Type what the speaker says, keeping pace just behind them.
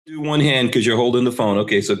Do one hand because you're holding the phone.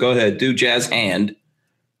 Okay, so go ahead. Do jazz hand.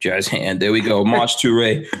 Jazz hand. There we go. Maj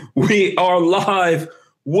Toure. We are live.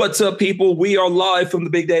 What's up, people? We are live from the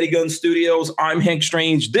Big Daddy Gun Studios. I'm Hank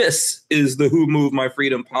Strange. This is the Who Moved My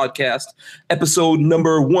Freedom podcast, episode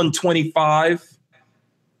number 125.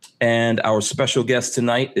 And our special guest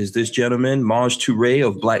tonight is this gentleman, Maj Toure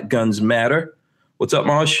of Black Guns Matter. What's up,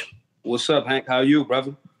 Maj? What's up, Hank? How are you,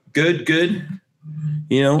 brother? Good, good.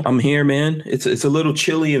 You know, I'm here, man. It's a little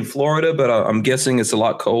chilly in Florida, but I'm guessing it's a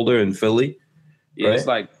lot colder in Philly. Yeah, right? It's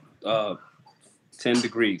like 10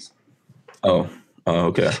 degrees. Oh,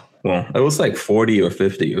 okay. Well, it was like 40 or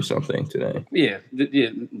 50 or something today. Yeah.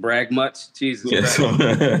 Brag much? Jesus. Yeah, so,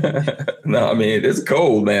 no, I mean, it's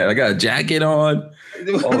cold, man. I got a jacket on.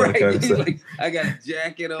 Right. Kind of like, I got a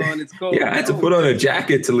jacket on. It's cold. Yeah, I had to put on a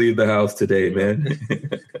jacket to leave the house today, man.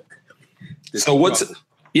 So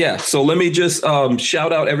let me just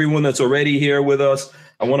shout out everyone that's already here with us.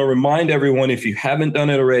 I want to remind everyone, if you haven't done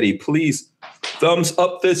it already, please thumbs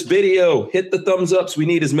up this video. Hit the thumbs ups. We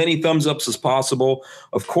need as many thumbs ups as possible.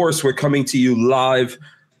 Of course, we're coming to you live,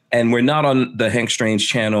 and we're not on the Hank Strange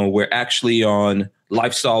channel. We're actually on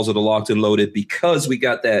Lifestyles of the Locked and Loaded because we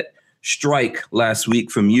got that strike last week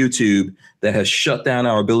from YouTube that has shut down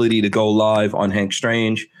our ability to go live on Hank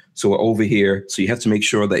Strange. So we're over here. So you have to make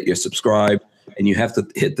sure that you're subscribed. And you have to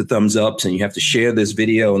hit the thumbs ups and you have to share this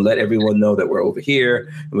video and let everyone know that we're over here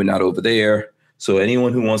and we're not over there. So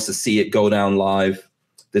anyone who wants to see it go down live,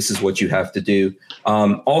 this is what you have to do.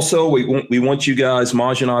 Also, we want you guys,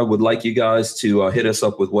 Maj and I would like you guys to hit us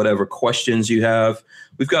up with whatever questions you have.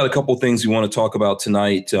 We've got a couple things we want to talk about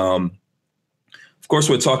tonight. Of course,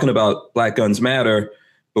 we're talking about Black Guns Matter,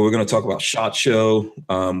 but we're going to talk about SHOT Show.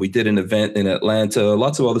 We did an event in Atlanta,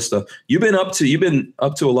 lots of other stuff. You've been up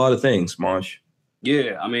to a lot of things, Maj.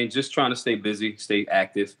 Yeah, I mean, just trying to stay busy, stay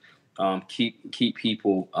active, keep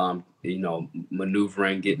people,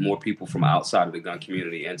 maneuvering, get more people from outside of the gun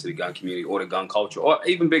community into the gun community or the gun culture, or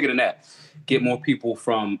even bigger than that, get more people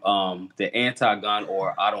from the anti-gun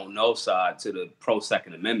or I don't know side to the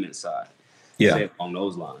pro-Second Amendment side. Yeah, along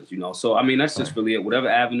those lines, So I mean, that's just really it. Whatever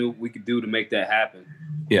avenue we could do to make that happen.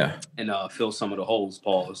 Yeah, and fill some of the holes.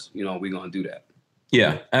 Pause. We're gonna do that.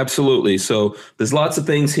 Yeah, absolutely. So there's lots of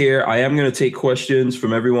things here. I am going to take questions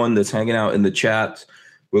from everyone that's hanging out in the chat.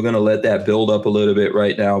 We're going to let that build up a little bit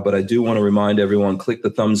right now, but I do want to remind everyone, click the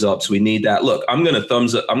thumbs ups. We need that. Look, I'm going to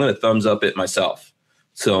thumbs up it myself.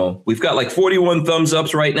 So we've got like 41 thumbs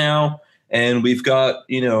ups right now, and we've got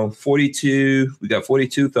 42. We got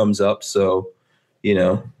 42 thumbs up. So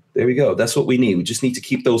there we go. That's what we need. We just need to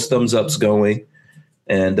keep those thumbs ups going.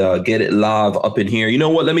 And get it live up in here. You know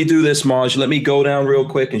what? Let me do this, Maj. Let me go down real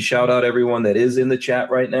quick and shout out everyone that is in the chat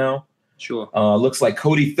right now. Sure. Looks like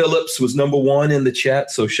Cody Phillips was number one in the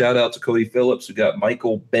chat. So shout out to Cody Phillips. We got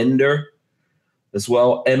Michael Bender as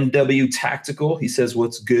well. MW Tactical. He says,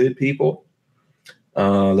 what's good, people?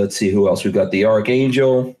 Let's see who else. We've got the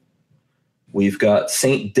Archangel. We've got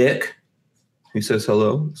Saint Dick. He says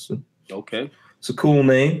hello. Okay. It's a cool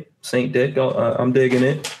name. Saint Dick. I'm digging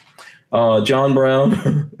it. John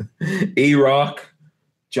Brown, E-Rock,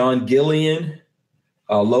 John Gillian.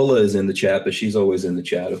 Lola is in the chat, but she's always in the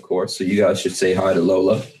chat, of course. So you guys should say hi to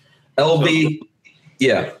Lola. LV,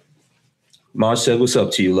 yeah. Maj said, what's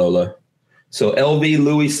up to you, Lola? So LV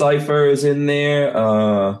Louis Cypher is in there.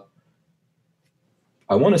 I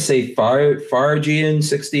want to say Firegian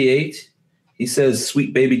 68. He says,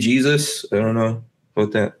 sweet baby Jesus. I don't know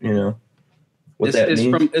what that, what that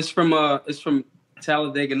means. It's from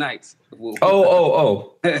Talladega Nights.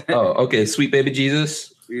 Oh, okay. Sweet baby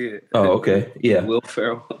Jesus. Yeah. Oh, okay. Yeah. Will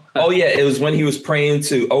Ferrell. Oh, yeah. It was when he was praying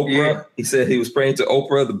to Oprah. Yeah. He said he was praying to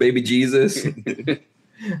Oprah, the baby Jesus,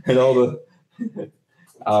 and all the.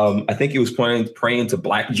 I think he was praying to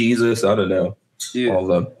Black Jesus. I don't know. Yeah. All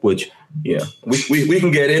the which, yeah, we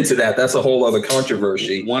can get into that. That's a whole other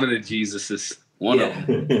controversy. One of the Jesuses. One of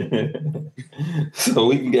them. So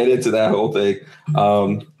we can get into that whole thing.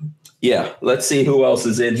 Yeah, let's see who else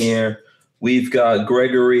is in here. We've got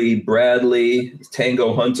Gregory Bradley,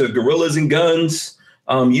 Tango Hunter, Gorillas and Guns.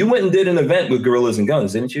 You went and did an event with Gorillas and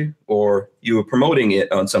Guns, didn't you? Or you were promoting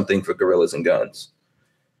it on something for Gorillas and Guns?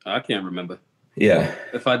 I can't remember. Yeah.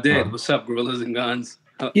 If I did, what's up, Gorillas and Guns?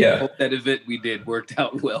 Yeah. I hope that event we did worked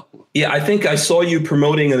out well. Yeah, I think I saw you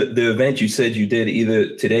promoting the event you said you did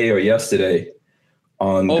either today or yesterday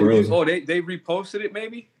on Gorillas. Oh, they reposted it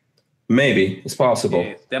maybe? Maybe. It's possible.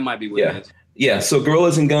 Yeah, that might be what it is. Yeah, so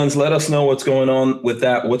Gorillas and Guns, let us know what's going on with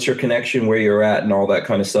that. What's your connection, where you're at, and all that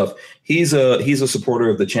kind of stuff. He's a supporter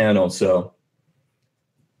of the channel, so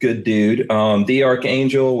good dude. The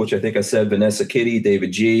Archangel, which I think I said, Vanessa Kitty,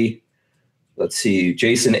 David G. Let's see,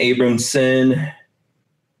 Jason Abramson.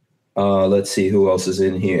 Let's see who else is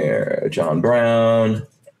in here. John Brown.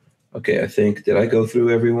 Okay, I think, did I go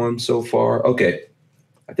through everyone so far? Okay.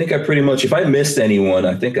 I think I pretty much, if I missed anyone,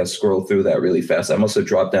 I think I scrolled through that really fast. I must have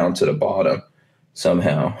dropped down to the bottom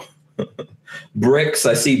somehow. Bricks,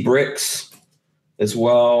 I see Bricks as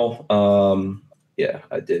well. Yeah,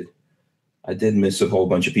 I did miss a whole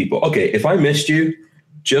bunch of people. Okay, if I missed you,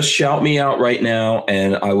 just shout me out right now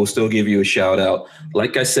and I will still give you a shout out.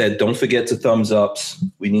 Like I said, don't forget to thumbs ups.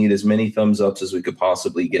 We need as many thumbs ups as we could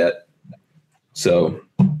possibly get. So,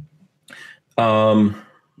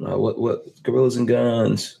 what Gorillas and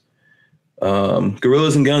Guns?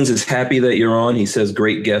 Gorillas and Guns is happy that you're on. He says,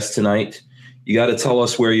 great guest tonight. You got to tell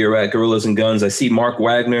us where you're at, Gorillas and Guns. I see Mark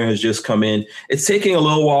Wagner has just come in. It's taking a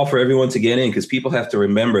little while for everyone to get in because people have to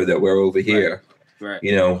remember that we're over here. Right.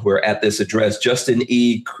 You know, we're at this address. Justin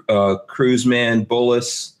E. Cruiseman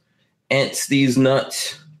Bullis, Ants These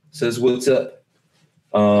Nuts says, what's up?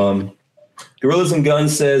 Gorillas and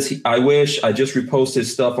Guns says, I wish I just reposted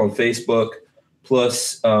his stuff on Facebook.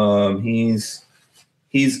 Plus, he's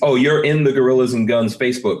oh, you're in the Gorillas and Guns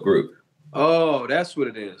Facebook group. Oh, that's what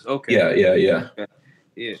it is. Okay. Yeah.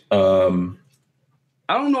 Yeah.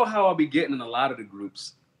 I don't know how I'll be getting in a lot of the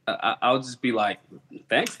groups. I'll just be like,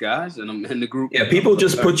 thanks, guys. And I'm in the group. Yeah, people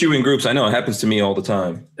just put you in groups. I know it happens to me all the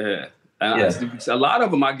time. Yeah. A lot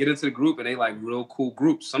of them, I get into the group and they like real cool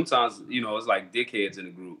groups. Sometimes, you know, it's like dickheads in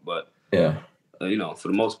the group, but yeah. You know, for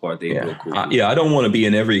the most part, they're real cool. I don't want to be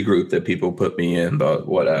in every group that people put me in, but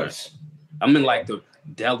what else? I'm in like the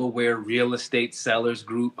Delaware real estate sellers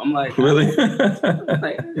group. I'm like, really?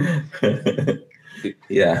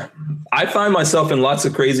 Yeah. I find myself in lots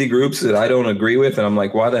of crazy groups that I don't agree with, and I'm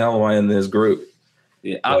like, why the hell am I in this group?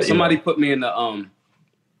 Yeah. Somebody put me in the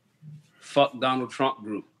fuck Donald Trump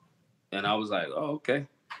group, and I was like, oh, okay.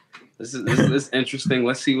 This is interesting.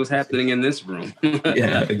 Let's see what's happening in this room.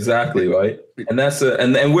 Yeah, exactly, right. And that's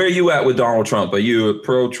and where are you at with Donald Trump? Are you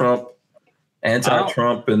pro-Trump,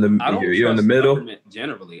 anti-Trump, you're in the middle?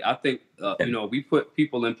 Generally, I think you know, we put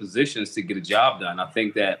people in positions to get a job done. I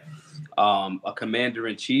think that a commander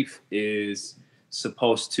in chief is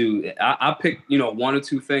supposed to. I pick, you know, one or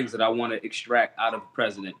two things that I want to extract out of the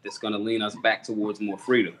president that's going to lean us back towards more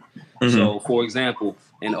freedom. Mm-hmm. So, for example,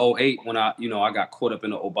 in 2008, when I got caught up in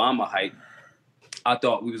the Obama hype, I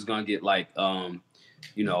thought we was going to get like,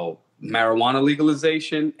 you know, marijuana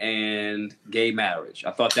legalization and gay marriage.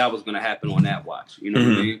 I thought that was going to happen on that watch. You know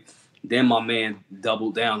what I mean? Then my man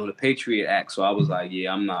doubled down on the Patriot Act. So I was like,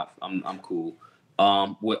 yeah, I'm cool.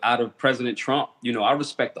 Out of President Trump, you know, I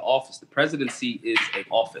respect the office. The presidency is an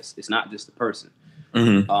office. It's not just a person.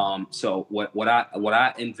 Mm-hmm. So what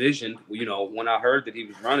I envisioned, you know, when I heard that he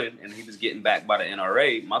was running and he was getting backed by the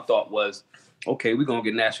NRA, my thought was, okay, we're going to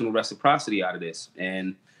get national reciprocity out of this.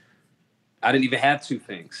 And I didn't even have two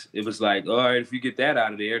things. It was like, all right, if you get that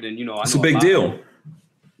out of there, then, you know, it's a big deal.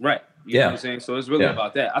 Right. You know what I'm saying? So it's really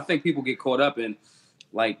about that. I think people get caught up in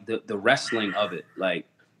like the wrestling of it. Like,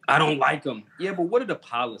 I don't like them. Yeah, but what are the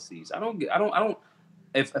policies?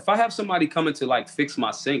 If I have somebody coming to like fix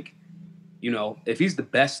my sink, you know, if he's the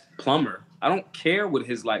best plumber, I don't care what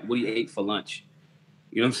he ate for lunch.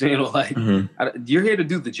 You know what I'm saying? Or like, you're here to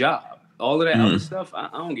do the job. All of that other stuff, I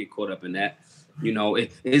don't get caught up in that. You know,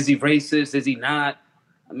 is he racist? Is he not?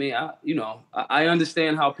 I mean, I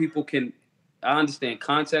understand how people can. I understand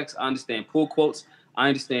context. I understand pull quotes. I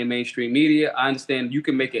understand mainstream media. I understand you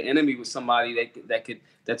can make an enemy with somebody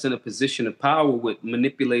that's in a position of power with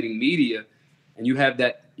manipulating media, and you have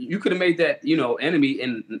that. You could have made that, you know, enemy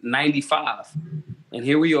in 95, and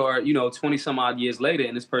here we are, you know, 20 some odd years later,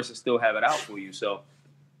 and this person still have it out for you. So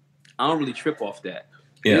I don't really trip off that.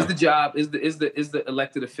 Yeah. Is the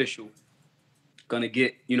elected official gonna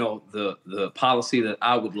get, you know, the policy that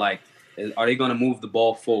I would like? Are they gonna move the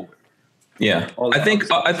ball forward? Yeah, I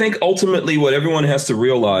think ultimately what everyone has to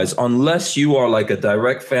realize, unless you are like a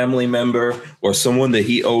direct family member or someone that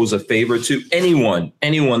he owes a favor to, anyone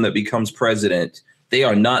that becomes president, they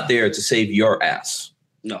are not there to save your ass.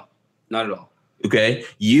 No, not at all. Okay,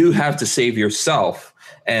 you have to save yourself.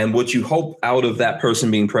 And what you hope out of that person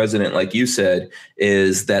being president, like you said,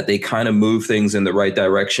 is that they kind of move things in the right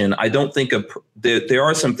direction. I don't think there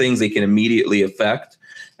are some things they can immediately affect.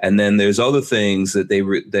 And then there's other things that they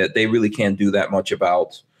really can't do that much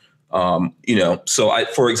about, you know. So,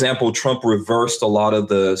 for example, Trump reversed a lot of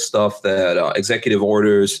the stuff that executive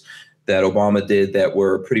orders that Obama did that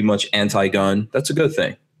were pretty much anti-gun. That's a good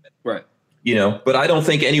thing, right? You know, but I don't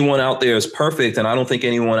think anyone out there is perfect, and I don't think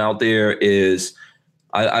anyone out there is.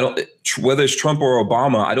 I don't, whether it's Trump or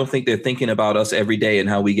Obama, I don't think they're thinking about us every day and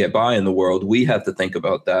how we get by in the world. We have to think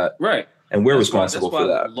about that, right? and we're responsible for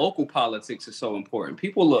that. Local politics is so important.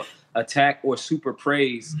 People attack or super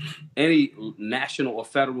praise any national or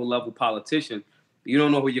federal level politician. You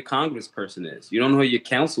don't know who your congressperson is. You don't know who your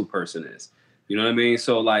council person is. You know what I mean?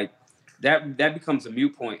 So like that becomes a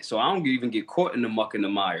moot point. So I don't even get caught in the muck and the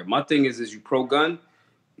mire. My thing is you pro-gun?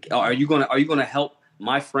 Are you gonna help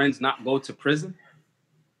my friends not go to prison?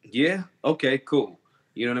 Yeah. Okay. Cool.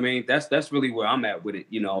 You know what I mean? That's really where I'm at with it.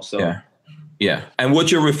 You know. So. Yeah. And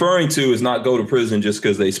what you're referring to is not go to prison just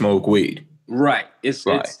because they smoke weed. Right. It's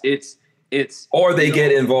or they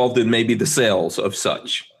get involved in maybe the sales of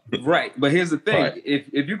such. Right. But here's the thing. Right.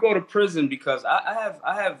 If you go to prison, because I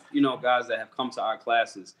have guys that have come to our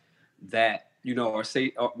classes that,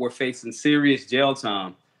 were facing serious jail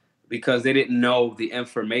time because they didn't know the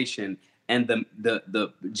information and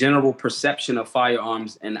the general perception of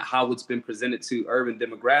firearms and how it's been presented to urban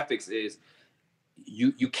demographics is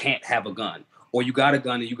you can't have a gun, or you got a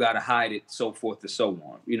gun and you got to hide it, so forth and so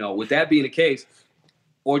on. With that being the case,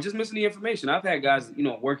 or just missing the information. I've had guys,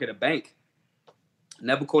 work at a bank,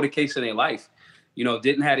 never caught a case in their life,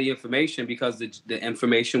 didn't have the information because the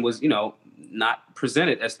information was, not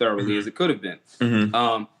presented as thoroughly as it could have been.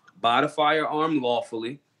 Mm-hmm. Buy the firearm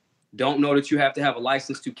lawfully. Don't know that you have to have a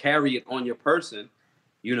license to carry it on your person.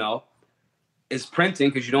 It's printing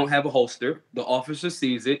because you don't have a holster. The officer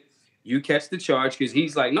sees it. You catch the charge because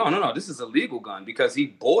he's like, no, this is a legal gun because he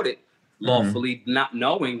bought it lawfully, not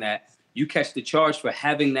knowing that. You catch the charge for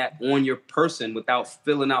having that on your person without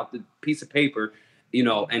filling out the piece of paper,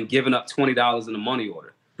 and giving up $20 in a money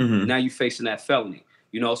order. Mm-hmm. Now you're facing that felony.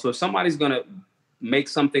 So if somebody's gonna make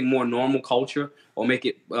something more normal culture or make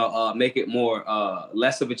it more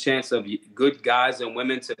less of a chance of good guys and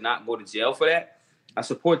women to not go to jail for that, I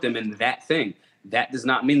support them in that thing. That does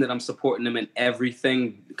not mean that I'm supporting them in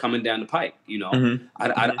everything coming down the pipe. Mm-hmm.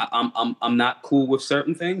 I'm not cool with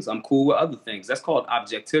certain things. I'm cool with other things. That's called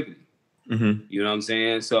objectivity. Mm-hmm. You know what I'm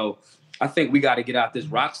saying? So I think we got to get out this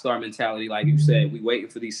rock star mentality. Like you said, we waiting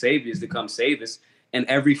for these saviors to come save us. And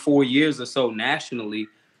every 4 years or so nationally,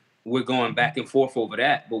 we're going back and forth over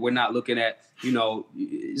that. But we're not looking at,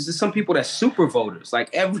 it's just some people that's super voters. Like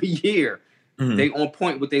every year, mm-hmm. they on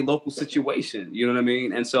point with their local situation. You know what I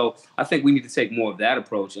mean? And so I think we need to take more of that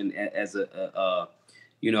approach. And as a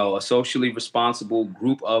socially responsible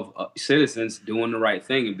group of citizens doing the right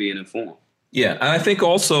thing and being informed. Yeah, and I think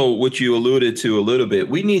also what you alluded to a little bit,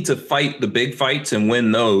 we need to fight the big fights and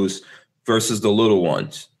win those versus the little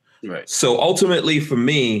ones. Right. So ultimately for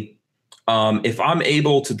me, if I'm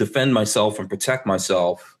able to defend myself and protect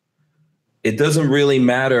myself, it doesn't really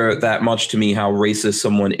matter that much to me how racist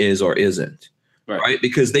someone is or isn't. Right?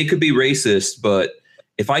 Because they could be racist, but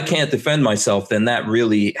if I can't defend myself, then that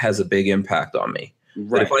really has a big impact on me. Right.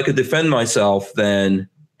 But if I could defend myself, then,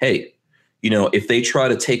 hey, if they try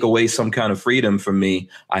to take away some kind of freedom from me,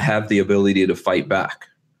 I have the ability to fight back.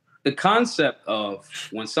 The concept of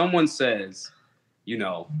when someone says,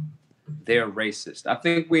 they're racist, I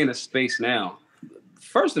think we're in a space now.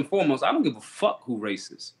 First and foremost, I don't give a fuck who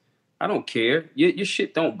racist. I don't care. Your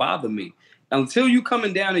shit don't bother me. Until you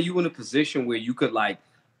coming down and you in a position where you could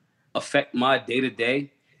affect my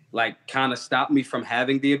day-to-day, kind of stop me from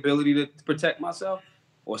having the ability to protect myself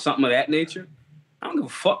or something of that nature. I don't give a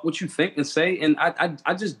fuck what you think and say, and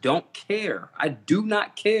I just don't care. I do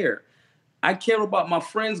not care. I care about my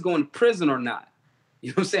friends going to prison or not. You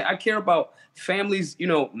know what I'm saying? I care about families,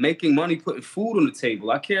 making money, putting food on the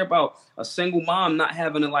table. I care about a single mom not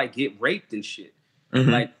having to get raped and shit.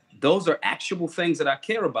 Mm-hmm. Those are actual things that I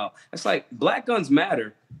care about. It's like Black Guns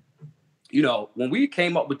Matter. When we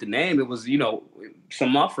came up with the name, it was, some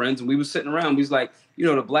of my friends, and we was sitting around, we was like,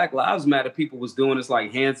 the Black Lives Matter people was doing this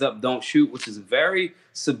hands up, don't shoot, which is very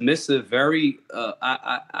submissive, very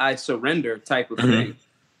I surrender type of mm-hmm. thing.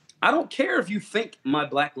 I don't care if you think my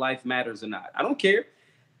Black life matters or not. I don't care.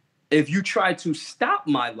 If you try to stop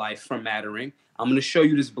my life from mattering, I'm going to show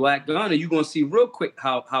you this black gun, and you're going to see real quick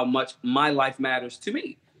how much my life matters to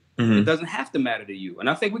me. Mm-hmm. It doesn't have to matter to you. And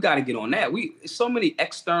I think we got to get on that. So many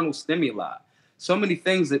external stimuli, so many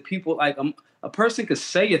things that people a person could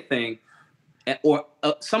say a thing, or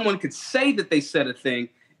someone could say that they said a thing,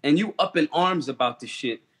 and you up in arms about the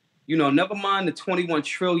shit. Never mind the $21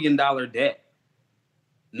 trillion debt.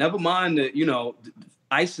 Never mind the,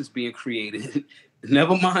 ISIS being created.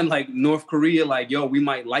 Never mind North Korea, yo, we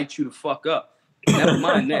might light you the fuck up. Never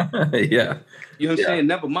mind that. Yeah. You know what I'm saying?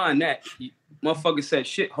 Never mind that. Motherfucker said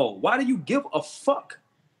shithole. Why do you give a fuck?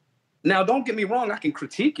 Now, don't get me wrong. I can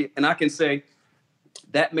critique it and I can say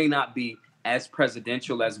that may not be as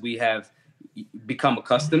presidential as we have become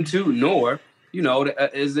accustomed to, nor,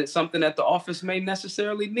 is it something that the office may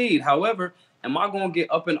necessarily need. However, Am I going to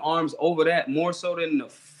get up in arms over that more so than the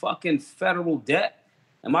fucking federal debt?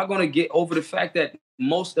 Am I going to get over the fact that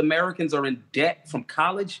most Americans are in debt from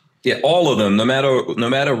college? Yeah, all of them, no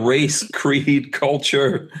matter race, creed,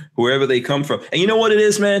 culture, wherever they come from. And you know what it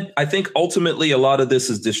is, man? I think ultimately a lot of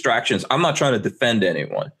this is distractions. I'm not trying to defend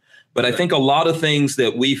anyone, but I think a lot of things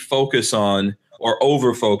that we focus on or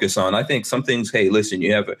over focus on, I think some things, hey, listen,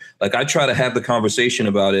 you have, like, I try to have the conversation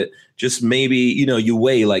about it. Just maybe, you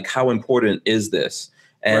weigh, like, how important is this?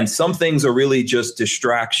 And some things are really just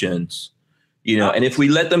distractions. And if we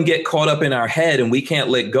let them get caught up in our head and we can't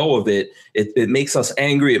let go of it, it makes us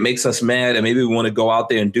angry. It makes us mad. And maybe we want to go out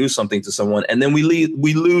there and do something to someone. And then we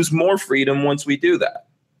lose more freedom once we do that.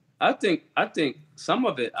 I think some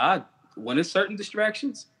of it, when it's certain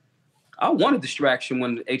distractions, I want a distraction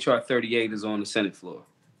when HR 38 is on the Senate floor.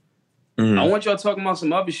 Mm. I want y'all talking about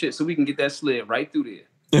some other shit so we can get that slid right through there.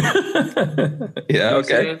 Yeah.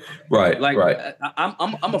 Okay. Right. Like, right.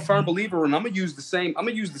 I'm a firm believer, and I'm gonna use the same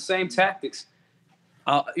tactics.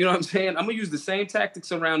 You know what I'm saying? I'm gonna use the same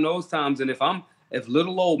tactics around those times. And if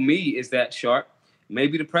little old me is that sharp,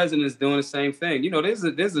 maybe the president is doing the same thing.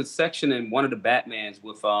 There's a section in one of the Batmans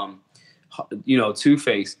with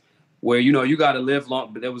Two-Face, where you got to live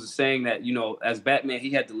long. But there was a saying that as Batman,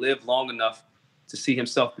 he had to live long enough to see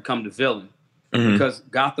himself become the villain. Mm-hmm. Because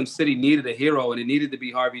Gotham City needed a hero, and it needed to be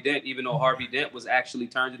Harvey Dent, even though Harvey Dent was actually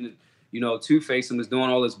turned into, Two-Face and was doing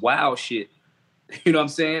all this wild shit. You know what I'm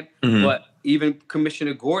saying? Mm-hmm. But even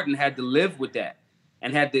Commissioner Gordon had to live with that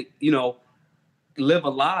and had to, live a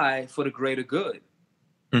lie for the greater good.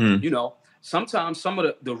 Mm-hmm. Sometimes some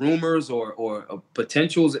of the rumors or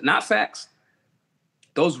potentials, not facts,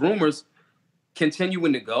 those rumors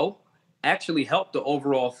continuing to go actually help the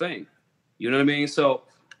overall thing. You know what I mean? So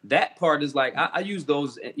that part is like, I use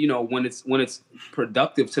those, when it's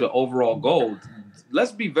productive to the overall goal.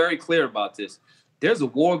 Let's be very clear about this. There's a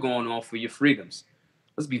war going on for your freedoms.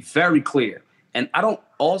 Let's be very clear. And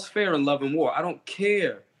all's fair in love and war. I don't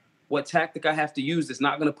care what tactic I have to use that's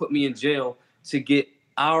not going to put me in jail to get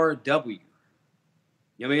our W.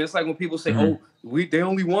 You know what I mean? It's like when people say, mm-hmm. They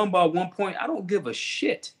only won by 1 point. I don't give a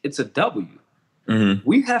shit. It's a W. Mm-hmm.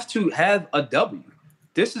 We have to have a W.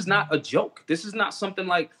 This is not a joke. This is not something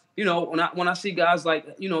like, when I see guys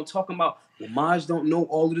like, talking about, well, Maj don't know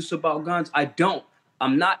all of this about guns. I don't.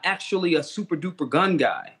 I'm not actually a super duper gun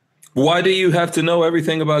guy. Why do you have to know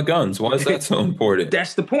everything about guns? Why is that so important?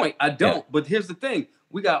 That's the point. I don't. Yeah. But here's the thing.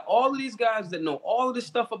 We got all of these guys that know all of this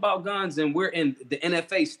stuff about guns, and we're in the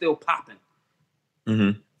NFA still popping.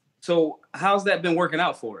 Mm-hmm. So how's that been working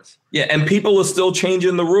out for us? Yeah, and people are still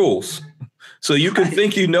changing the rules. So you can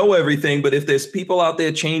think you know everything, but if there's people out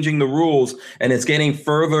there changing the rules and it's getting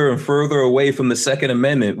further and further away from the Second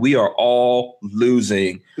Amendment, we are all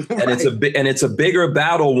losing. Right. And it's a bigger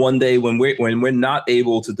battle one day when we're not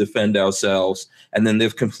able to defend ourselves, and then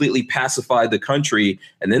they've completely pacified the country,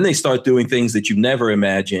 and then they start doing things that you never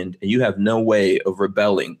imagined, and you have no way of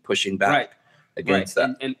rebelling, pushing back against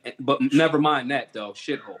that. But never mind that though,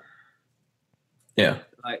 shithole. Yeah.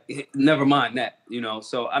 Like, never mind that,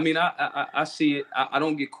 So, I mean, I see it. I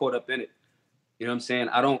don't get caught up in it. You know what I'm saying?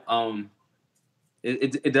 I don't,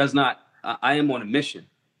 it does not, I am on a mission.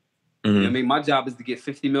 Mm-hmm. You know what I mean? My job is to get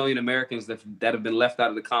 50 million Americans that have been left out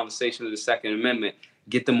of the conversation of the Second Amendment,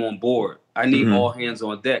 get them on board. I need mm-hmm. all hands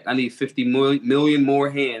on deck. I need 50 million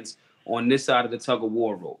more hands on this side of the tug of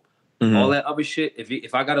war rope. Mm-hmm. All that other shit,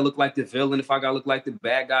 if I got to look like the villain, if I got to look like the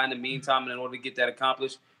bad guy in the meantime, in order to get that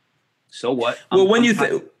accomplished, so what? Well, when you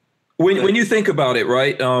think about it,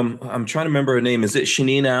 right? I'm trying to remember her name. Is it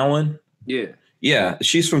Shanine Allen? Yeah. Yeah,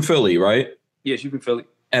 she's from Philly, right? Yeah, she's from Philly.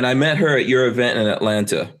 And I met her at your event in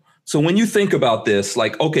Atlanta. So when you think about this,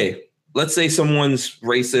 like, okay, let's say someone's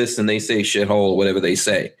racist and they say shithole or whatever they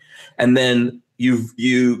say, and then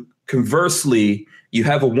you conversely, you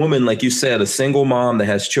have a woman, like you said, a single mom that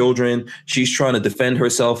has children. She's trying to defend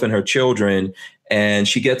herself and her children, and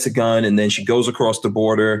she gets a gun, and then she goes across the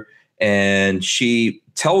border. And she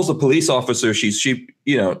tells the police officer she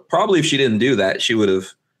probably if she didn't do that, she would have,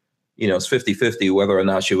 it's 50-50 whether or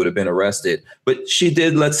not she would have been arrested. But she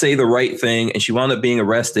did, let's say, the right thing, and she wound up being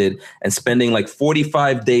arrested and spending like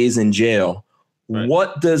 45 days in jail. Right.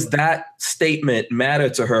 What does that statement matter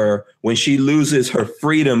to her when she loses her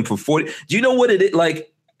freedom for 40? Do you know what it is?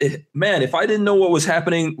 Like, man, if I didn't know what was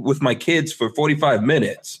happening with my kids for 45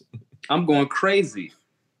 minutes. I'm going crazy.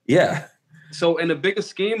 Yeah. So in the bigger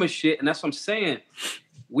scheme of shit, and that's what I'm saying,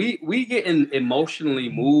 we getting emotionally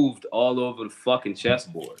moved all over the fucking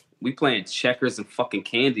chessboard. We playing checkers and fucking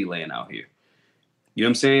Candyland out here. You know what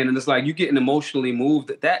I'm saying? And it's like you getting emotionally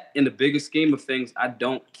moved. That in the bigger scheme of things, I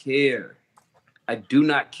don't care. I do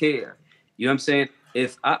not care. You know what I'm saying?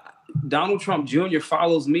 If Donald Trump Jr.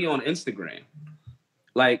 follows me on Instagram,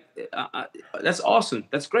 like that's awesome.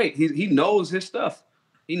 That's great. He knows his stuff.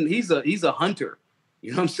 He's a hunter.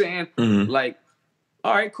 You know what I'm saying? Like,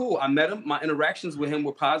 all right, cool. I met him. My interactions with him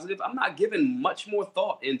were positive. I'm not giving much more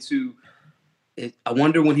thought into it. I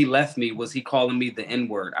wonder when he left me, was he calling me the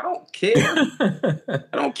N-word? I don't care.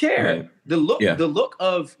 I don't care. Right. The look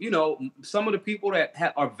of, you know, some of the people that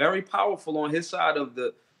are very powerful on his side of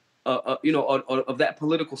the, you know, of that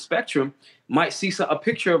political spectrum might see a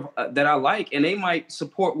picture of, that I like, and they might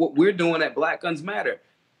support what we're doing at Black Guns Matter.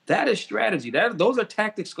 That is strategy. Those are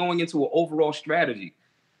tactics going into an overall strategy.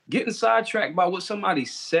 Getting sidetracked by what somebody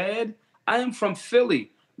said. I am from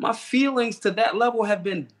Philly. My feelings to that level have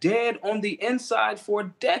been dead on the inside for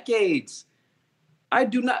decades. I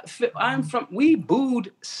do not fit. We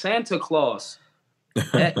booed Santa Claus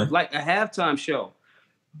at like a halftime show.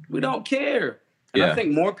 We don't care. And I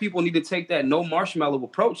think more people need to take that no marshmallow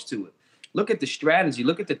approach to it. Look at the strategy.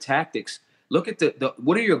 Look at the tactics. Look at the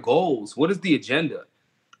what are your goals? What is the agenda?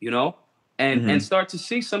 You know? And start to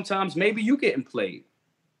see sometimes maybe you getting played.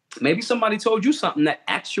 Maybe somebody told you something that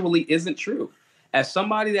actually isn't true. As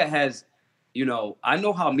somebody that has, you know, I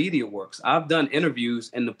know how media works. I've done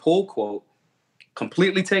interviews and the pull quote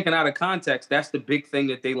completely taken out of context. That's the big thing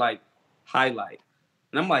that they like highlight.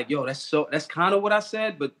 And I'm like, yo, that's kind of what I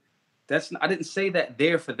said, but I didn't say that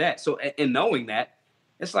there for that. So in knowing that,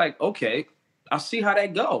 it's like, okay, I'll see how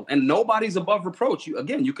that go. And nobody's above reproach.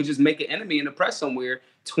 You could just make an enemy in the press somewhere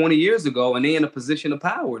 20 years ago and they're in a position of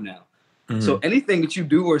power now. So anything that you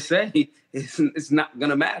do or say it's not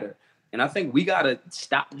gonna matter. And I think we gotta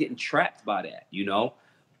stop getting trapped by that. You know,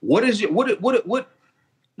 what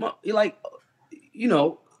like, you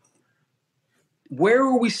know, where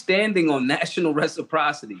are we standing on national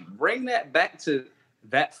reciprocity? Bring that back to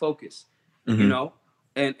that focus. You know,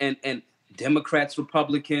 and Democrats,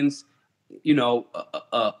 Republicans, you know,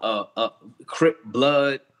 Crip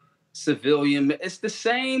blood. Civilian, it's the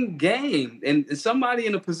same game. And somebody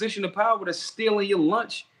in a position of power that's stealing your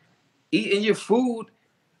lunch, eating your food,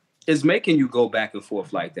 is making you go back and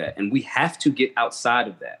forth like that. And we have to get outside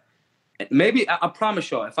of that. And maybe, I promise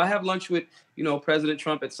y'all, if I have lunch with, you know, President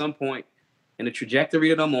Trump at some point in the trajectory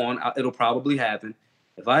that I'm on, it'll probably happen.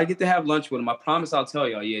 If I get to have lunch with him, I promise I'll tell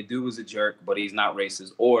y'all, yeah, dude was a jerk, but he's not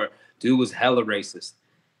racist. Or dude was hella racist.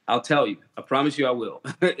 I'll tell you. I promise you I will.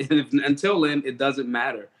 Until then, it doesn't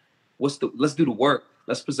matter. Let's do the work.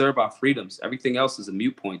 Let's preserve our freedoms. Everything else is a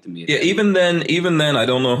moot point to me. Yeah, even then, I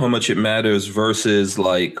don't know how much it matters versus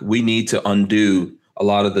like we need to undo a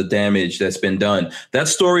lot of the damage that's been done. That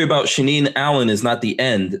story about Shaneen Allen is not the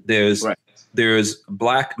end. There's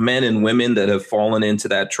Black men and women that have fallen into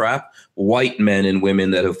that trap, white men and women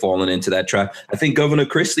that have fallen into that trap. I think Governor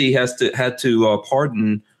Christie had to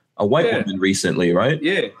pardon a white woman recently, right?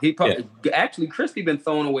 Yeah, actually Christie been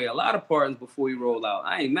throwing away a lot of pardons before he rolled out.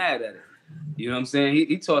 I ain't mad at it. You know what I'm saying?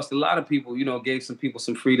 He tossed a lot of people, you know, gave some people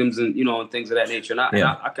some freedoms and, you know, and things of that nature.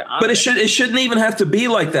 But it shouldn't even have to be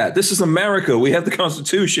like that. This is America. We have the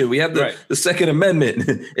Constitution. We have the Second Amendment.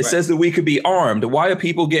 It says that we could be armed. Why are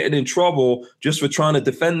people getting in trouble just for trying to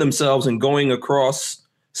defend themselves and going across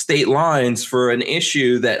state lines for an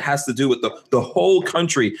issue that has to do with the whole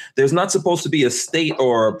country? There's not supposed to be a state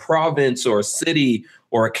or a province or a city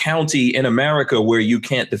or a county in America where you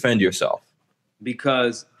can't defend yourself.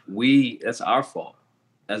 Because that's our fault.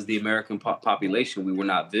 As the American population, we were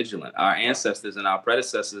not vigilant. Our ancestors and our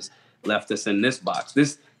predecessors left us in this box.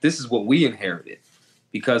 This is what we inherited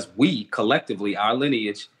because we collectively, our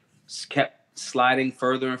lineage, kept sliding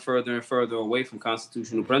further and further and further away from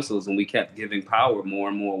constitutional principles, and we kept giving power more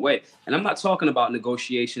and more away. And I'm not talking about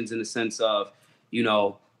negotiations in the sense of,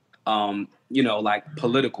 like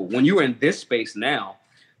political. When you're in this space now,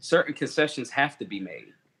 certain concessions have to be made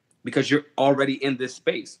because you're already in this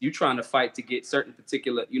space. You're trying to fight to get certain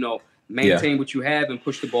particular, maintain what you have and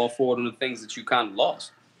push the ball forward on the things that you kind of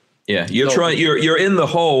lost. Yeah, you're in the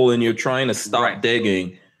hole and you're trying to stop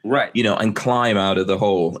digging. Right. And climb out of the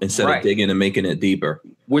hole instead of digging and making it deeper.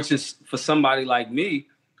 Which is, for somebody like me,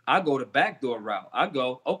 I go the backdoor route. I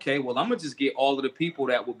go, okay, well, I'm going to just get all of the people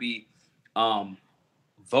that would be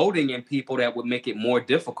voting and people that would make it more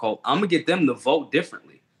difficult. I'm going to get them to vote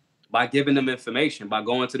differently by giving them information, by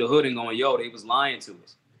going to the hood and going, yo, they was lying to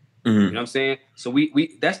us. Mm-hmm. You know what I'm saying? So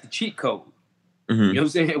we that's the cheat code. Mm-hmm. You know what I'm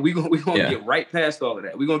saying? We're gonna get right past all of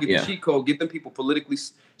that. We're gonna get the cheat code, get them people politically,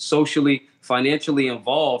 socially, financially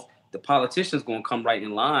involved. The politicians gonna come right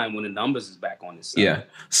in line when the numbers is back on this side. Yeah.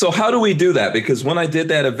 So how do we do that? Because when I did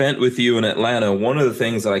that event with you in Atlanta, one of the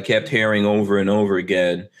things that I kept hearing over and over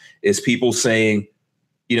again is people saying,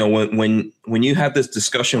 you know, when you have this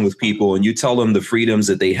discussion with people and you tell them the freedoms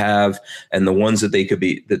that they have and the ones that they could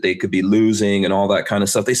be losing and all that kind of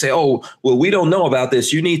stuff, they say, oh, well, we don't know about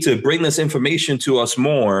this. You need to bring this information to us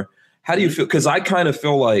more. How do you feel? Because I kind of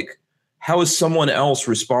feel like, how is someone else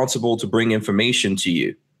responsible to bring information to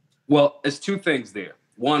you? Well, it's two things there.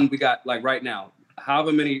 One, we got, like, right now,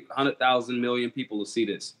 however many 100,000 million people will see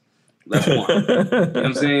this. That's one. You know what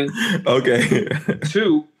I'm saying? Okay.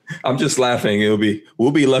 Two, I'm just laughing.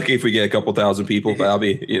 We'll be lucky if we get a couple thousand people, but I'll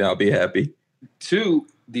be happy. Two,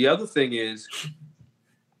 the other thing is,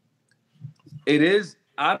 you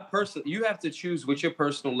have to choose what your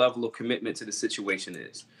personal level of commitment to the situation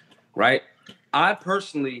is, right? I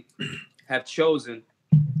personally have chosen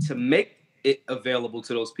to make it available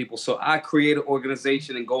to those people. So I create an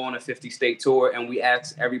organization and go on a 50-state tour, and we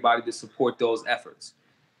ask everybody to support those efforts,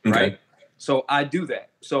 right? Okay. So I do that.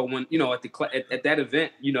 So when, you know, at that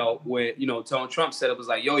event, you know, where, you know, Donald Trump said, it was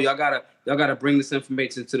like, yo, y'all gotta bring this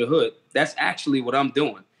information to the hood. That's actually what I'm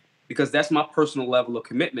doing, because that's my personal level of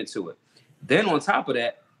commitment to it. Then on top of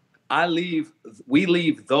that, we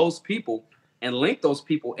leave those people and link those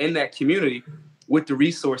people in that community with the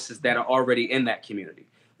resources that are already in that community.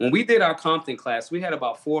 When we did our Compton class, we had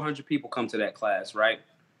about 400 people come to that class, right?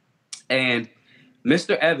 And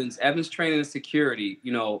Mr. Evans Training and Security,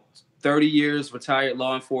 you know, 30 years, retired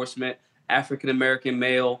law enforcement, African-American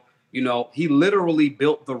male, you know, he literally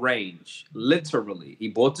built the range, literally. He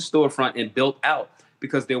bought the storefront and built out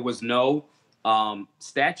because there was no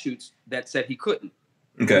statutes that said he couldn't.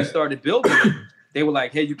 Okay. When he started building it, they were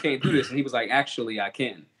like, hey, you can't do this. And he was like, actually, I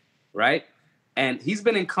can, right? And he's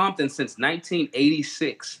been in Compton since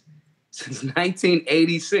 1986. Since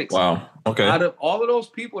 1986. Wow. Okay. Out of all of those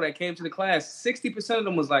people that came to the class, 60% of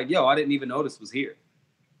them was like, yo, I didn't even know this was here.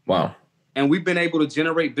 Wow. And we've been able to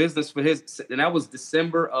generate business for his, and that was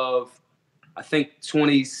December of, I think,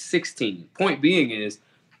 2016. Point being is,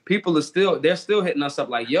 people they're still hitting us up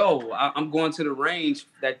like, yo, I'm going to the range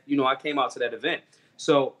that, you know, I came out to that event.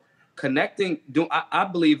 So connecting, I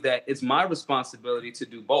believe that it's my responsibility to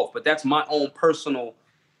do both, but that's my own personal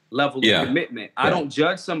level of commitment. I don't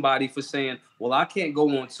judge somebody for saying, well, I can't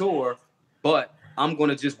go on tour, but I'm going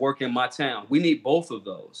to just work in my town. We need both of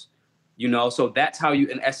those, you know? So that's how you,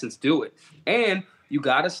 in essence, do it. And you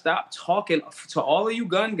got to stop talking to all of you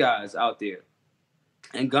gun guys out there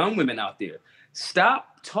and gun women out there.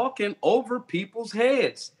 Stop talking over people's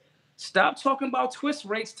heads. Stop talking about twist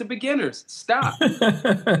rates to beginners. Stop.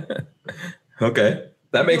 Okay.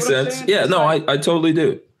 That makes sense. Yeah, no, I totally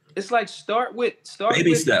do. It's like start with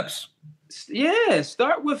baby steps. Yeah,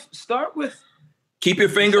 start with keep your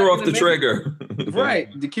finger off the trigger.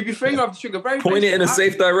 Right. To keep your finger off the trigger. Very point it in a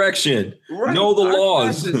safe direction. Right. Know the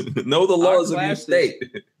laws. Know the laws of your state.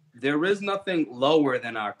 There is nothing lower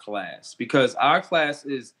than our class, because our class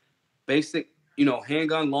is basic, you know,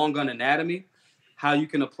 handgun, long gun anatomy, how you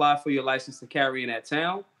can apply for your license to carry in that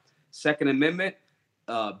town, Second Amendment,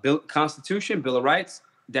 Constitution, Bill of Rights,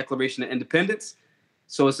 Declaration of Independence.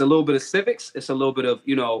 So it's a little bit of civics. It's a little bit of,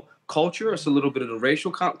 you know, culture. It's a little bit of the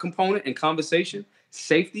racial component and conversation,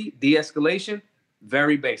 safety, de-escalation,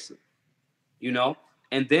 very basic, you know.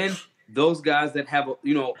 And then those guys that have,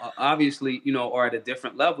 you know, obviously, you know, are at a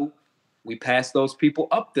different level, we pass those people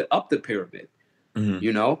up the pyramid,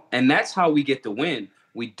 you know. And that's how we get the win.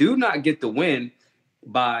 We do not get the win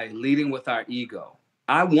by leading with our ego.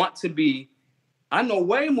 I know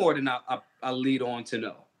way more than I lead on to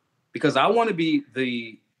know, because I want to be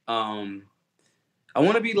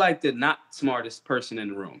like the not smartest person in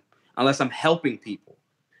the room, unless I'm helping people,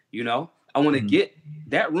 you know. I want to get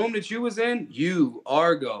that room that you was in, you,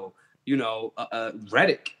 Argo, you know,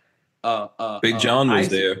 Reddick, Big John was Isaac,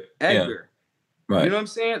 there, Edgar, right? You know what I'm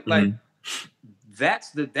saying? Like, that's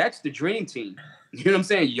the dream team. You know what I'm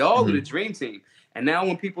saying? Y'all are the dream team. And now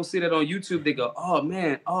when people see that on YouTube, they go, oh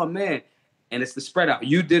man. And it's the spread out.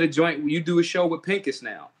 You did a joint, you do a show with Pincus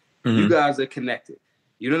now. You guys are connected.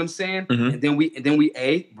 You know what I'm saying? And then we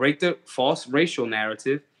A, break the false racial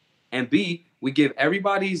narrative, and B, we give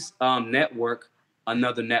everybody's network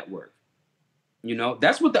another network. You know,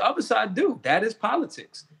 that's what the other side do. That is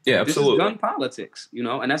politics. Yeah, absolutely. This is gun politics, you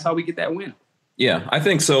know, and that's how we get that win. Yeah, I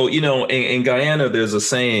think so. You know, in Guyana, there's a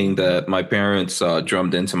saying that my parents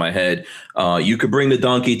drummed into my head. You could bring the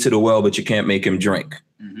donkey to the well, but you can't make him drink.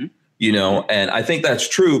 You know, and I think that's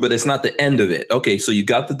true, but it's not the end of it. Okay, so you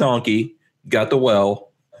got the donkey, you got the well.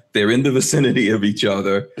 They're in the vicinity of each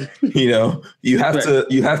other. You have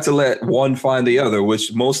to let one find the other,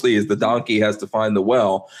 which mostly is the donkey has to find the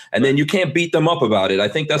well, and then you can't beat them up about it. I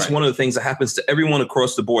think that's one of the things that happens to everyone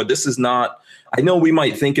across the board. This is not, I know we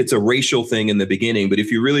might think it's a racial thing in the beginning, but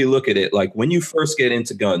if you really look at it, like when you first get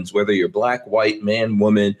into guns, whether you're black, white, man,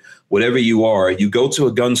 woman, whatever you are, you go to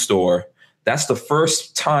a gun store. That's the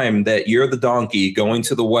first time that you're the donkey going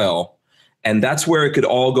to the well. And that's where it could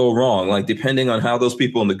all go wrong. Like depending on how those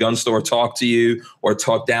people in the gun store talk to you or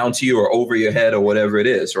talk down to you or over your head or whatever it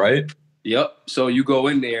is, right? Yep. So you go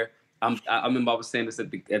in there. I remember I was saying this at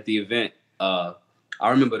the event. I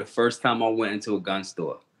remember the first time I went into a gun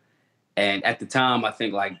store. And at the time, I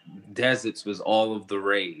think like deserts was all of the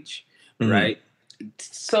rage, right?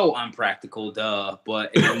 So unpractical, duh.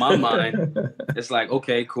 But in my mind, it's like,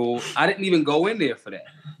 okay, cool. I didn't even go in there for that.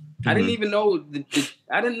 I didn't even know.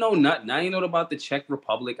 I didn't know nothing. I didn't know about the Czech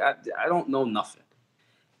Republic. I don't know nothing.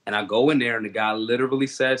 And I go in there, and the guy literally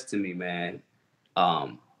says to me, man,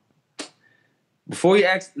 before he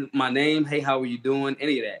asks my name, hey, how are you doing?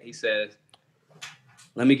 Any of that, he says,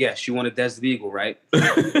 let me guess, you want a Desert Eagle, right?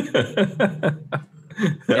 And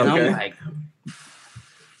I'm like,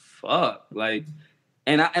 fuck, like,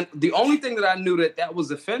 and the only thing that I knew that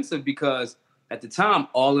was offensive because at the time,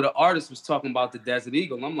 all of the artists was talking about the Desert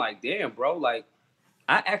Eagle. And I'm like, damn, bro, like,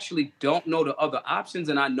 I actually don't know the other options.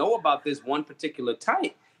 And I know about this one particular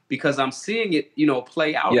type because I'm seeing it,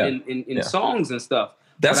 play out in songs and stuff.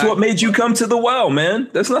 That's what made you come to the well, man.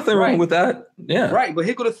 There's nothing wrong with that. Yeah. Right. But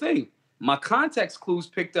here go the thing. My context clues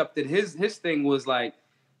picked up that his thing was like,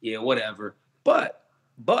 yeah, whatever. But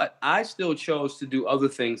I still chose to do other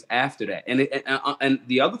things after that. And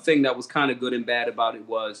the other thing that was kind of good and bad about it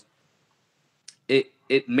was,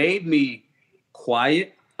 it made me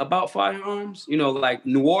quiet about firearms. Like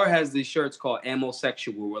Noir has these shirts called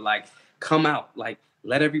Ammosexual, where like, come out, like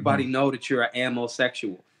let everybody know that you're an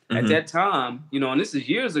ammosexual. At that time, and this is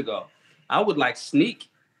years ago, I would like sneak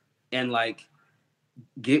and like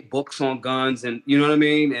get books on guns and you know what I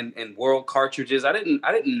mean, and world cartridges. I didn't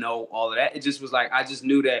know all of that. It just was like I just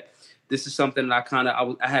knew that this is something that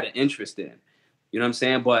I had an interest in. You know what I'm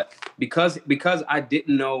saying? But because I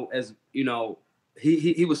didn't know, as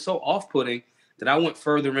he was so off-putting that I went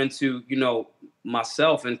further into,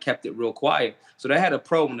 myself and kept it real quiet. So that had a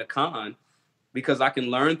pro and a con because I can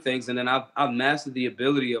learn things. And then I've mastered the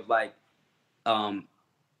ability of like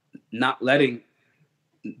not letting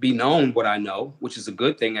be known what I know, which is a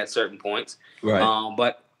good thing at certain points. Right.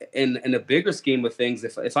 But in the bigger scheme of things,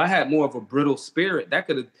 if I had more of a brittle spirit, that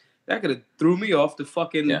could have threw me off the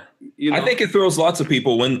fucking, I think it throws lots of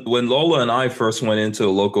people. When Lola and I first went into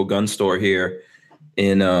a local gun store here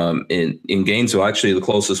in Gainesville, actually the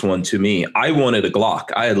closest one to me, I wanted a Glock.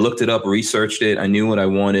 I had looked it up, researched it. I knew what I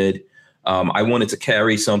wanted. I wanted to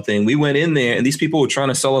carry something. We went in there and these people were trying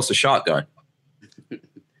to sell us a shotgun.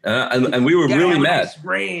 And we were really mad.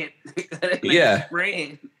 Yeah.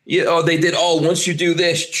 Yeah. Oh, they did. Oh, once you do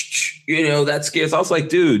this, that scares. I was like,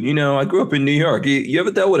 dude, I grew up in New York. You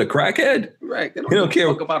ever dealt with a crackhead? Right. They don't care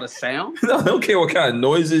about a sound. No, I don't care what kind of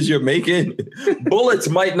noises you're making. Bullets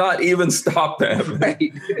might not even stop them.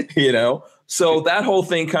 Right. So that whole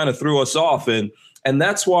thing kind of threw us off. And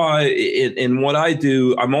that's why in what I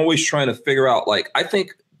do, I'm always trying to figure out, like, I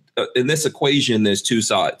think in this equation, there's two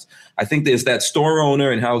sides. I think there's that store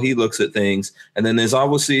owner and how he looks at things. And then there's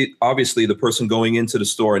obviously the person going into the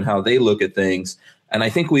store and how they look at things. And I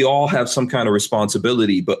think we all have some kind of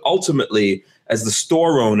responsibility. But ultimately, as the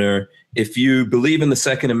store owner, if you believe in the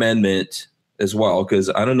Second Amendment as well, because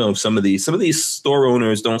I don't know if some of these store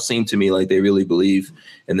owners don't seem to me like they really believe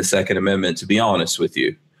in the Second Amendment, to be honest with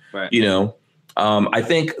you. Right. I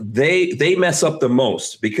think they mess up the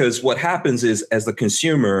most because what happens is, as the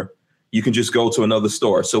consumer, you can just go to another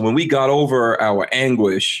store. So when we got over our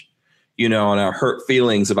anguish, and our hurt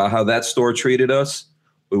feelings about how that store treated us,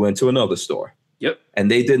 we went to another store. Yep.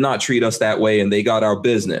 And they did not treat us that way, and they got our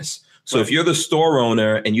business. So if you're the store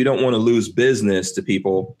owner and you don't want to lose business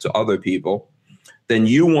to other people, then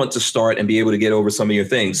you want to start and be able to get over some of your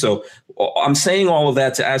things. So I'm saying all of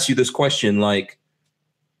that to ask you this question, like,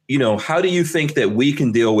 how do you think that we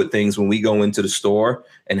can deal with things when we go into the store?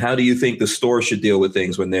 And how do you think the store should deal with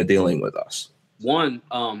things when they're dealing with us? One,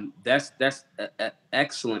 that's an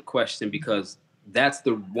excellent question because that's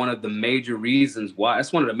one of the major reasons why.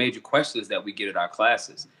 That's one of the major questions that we get at our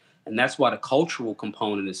classes. And that's why the cultural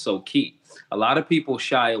component is so key. A lot of people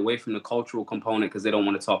shy away from the cultural component because they don't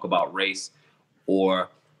want to talk about race or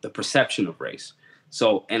the perception of race.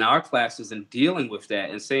 So in our classes and dealing with that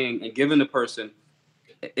and saying and giving the person,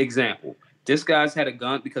 example, this guy's had a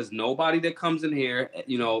gun because nobody that comes in here,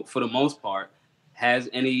 for the most part, has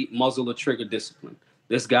any muzzle or trigger discipline.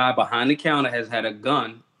 This guy behind the counter has had a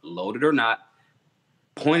gun, loaded or not,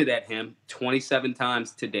 pointed at him 27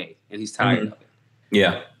 times today, and he's tired of it.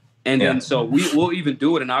 Yeah. And then so we'll even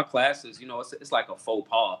do it in our classes. You know, it's like a faux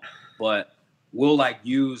pas, but we'll like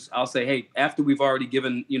I'll say, hey, after we've already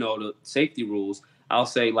given, you know, the safety rules, I'll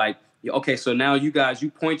say like, okay, so now you guys,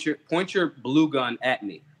 you point your blue gun at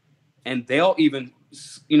me, and they'll even,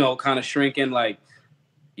 you know, kind of shrink in like,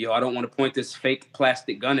 I don't want to point this fake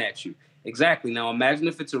plastic gun at you. Exactly. Now imagine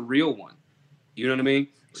if it's a real one. You know what I mean?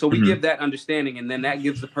 So we give that understanding, and then that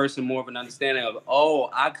gives the person more of an understanding of, oh,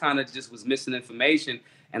 I kind of just was missing information,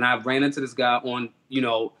 and I ran into this guy on, you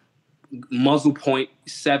know, muzzle point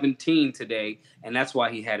 17 today, and that's why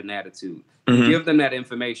he had an attitude. Give them that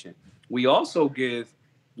information. We also give,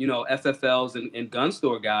 you know, FFLs and gun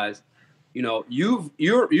store guys, you know,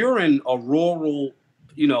 you're in a rural,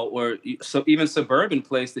 you know, or so even suburban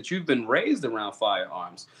place that you've been raised around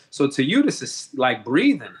firearms. So to you, this is like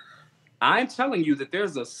breathing. I'm telling you that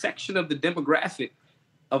there's a section of the demographic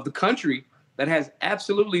of the country that has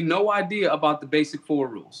absolutely no idea about the basic 4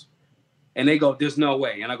 rules. And they go, there's no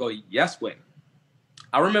way. And I go, yes way.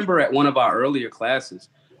 I remember at one of our earlier classes,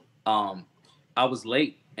 I was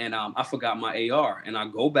late and I forgot my AR. And I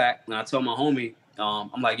go back and I tell my homie,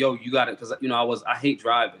 I'm like, yo, you got it. Because, you know, I hate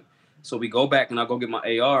driving. So we go back and I go get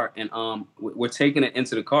my AR and we're taking it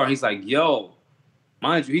into the car. He's like, yo,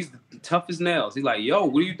 mind you, he's tough as nails. He's like, yo,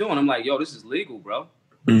 what are you doing? I'm like, yo, this is legal, bro.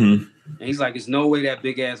 And he's like, there's no way that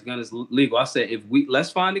big ass gun is legal. I said, let's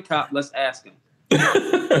find the cop, let's ask him.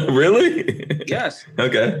 Really? Yes.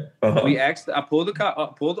 Okay. We asked. I pulled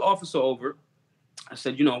the officer over. I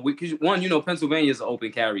said, you know, because one, you know, Pennsylvania is an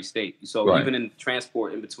open carry state, so even in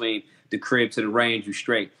transport in between the crib to the range, you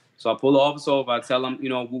straight. So I pull the officer over. I tell him, you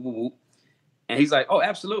know, whoop, whoop, whoop. And he's like, oh,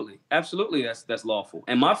 absolutely, that's lawful.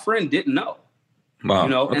 And my friend didn't know. Wow. You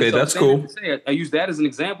know, okay, so that's cool. I use that as an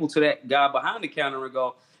example to that guy behind the counter and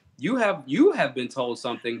go, you have been told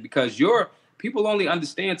something because people only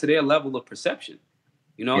understand to their level of perception.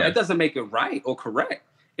 You know, it doesn't make it right or correct.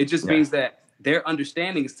 It just means that their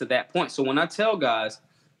understanding is to that point. So when I tell guys,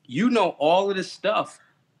 you know all of this stuff,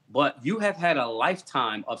 but you have had a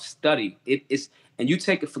lifetime of study. And you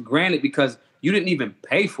take it for granted because you didn't even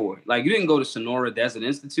pay for it. Like you didn't go to Sonora Desert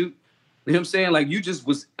Institute. You know what I'm saying? Like you just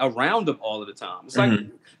was around them all of the time. It's like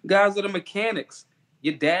guys that are mechanics.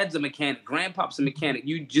 Your dad's a mechanic, grandpa's a mechanic.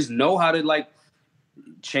 You just know how to like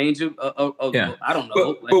change I don't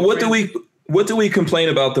know. But what do we complain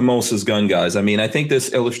about the most as gun guys? I mean, I think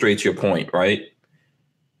this illustrates your point, right?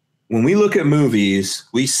 When we look at movies,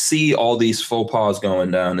 we see all these faux pas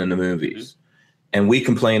going down in the movies. And we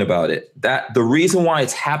complain about it. That the reason why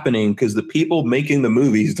it's happening because the people making the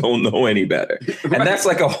movies don't know any better. And that's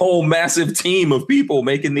like a whole massive team of people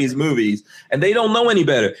making these movies and they don't know any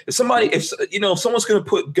better. If someone's going to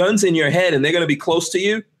put guns in your head and they're going to be close to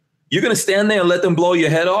you, you're going to stand there and let them blow your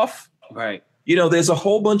head off. Right. You know, there's a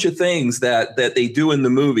whole bunch of things that they do in the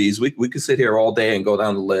movies. We could sit here all day and go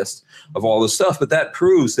down the list of all this stuff, but that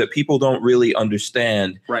proves that people don't really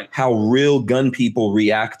understand how real gun people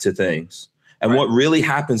react to things. And what really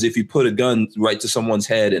happens if you put a gun right to someone's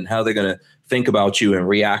head and how they're going to think about you and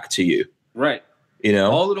react to you. Right. You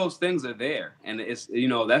know, all of those things are there. And it's, you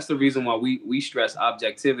know, that's the reason why we stress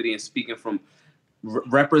objectivity and speaking from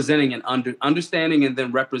representing and understanding and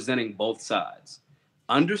then representing both sides.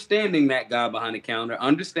 Understanding that guy behind the counter,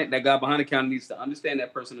 understand that guy behind the counter needs to understand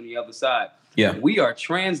that person on the other side. Yeah. We are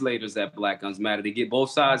translators at Black Guns Matter to get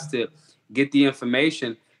both sides to get the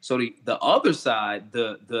information. So the other side,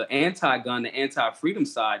 the anti-gun, the anti-freedom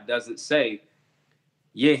side doesn't say,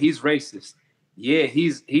 yeah, he's racist. Yeah,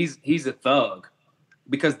 he's a thug.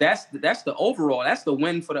 Because that's the overall, that's the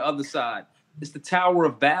win for the other side. It's the Tower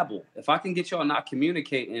of Babel. If I can get y'all not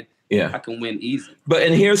communicating, I can win easy.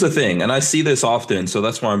 And here's the thing, and I see this often, so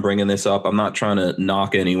that's why I'm bringing this up. I'm not trying to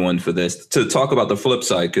knock anyone for this. To talk about the flip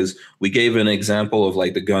side, because we gave an example of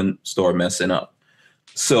like the gun store messing up.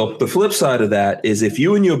 So the flip side of that is if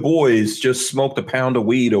you and your boys just smoked a pound of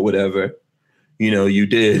weed or whatever, you know, you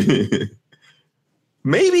did,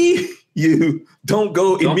 maybe you don't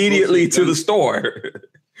go immediately to the store.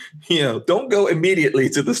 You know, don't go immediately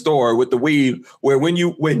to the store with the weed where when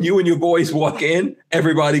you and your boys walk in,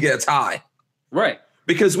 everybody gets high. Right.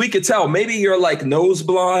 Because we could tell maybe you're like nose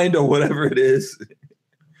blind or whatever it is.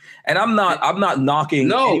 And I'm not knocking.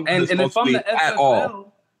 No, and if I'm the FFL, at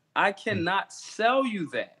all. I cannot sell you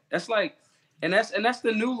that. That's like, and that's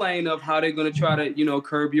the new lane of how they're going to try to, you know,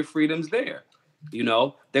 curb your freedoms there. You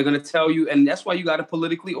know, they're going to tell you, and that's why you got to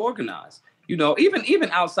politically organize. You know, even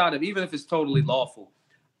outside of, even if it's totally lawful,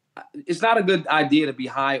 it's not a good idea to be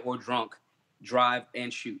high or drunk drive,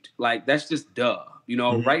 and shoot. Like, that's just duh. You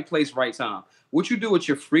know, right place, right time. What you do with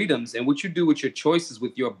your freedoms and what you do with your choices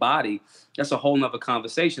with your body, that's a whole nother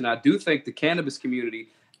conversation. I do think the cannabis community,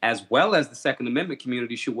 as well as the Second Amendment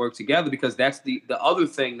community, should work together, because that's the other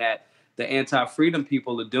thing that the anti-freedom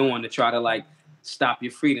people are doing to try to like stop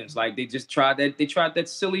your freedoms. Like, they tried that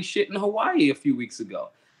silly shit in Hawaii a few weeks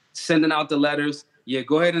ago, sending out the letters. Yeah,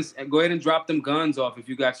 go ahead and drop them guns off if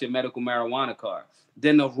you got your medical marijuana card.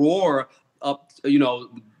 Then the roar up,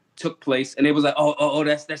 took place, and it was like, oh,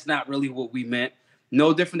 that's not really what we meant.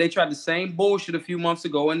 No different. They tried the same bullshit a few months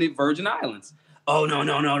ago in the Virgin Islands. Oh,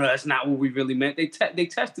 no, that's not what we really meant. They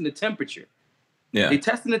testing the temperature. Yeah, they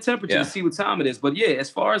testing the temperature to see what time it is. But yeah,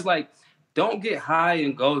 as far as like, don't get high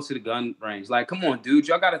and go to the gun range. Like, come on, dude,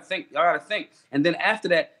 y'all gotta think. And then after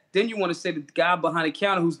that, then you want to say the guy behind the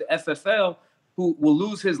counter who's the FFL, who will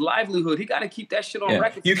lose his livelihood, he got to keep that shit on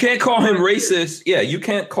record. You can't call him racist. Yeah, you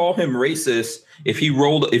can't call him racist if you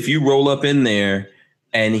roll up in there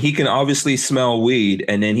and he can obviously smell weed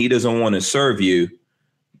and then he doesn't want to serve you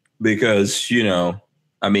because,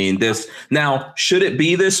 I mean, this now, should it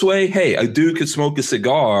be this way? Hey, a dude could smoke a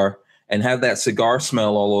cigar and have that cigar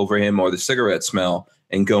smell all over him, or the cigarette smell,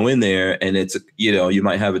 and go in there and it's, you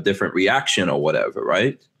might have a different reaction or whatever,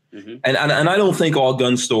 right? Mm-hmm. And I don't think all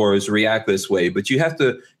gun stores react this way, but you have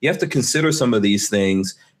to consider some of these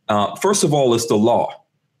things. First of all, it's the law.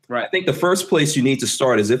 Right. I think the first place you need to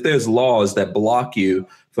start is if there's laws that block you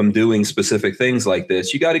from doing specific things like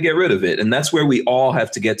this, you got to get rid of it. And that's where we all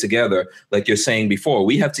have to get together. Like you're saying before,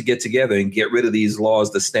 we have to get together and get rid of these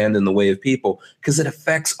laws that stand in the way of people, because it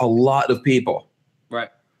affects a lot of people. Right.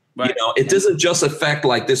 It doesn't just affect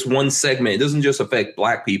like this one segment. It doesn't just affect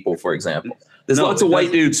black people, for example. There's lots of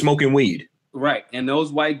white dudes smoking weed. Right. And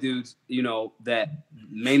those white dudes, that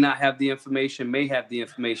may not have the information, may have the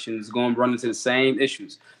information, is going to run into the same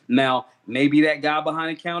issues. Now, maybe that guy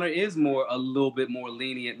behind the counter is a little bit more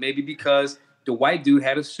lenient, maybe because the white dude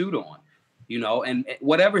had a suit on, and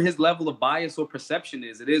whatever his level of bias or perception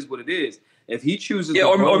is, it is what it is. If he chooses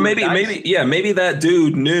maybe that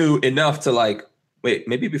dude knew enough to like, wait,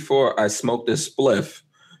 maybe before I smoke this spliff,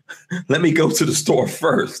 let me go to the store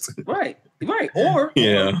first. Right. Or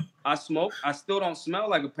I smoke, I still don't smell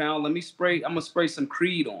like a pound. I'm gonna spray some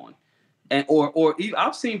Creed on. And or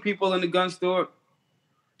I've seen people in the gun store,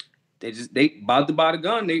 they about to buy the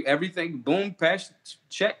gun, everything, boom, pass,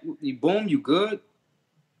 check, boom, you good.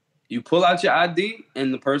 You pull out your ID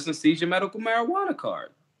and the person sees your medical marijuana card.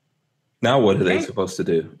 Now what are they supposed to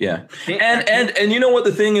do? Yeah. And you know what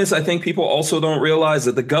the thing is, I think people also don't realize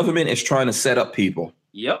that the government is trying to set up people.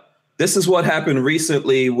 Yep. This is what happened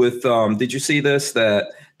recently with, did you see this?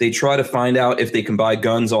 That they try to find out if they can buy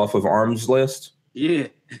guns off of arms list. Yeah.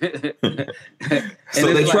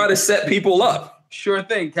 So they try to set people up. Sure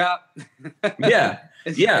thing, cop. Yeah.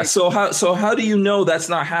 Yeah. So how do you know that's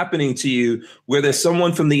not happening to you, where there's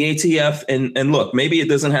someone from the ATF and look, maybe it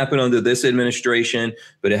doesn't happen under this administration,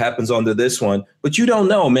 but it happens under this one. But you don't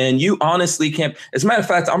know, man. You honestly can't. As a matter of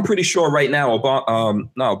fact, I'm pretty sure right now,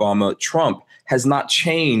 Trump has not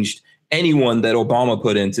changed anyone that Obama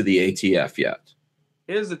put into the ATF yet.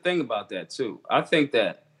 Here's the thing about that, too. I think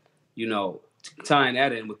that, tying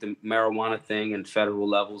that in with the marijuana thing and federal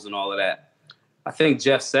levels and all of that, I think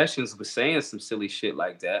Jeff Sessions was saying some silly shit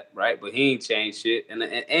like that, right? But he ain't changed shit.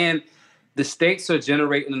 And the states are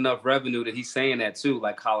generating enough revenue that he's saying that, too,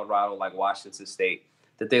 like Colorado, like Washington State,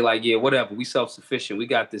 that they like, yeah, whatever, we self-sufficient. We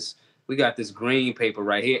got this green paper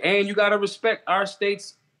right here. And you got to respect our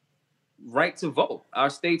state's right to vote,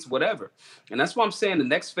 our state's whatever. And that's why I'm saying the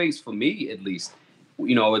next phase for me, at least,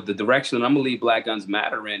 the direction that I'm gonna leave Black Guns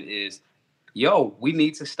Matter in is, we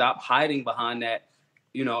need to stop hiding behind that,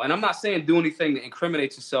 and I'm not saying do anything to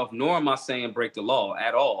incriminate yourself, nor am I saying break the law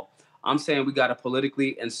at all. I'm saying we got to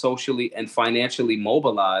politically and socially and financially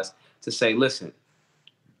mobilize to say, listen,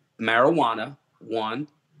 marijuana, one,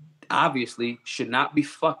 obviously should not be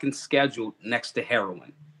fucking scheduled next to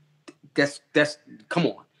heroin. That's come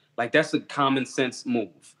on. Like, that's a common sense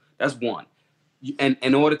move. That's one. And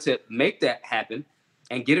in order to make that happen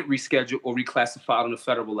and get it rescheduled or reclassified on the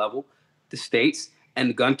federal level, the states and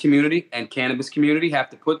the gun community and cannabis community have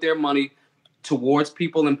to put their money towards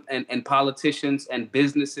people and politicians and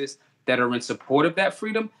businesses that are in support of that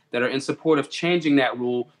freedom, that are in support of changing that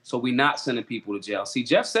rule so we're not sending people to jail. See,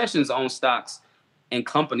 Jeff Sessions owns stocks in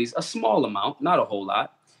companies, a small amount, not a whole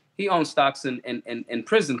lot. He owns stocks in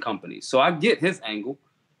prison companies. So I get his angle.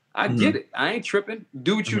 I get it. I ain't tripping.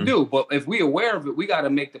 Do what you do. But if we're aware of it, we got to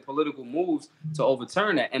make the political moves to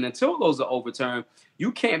overturn that. And until those are overturned,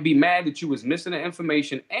 you can't be mad that you was missing the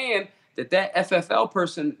information and that FFL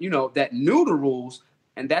person, that knew the rules,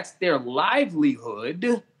 and that's their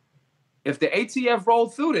livelihood. If the ATF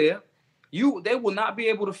rolled through there, they will not be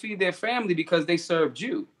able to feed their family because they served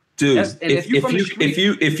you. Dude,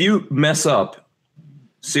 if you mess up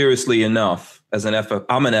seriously enough as I'm an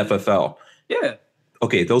FFL. Yeah.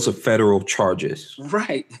 Okay, those are federal charges.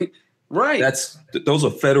 Right. Right. Those are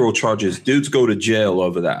federal charges. Dudes go to jail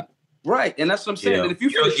over that. Right. And that's what I'm saying. Yeah. And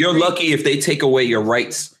if you're lucky if they take away your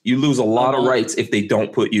rights. You lose a lot of rights if they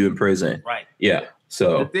don't put you in prison. Right. Yeah.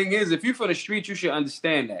 So the thing is, if you're from the street, you should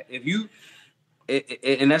understand that. If you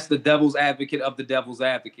and that's the devil's advocate of the devil's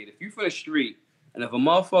advocate. If you're from the street and if a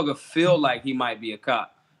motherfucker feel like he might be a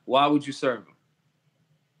cop, why would you serve him?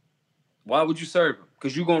 Why would you serve him?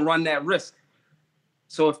 Because you're gonna run that risk.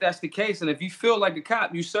 So if that's the case, and if you feel like a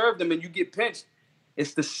cop, you serve them and you get pinched,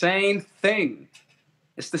 it's the same thing.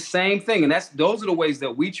 It's the same thing. And those are the ways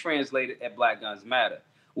that we translate it at Black Guns Matter.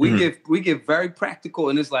 We get very practical,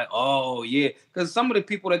 and it's like, oh yeah. Because some of the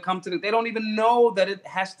people that come to they don't even know that it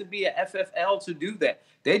has to be a FFL to do that.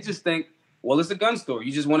 They just think, well, it's a gun store.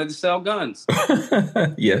 You just wanted to sell guns.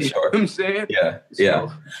 Yeah, you sure. Know what I'm saying? Yeah, yeah.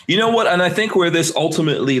 So, you know what? And I think where this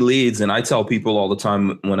ultimately leads, and I tell people all the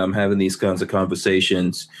time when I'm having these kinds of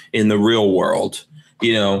conversations in the real world,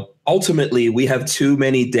 ultimately we have too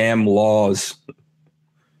many damn laws.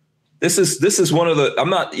 This is one of the, I'm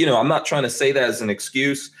not trying to say that as an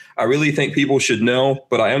excuse. I really think people should know,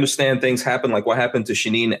 but I understand things happen like what happened to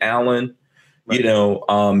Shaneen Allen. Right.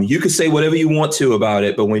 You could say whatever you want to about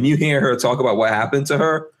it, but when you hear her talk about what happened to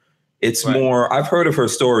her, it's more, I've heard of her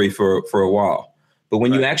story for a while, but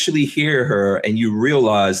when you actually hear her and you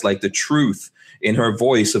realize like the truth in her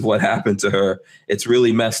voice of what happened to her, it's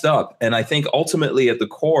really messed up. And I think ultimately at the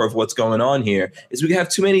core of what's going on here is we have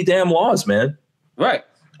too many damn laws, man. Right.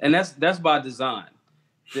 And that's by design.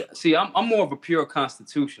 See, I'm more of a pure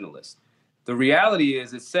constitutionalist. The reality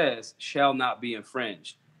is it says shall not be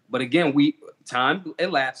infringed. But again, time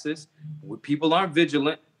elapses. People aren't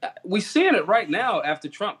vigilant. We're seeing it right now after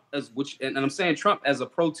Trump, and I'm saying Trump as a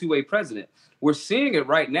pro-2A president. We're seeing it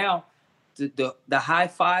right now. The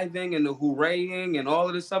high-fiving and the hooraying and all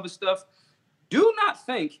of this other stuff. Do not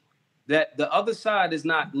think that the other side is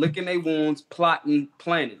not licking their wounds, plotting,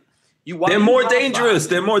 planning. They're more dangerous.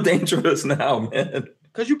 They're more dangerous now, man.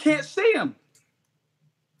 Because you can't see them.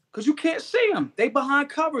 They behind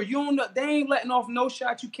cover. They ain't letting off no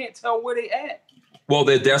shots. You can't tell where they at. Well,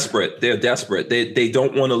 they're desperate. They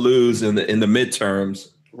don't want to lose in the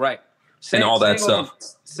midterms. Right. And all that stuff.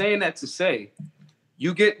 Saying that to say,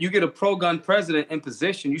 you get a pro-gun president in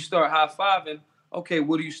position, you start high-fiving, okay,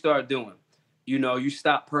 what do you start doing? You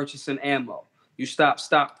stop purchasing ammo. You stop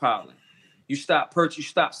stockpiling. You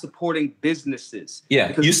stop supporting businesses.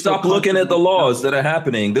 Yeah, you stop looking at the laws that are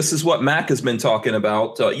happening. This is what Mac has been talking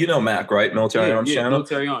about. Mac, right? Military Arms Channel.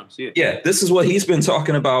 Military Arms. Yeah. Yeah, this is what he's been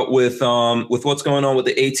talking about with what's going on with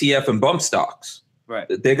the ATF and bump stocks. Right.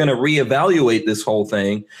 They're going to reevaluate this whole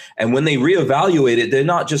thing, and when they reevaluate it, they're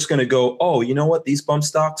not just going to go, "Oh, you know what? These bump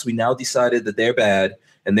stocks, we now decided that they're bad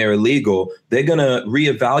and they're illegal." They're going to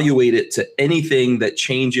reevaluate it to anything that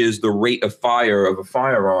changes the rate of fire of a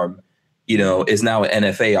firearm. Is now an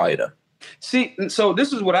NFA item. See, so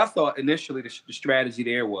this is what I thought initially the strategy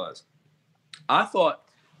there was. I thought,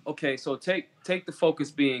 okay, so take the focus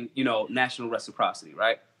being, national reciprocity,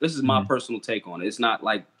 right? This is my personal take on it. It's not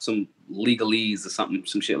like some legalese or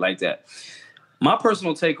some shit like that. My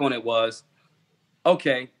personal take on it was,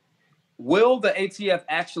 okay, will the ATF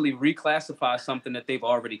actually reclassify something that they've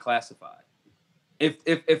already classified?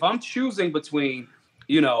 If I'm choosing between,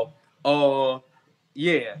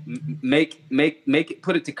 make it,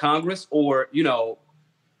 put it to Congress, or the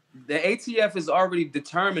ATF has already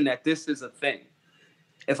determined that this is a thing.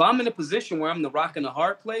 If I'm in a position where I'm the rock and the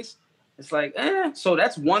hard place, it's like, so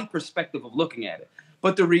that's one perspective of looking at it.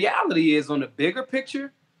 But the reality is, on the bigger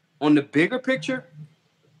picture,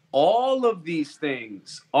 all of these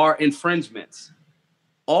things are infringements.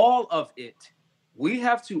 All of it. We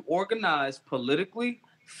have to organize politically,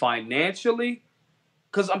 financially,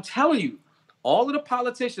 because I'm telling you, all of the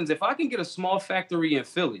politicians, if I can get a small factory in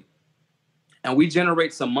Philly and we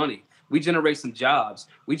generate some money, we generate some jobs,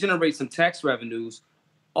 we generate some tax revenues,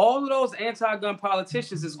 all of those anti-gun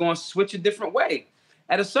politicians is going to switch a different way.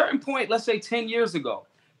 At a certain point, let's say 10 years ago,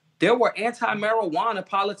 there were anti-marijuana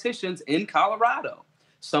politicians in Colorado.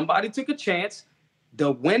 Somebody took a chance.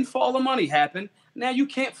 The windfall of money happened. Now you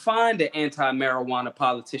can't find an anti-marijuana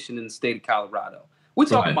politician in the state of Colorado. We're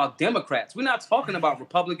talking about Democrats. We're not talking about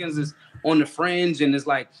Republicans is on the fringe and is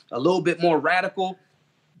like a little bit more radical.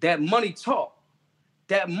 That money talk.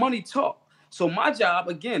 So my job,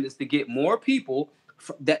 again, is to get more people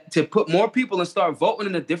to put more people and start voting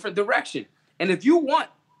in a different direction. And if you want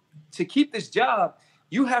to keep this job,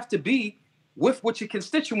 you have to be with what your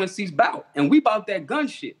constituency's about. And we about that gun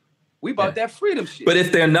shit. We about that freedom shit. But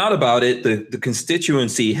if they're not about it, the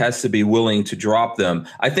constituency has to be willing to drop them.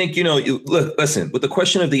 I think, listen, with the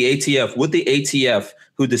question of the ATF, with the ATF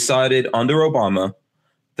who decided under Obama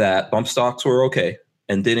that bump stocks were okay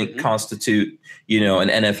and didn't constitute, an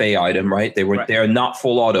NFA item, right? They're not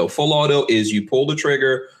full auto. Full auto is you pull the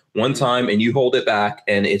trigger one time and you hold it back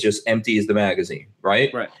and it just empties the magazine,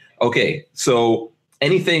 right? Right. Okay, so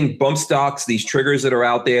anything bump stocks, these triggers that are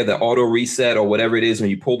out there, the auto reset or whatever it is, when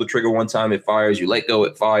you pull the trigger one time, it fires, you let go,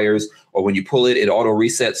 it fires, or when you pull it, it auto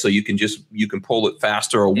resets so you can pull it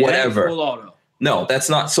faster or whatever. Full auto. No, that's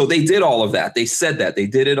not. So they did all of that. They said that. They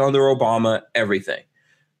did it under Obama, everything.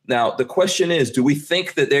 Now, the question is, do we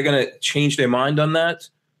think that they're going to change their mind on that?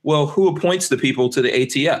 Well, who appoints the people to the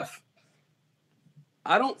ATF?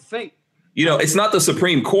 I don't think. It's not the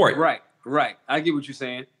Supreme Court. Right. I get what you're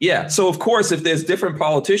saying. Yeah. So, of course, if there's different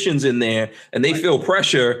politicians in there and they feel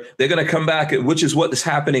pressure, they're going to come back, which is what is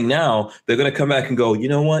happening now. They're going to come back and go, you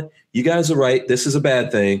know what? You guys are right. This is a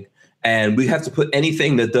bad thing. And we have to put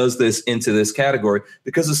anything that does this into this category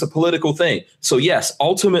because it's a political thing. So, yes,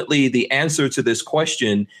 ultimately, the answer to this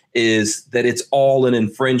question is that it's all an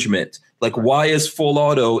infringement. Like, why is full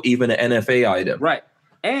auto even an NFA item? Right.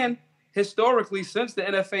 And historically, since the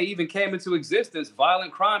NFA even came into existence,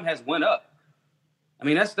 violent crime has went up. I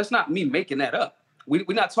mean, that's not me making that up. We're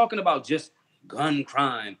not talking about just gun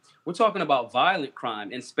crime. We're talking about violent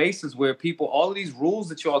crime in spaces where people, all of these rules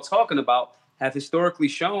that y'all talking about have historically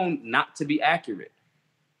shown not to be accurate.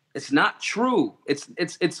 It's not true.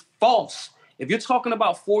 It's false. If you're talking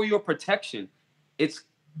about for your protection, it's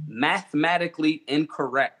mathematically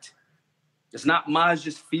incorrect. It's not my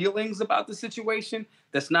just feelings about the situation.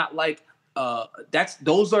 That's not like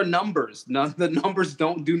those are numbers. None the numbers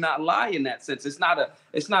do not lie in that sense. It's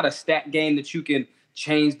not a stat game that you can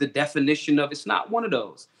change the definition of. It's not one of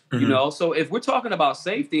those. So if we're talking about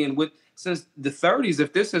safety and since the 30s,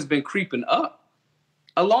 if this has been creeping up,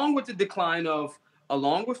 along with the decline of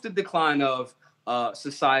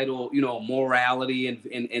societal, morality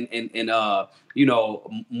and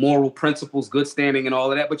moral principles, good standing, and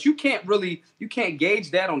all of that. But you can't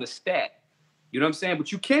gauge that on the stat. You know what I'm saying?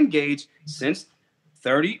 But you can gauge since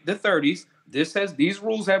the 30s. These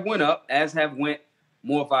rules have went up, as have went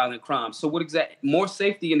more violent crimes. So more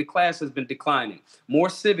safety in the class has been declining. More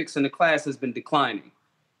civics in the class has been declining.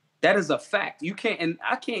 That is a fact. You can't, and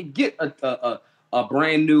I can't get a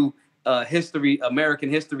brand new American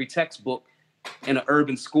history textbook in an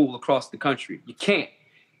urban school across the country. You can't,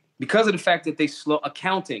 because of the fact that they slow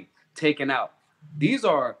accounting taken out. These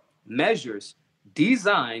are measures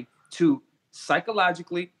designed to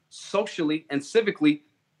psychologically, socially, and civically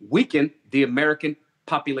weaken the American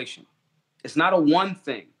population. It's not a one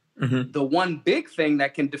thing. Mm-hmm. The one big thing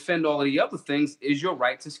that can defend all of the other things is your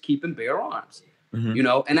right to keep and bear arms. Mm-hmm.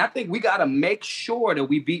 And I think we got to make sure that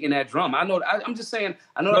we beat in that drum. I'm just saying,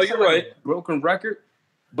 I know no, you're right. Like a broken record,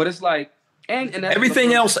 but it's like, and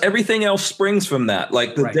everything else springs from that.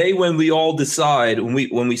 Like the day when we all decide, when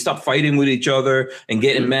we stop fighting with each other and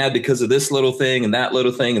getting mad because of this little thing and that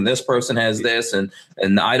little thing, and this person has this and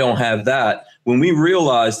I don't have that. When we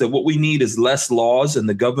realize that what we need is less laws and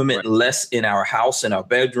the government less in our house, in our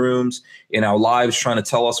bedrooms, in our lives, trying to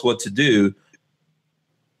tell us what to do,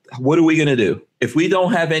 what are we going to do? If we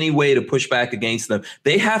don't have any way to push back against them,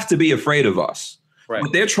 they have to be afraid of us. Right.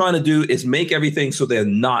 What they're trying to do is make everything so they're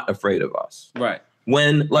not afraid of us. Right.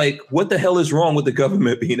 When, what the hell is wrong with the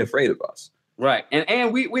government being afraid of us? Right.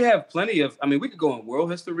 And we have plenty of, we could go in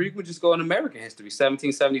world history. We could just go in American history.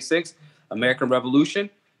 1776, American Revolution.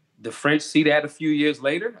 The French see that a few years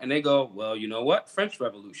later and they go, well, you know what? French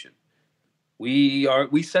Revolution. We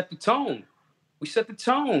set the tone. We set the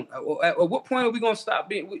tone. At what point are we going to stop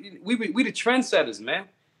being, we the trendsetters, man.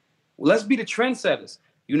 Let's be the trendsetters.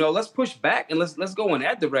 Let's push back and let's go in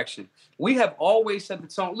that direction. We have always set the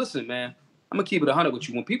tone. Listen, man, I'm going to keep it 100 with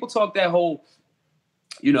you. When people talk that whole,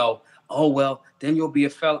 oh, well, then you'll be a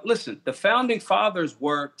felon. Listen, the founding fathers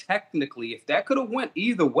were technically, if that could have went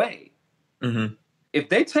either way, mm-hmm. If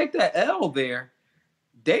they take that L there,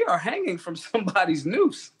 they are hanging from somebody's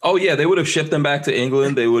noose. Oh, yeah, they would have shipped them back to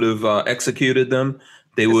England. They would have executed them.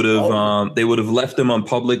 They would have left them on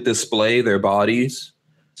public display, their bodies.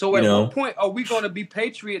 So at what point are we going to be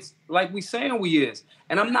patriots like we saying we is?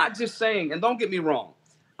 And I'm not just saying, and don't get me wrong,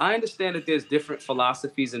 I understand that there's different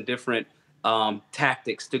philosophies and different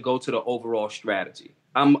tactics to go to the overall strategy.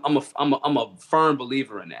 I'm a firm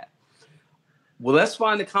believer in that. Well, let's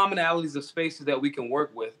find the commonalities of spaces that we can work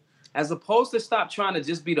with, as opposed to stop trying to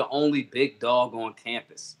just be the only big dog on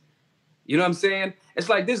campus. You know what I'm saying? It's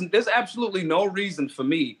like there's absolutely no reason for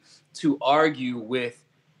me to argue with.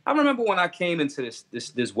 I remember when I came into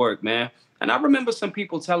this work, man, and I remember some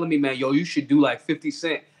people telling me, man, yo, you should do like 50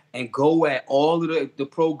 Cent and go at all of the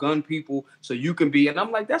pro gun people so you can be. And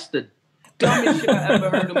I'm like, that's the dumbest shit I ever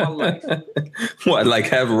heard in my life. What, like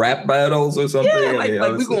have rap battles or something? Yeah, like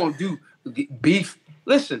we're gonna do beef.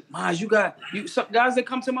 Listen, Maj, you got some guys that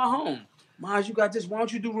come to my home. Maj, you got this. Why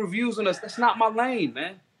don't you do reviews on us? That's not my lane,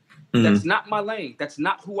 man. That's not my lane. That's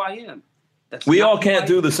not who I am. We all can't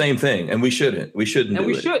do the same thing, and we shouldn't. We shouldn't. And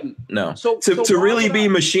we shouldn't. No. So to really be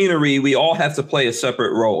machinery, we all have to play a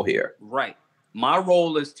separate role here. Right. My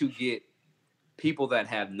role is to get people that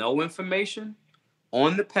have no information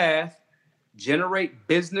on the path, generate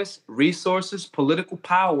business, resources, political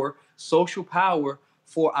power, social power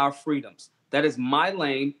for our freedoms. That is my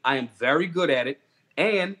lane. I am very good at it.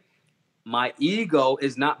 And my ego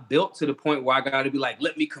is not built to the point where I got to be like,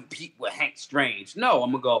 let me compete with Hank Strange. No,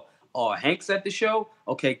 I'm going to go, oh, Hank's at the show?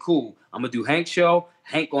 Okay, cool. I'm going to do Hank's show.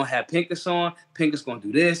 Hank going to have Pincus on. Pincus going to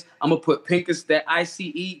do this. I'm going to put Pincus, that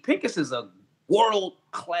ICE. Pincus is a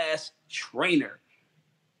world-class trainer.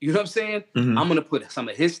 You know what I'm saying? I'm going to put some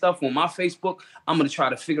of his stuff on my Facebook. I'm going to try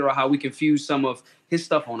to figure out how we can fuse some of his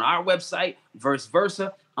stuff on our website, vice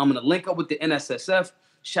versa. I'm going to link up with the NSSF.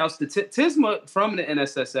 Shouts to Tisma from the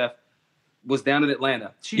NSSF. Was down in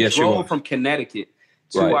Atlanta. She drove from Connecticut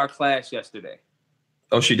to our class yesterday.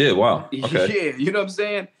 Oh, she did? Wow. Okay. Yeah, you know what I'm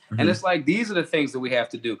saying? And it's like, these are the things that we have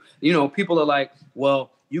to do. You know, people are like,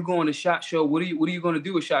 well, you going to SHOT Show. What are you going to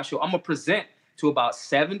do with SHOT Show? I'm going to present to about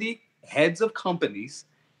 70 heads of companies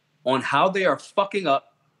on how they are fucking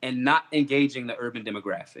up and not engaging the urban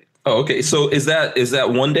demographic. Oh, okay. So is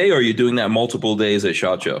that one day, or are you doing that multiple days at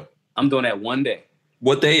SHOT Show? I'm doing that one day.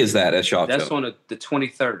 What day is that at SHOT Show? That's on the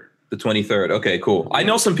 23rd. The 23rd. Okay, cool. I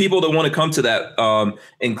know some people that want to come to that,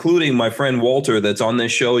 including my friend Walter that's on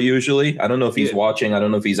this show usually. I don't know if he's watching. I don't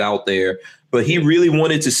know if he's out there, but he really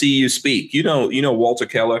wanted to see you speak. You know Walter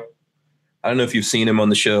Keller? I don't know if you've seen him on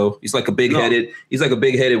the show. He's like a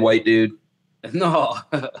big-headed white dude. No.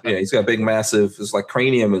 Yeah, he's got big, massive, it's like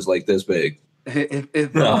cranium is like this big. He's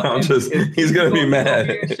gonna be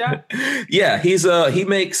mad. Yeah, he's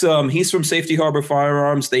from Safety Harbor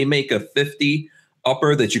Firearms. They make a 50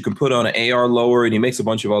 upper that you can put on an AR lower, and he makes a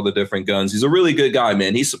bunch of other different guns. He's a really good guy,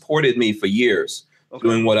 man. He supported me for years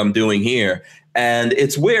doing what I'm doing here. And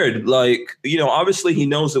it's weird, like, obviously he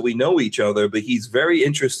knows that we know each other, but he's very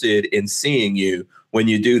interested in seeing you when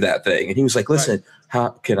you do that thing. And he was like, listen, how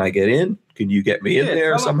can I get in? Can you get me in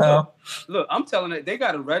there somehow? Look, I'm telling it, they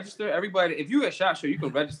got to register. Everybody, if you at SHOT Show, you can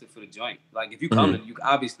register for the joint. Like, if you come in, you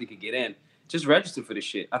obviously can get in. Just register for this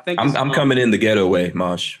shit. I think I'm coming in the ghetto way,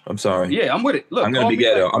 Mosh. I'm sorry. Yeah, I'm with it. Look, I'm gonna be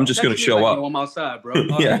ghetto. I'm just gonna show up. I'm outside, bro.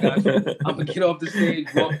 Yeah. I'm gonna get off the stage.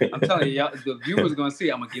 I'm telling you, y'all, the viewers are gonna see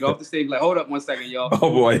it. I'm gonna get off the stage. Like, hold up 1 second, y'all.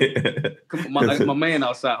 Oh boy. Come on, my man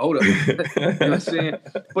outside. Hold up. You know what I'm saying?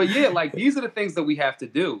 But yeah, like, these are the things that we have to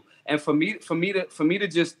do. And for me to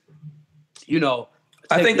just,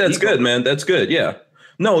 I think that's good, man. That's good. Yeah.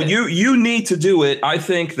 No, you need to do it. I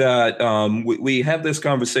think that we have this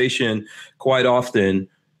conversation quite often.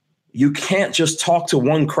 You can't just talk to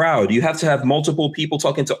one crowd. You have to have multiple people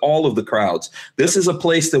talking to all of the crowds. This is a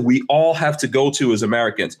place that we all have to go to as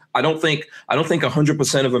Americans. I don't think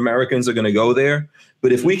 100% of Americans are going to go there.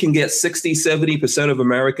 But if we can get 60, 70% of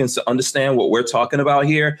Americans to understand what we're talking about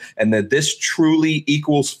here, and that this truly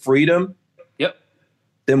equals freedom,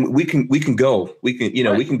 then we can go. We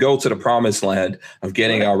can go to the promised land of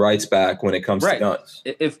getting our rights back when it comes to guns.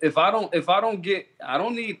 If I don't need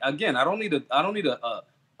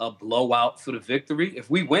a blowout for the victory. If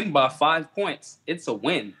we win by 5 points, it's a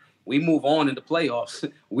win. We move on in the playoffs.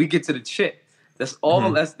 We get to the chip. That's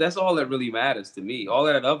all. That's all that really matters to me. All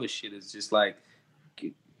that other shit is just like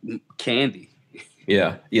candy.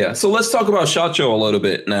 Yeah. So let's talk about SHOT Show a little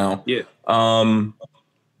bit now. Yeah.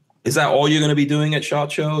 Is that all you're going to be doing at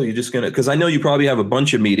SHOT Show? You're just going to, because I know you probably have a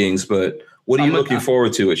bunch of meetings, but what are you looking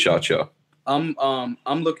forward to at SHOT Show? I'm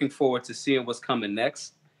looking forward to seeing what's coming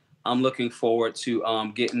next. I'm looking forward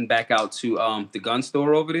to getting back out to the gun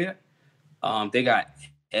store over there. They got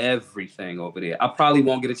everything over there. I probably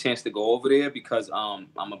won't get a chance to go over there because I'm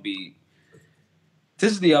gonna be.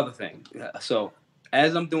 This is the other thing. So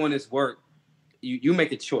as I'm doing this work, you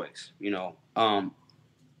make a choice.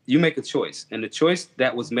 You make a choice, and the choice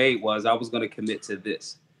that was made was I was going to commit to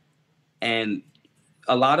this. And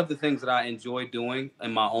a lot of the things that I enjoy doing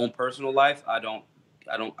in my own personal life, I don't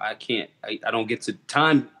get to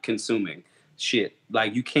time consuming shit.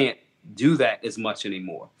 Like, you can't do that as much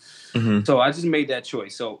anymore. Mm-hmm. So I just made that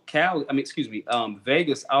choice. So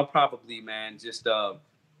Vegas, I'll probably, man, just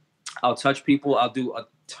I'll touch people. I'll do a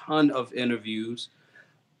ton of interviews.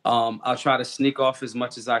 I'll try to sneak off as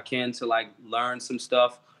much as I can to like learn some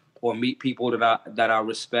stuff or meet people that I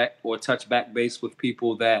respect, or touch back base with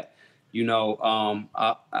people that, you know,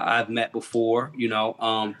 I've met before. You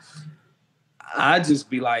know, I just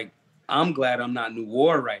be like, I'm glad I'm not New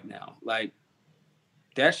War right now. Like,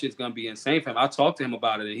 that shit's gonna be insane for him. I talked to him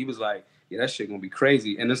about it, and he was like, yeah, that shit gonna be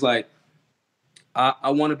crazy. And it's like,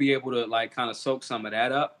 I want to be able to like kind of soak some of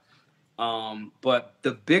that up. But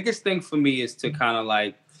the biggest thing for me is to kind of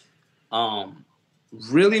like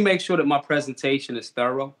really make sure that my presentation is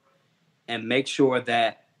thorough, and make sure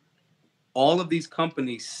that all of these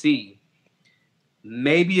companies see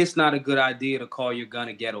maybe it's not a good idea to call your gun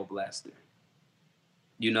a ghetto blaster.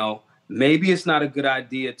 You know, maybe it's not a good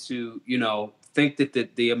idea to, you know, think that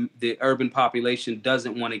the urban population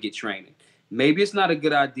doesn't want to get training. Maybe it's not a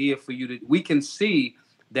good idea for you to, we can see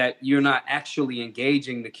that you're not actually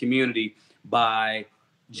engaging the community by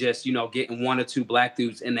just, you know, getting 1 or 2 black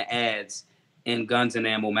dudes in the ads in Guns and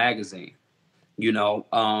Ammo magazine, you know,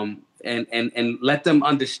 and let them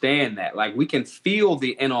understand that, like, we can feel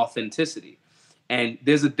the inauthenticity. And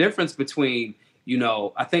there's a difference between, you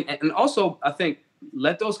know, I think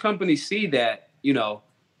let those companies see that, you know,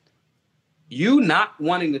 you not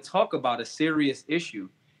wanting to talk about a serious issue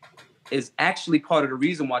is actually part of the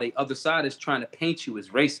reason why the other side is trying to paint you as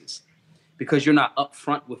racist, because you're not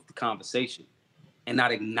upfront with the conversation and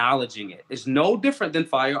not acknowledging it. It's no different than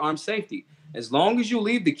firearm safety. As long as you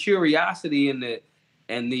leave the curiosity and the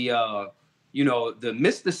you know, the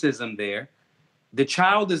mysticism there, the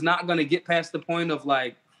child is not going to get past the point of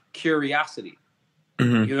like curiosity.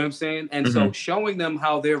 Mm-hmm. You know what I'm saying? And mm-hmm. So showing them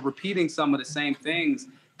how they're repeating some of the same things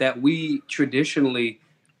that we traditionally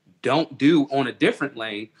don't do on a different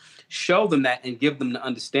lane, show them that and give them the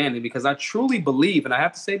understanding. Because I truly believe, and I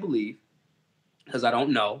have to say believe, because I don't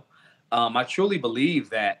know, I truly believe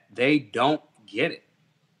that they don't get it.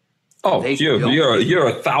 Oh, you're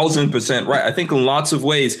 1,000% right. I think in lots of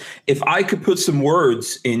ways, if I could put some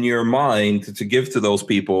words in your mind to give to those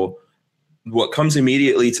people, what comes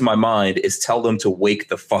immediately to my mind is tell them to wake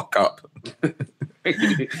the fuck up.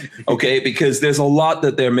 Okay, because there's a lot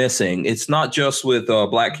that they're missing. It's not just with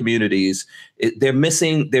black communities. They're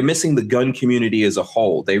missing the gun community as a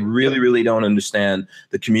whole. They really don't understand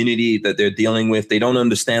the community that they're dealing with. They don't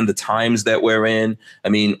understand the times that we're in. I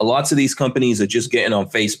mean, lots of these companies are just getting on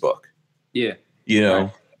Facebook. Yeah. You know,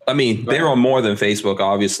 right. I mean, they're on more than Facebook,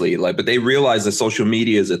 obviously, like, but they realize that social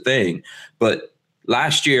media is a thing. But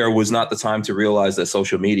last year was not the time to realize that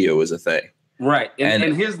social media was a thing. Right.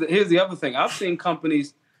 And here's the other thing. I've seen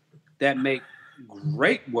companies that make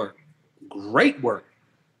great work,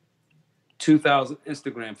 2,000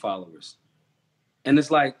 Instagram followers. And it's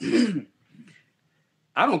like,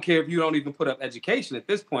 I don't care if you don't even put up education at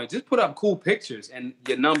this point. Just put up cool pictures and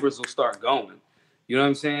your numbers will start going. You know what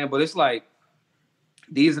I'm saying? But it's like,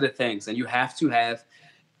 these are the things. And you have to have,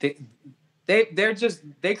 they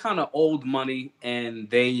kind of old money, and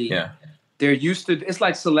they're used to, it's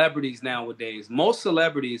like celebrities nowadays. Most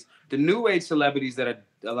celebrities, the new age celebrities that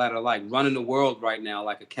are like running the world right now,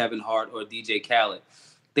 like a Kevin Hart or a DJ Khaled,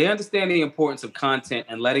 they understand the importance of content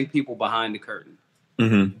and letting people behind the curtain.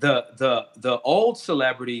 Mm-hmm. The old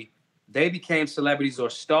celebrity, they became celebrities or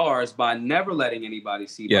stars by never letting anybody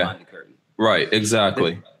see behind the curtain. Right,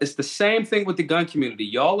 exactly. It's the same thing with the gun community.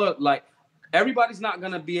 Y'all are like, everybody's not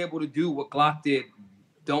going to be able to do what Glock did.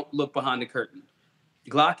 Don't look behind the curtain.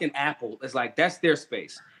 Glock and Apple is like, that's their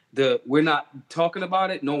space. We're not talking about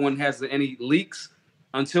it. No one has any leaks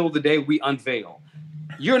until the day we unveil.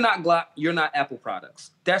 You're not Glock. You're not Apple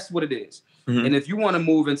products. That's what it is. Mm-hmm. And if you want to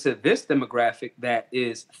move into this demographic that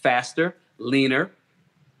is faster, leaner,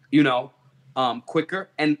 you know, quicker,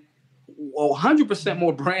 and 100%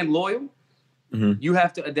 more brand loyal, mm-hmm. you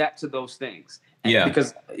have to adapt to those things.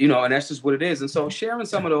 Because, you know, and that's just what it is. And so sharing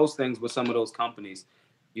some of those things with some of those companies,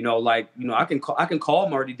 you know, like, you know, I can call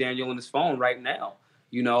Marty Daniel on his phone right now,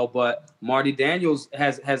 you know, but Marty Daniels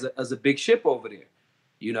has a big ship over there,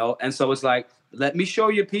 you know, and so it's like, let me show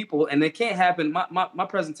you people, and it can't happen. My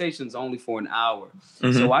presentation is only for an hour,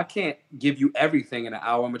 mm-hmm. so I can't give you everything in an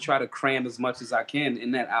hour. I'm gonna try to cram as much as I can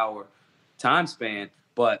in that hour time span,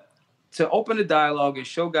 but to open the dialogue and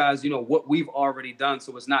show guys, you know, what we've already done,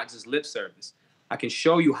 so it's not just lip service. I can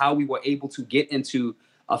show you how we were able to get into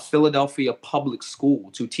a Philadelphia public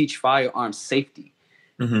school to teach firearm safety,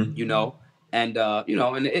 mm-hmm. you know, and you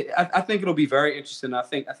know, and I think it'll be very interesting. I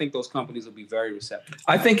think those companies will be very receptive.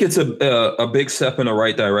 I think it's a big step in the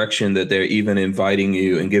right direction that they're even inviting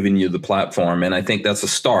you and giving you the platform, and I think that's a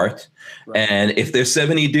start. Right. And if there's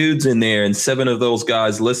 70 dudes in there and 7 of those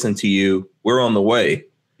guys listen to you, we're on the way.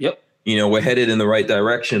 Yep. We're headed in the right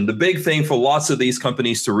direction. The big thing for lots of these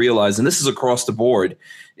companies to realize, and this is across the board,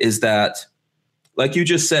 is that, like you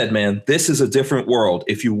just said, man, this is a different world.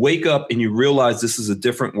 If you wake up and you realize this is a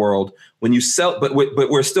different world, when you sell, but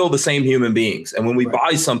we're still the same human beings. And when we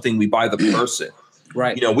buy something, we buy the person.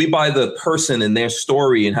 Right. We buy the person and their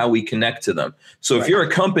story and how we connect to them. So if you're a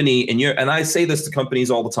company and I say this to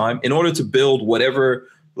companies all the time, in order to build whatever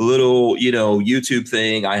little, YouTube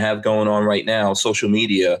thing I have going on right now, social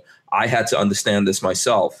media, I had to understand this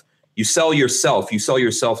myself. You sell yourself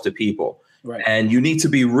to people. Right. And you need to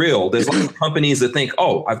be real. There's a lot of companies that think,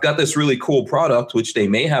 oh, I've got this really cool product, which they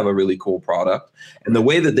may have a really cool product. And the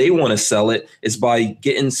way that they want to sell it is by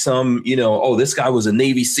getting some, oh, this guy was a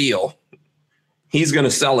Navy SEAL. He's going to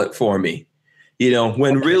sell it for me.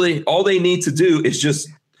 When really all they need to do is just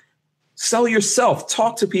sell yourself,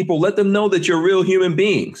 talk to people, let them know that you're real human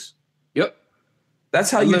beings. Yep. That's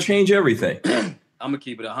how you change everything. I'm going to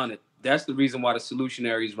keep it 100. That's the reason why the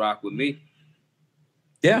solutionaries rock with me.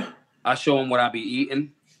 Yeah. I show them what I be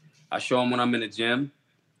eating. I show them when I'm in the gym,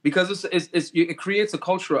 because it creates a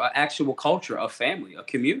culture, an actual culture, a family, a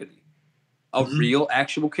community, a real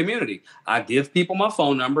actual community. I give people my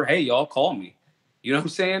phone number. Hey, y'all, call me. You know what I'm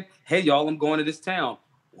saying? Hey, y'all, I'm going to this town.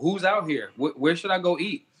 Who's out here? Where should I go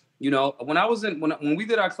eat? When I was when we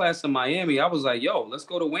did our class in Miami, I was like, yo, let's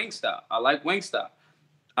go to Wingstop. I like Wingstop.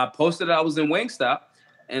 I posted that I was in Wingstop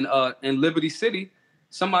and in Liberty City.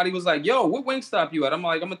 Somebody was like, yo, what Wingstop you at? I'm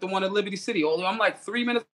like, I'm at the one in Liberty City. Although I'm like 3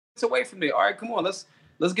 minutes away from there. All right, come on, let's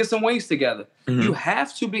get some wings together. You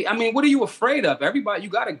have to be. I mean, what are you afraid of? Everybody, you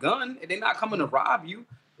got a gun and they're not coming to rob you.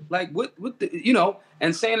 Like what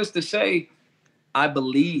and saying this to say, I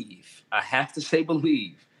have to say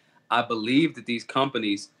believe. I believe that these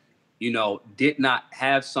companies, did not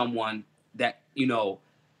have someone that,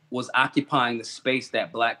 was occupying the space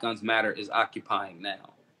that Black Guns Matter is occupying now.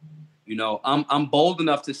 I'm bold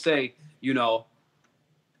enough to say,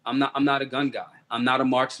 I'm not a gun guy. I'm not a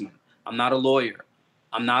marksman. I'm not a lawyer.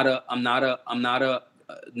 I'm not a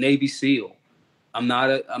Navy SEAL. I'm not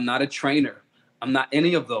a trainer. I'm not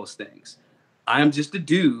any of those things. I am just a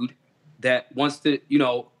dude that wants to,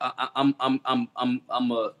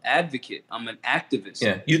 I'm a advocate. I'm an activist.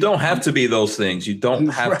 Yeah, you don't have to be those things. You don't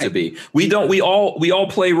have to be. We all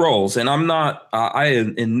play roles, and I'm not. I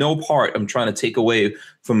in no part I'm trying to take away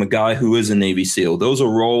from a guy who is a Navy SEAL. Those are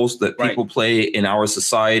roles that people play in our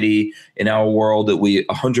society, in our world, that we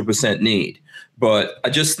 100% need. But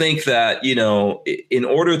I just think that in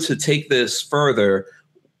order to take this further,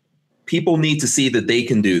 people need to see that they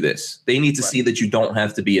can do this. They need to see that you don't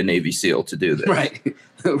have to be a Navy SEAL to do this. Right.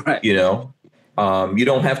 Right. You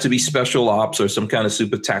don't have to be special ops or some kind of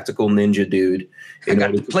super tactical ninja dude. I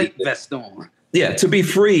got the plate vest on. Yeah. To be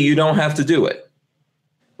free, you don't have to do it.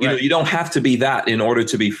 You don't have to be that in order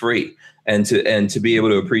to be free and to be able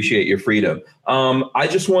to appreciate your freedom. I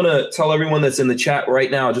just want to tell everyone that's in the chat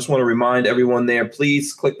right now, I just want to remind everyone there,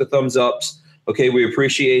 please click the thumbs ups. Okay, we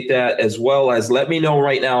appreciate that, as well as let me know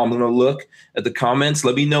right now. I'm going to look at the comments.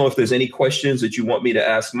 Let me know if there's any questions that you want me to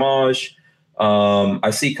ask Maj.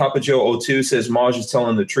 I see Kapajo02 says Maj is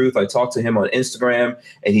telling the truth. I talked to him on Instagram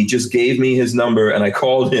and he just gave me his number and I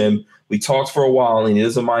called him. We talked for a while and he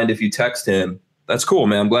doesn't mind if you text him. That's cool,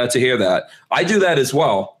 man. I'm glad to hear that. I do that as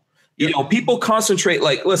well. People concentrate,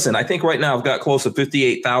 listen, I think right now I've got close to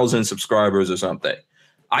 58,000 subscribers or something.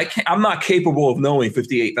 I'm not capable of knowing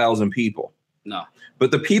 58,000 people. No.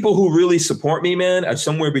 But the people who really support me, man, are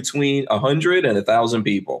somewhere between 100 and 1,000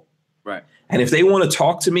 people. Right. And if they want to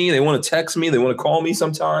talk to me, they want to text me, they want to call me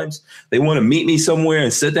sometimes, they want to meet me somewhere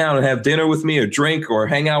and sit down and have dinner with me or drink or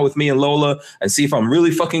hang out with me and Lola and see if I'm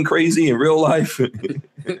really fucking crazy in real life.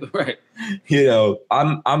 Right.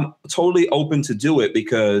 I'm totally open to do it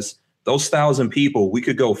because those 1,000 people, we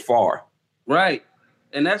could go far. Right.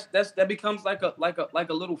 And that becomes like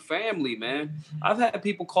a little family, man. I've had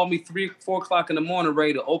people call me 3-4 o'clock in the morning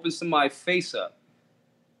ready to open somebody's face up.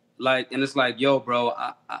 And it's like, yo, bro,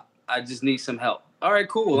 I just need some help. All right,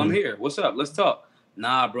 cool. I'm here. What's up? Let's talk.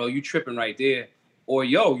 Nah, bro, you tripping right there. Or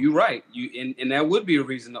yo, you right. And that would be a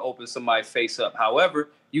reason to open somebody's face up. However,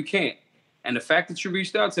 you can't. And the fact that you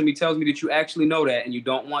reached out to me tells me that you actually know that and you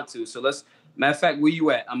don't want to. So matter of fact, where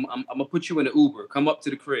you at? I'm gonna put you in an Uber. Come up to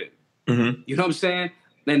the crib. Mm-hmm. You know what I'm saying?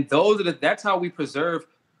 And that's how we preserve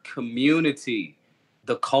community,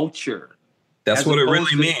 the culture. That's what it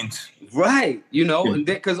really means. Right.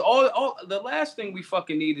 Because all the last thing we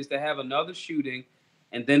fucking need is to have another shooting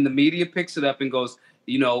and then the media picks it up and goes,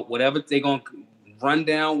 whatever they're going to run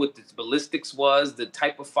down what the ballistics was, the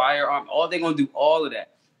type of firearm, they're going to do all of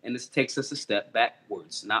that. And this takes us a step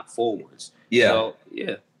backwards, not forwards. Yeah. So,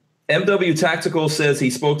 yeah. MW Tactical says he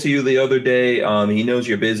spoke to you the other day. He knows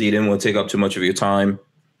you're busy. He didn't want to take up too much of your time.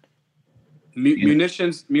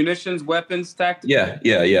 Munitions, weapons, tactical.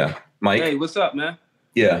 Yeah. Mike. Hey, what's up, man?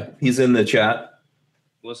 Yeah, he's in the chat.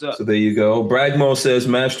 What's up? So there you go. Bragmo says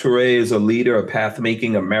Maj Touré is a leader, a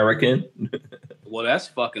path-making American. Well, that's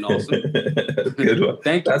fucking awesome. Good one.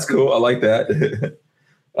 Thank you. That's cool. I like that.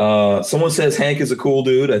 Someone says Hank is a cool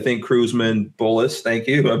dude. I think Cruzman Bullis. Thank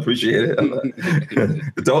you. I appreciate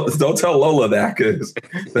it. don't tell Lola that, because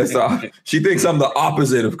she thinks I'm the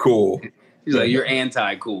opposite of cool. She's like, you're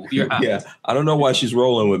anti-cool. You're hot. Yeah, I don't know why she's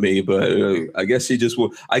rolling with me, but I guess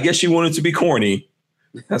she wanted to be corny.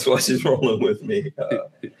 That's why she's rolling with me.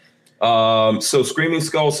 So Screaming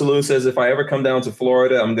Skull Saloon says, if I ever come down to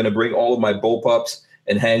Florida, I'm going to bring all of my bullpups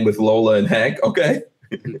and hang with Lola and Hank. Okay.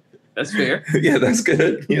 That's fair. Yeah, that's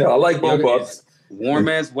good. I like bullpups. Warm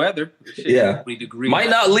ass weather. Shit, yeah. Might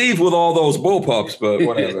not leave with all those bullpups, but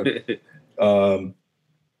whatever.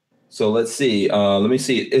 So let's see. Let me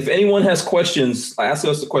see. If anyone has questions, ask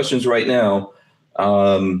us the questions right now.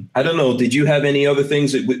 I don't know. Did you have any other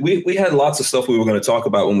things? We had lots of stuff we were going to talk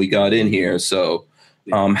about when we got in here. So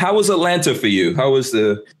how was Atlanta for you? How was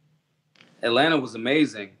Atlanta was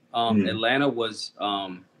amazing. Atlanta was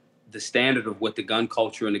the standard of what the gun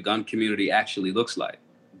culture and the gun community actually looks like.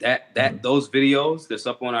 Those videos that's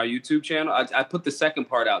up on our YouTube channel. I put the second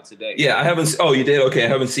part out today. Yeah, I haven't. Oh, you did? Okay, I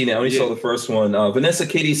haven't seen it. I only saw the first one. Vanessa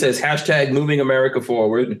Kitty says #moving America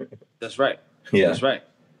forward. That's right. Yeah, that's right.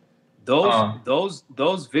 Those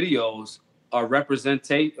videos are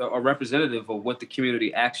representative of what the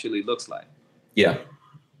community actually looks like. Yeah,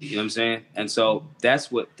 you know what I'm saying. And so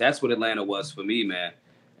that's what Atlanta was for me, man.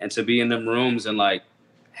 And to be in them rooms and like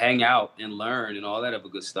hang out and learn and all that other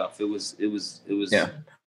good stuff. It was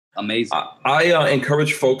amazing. I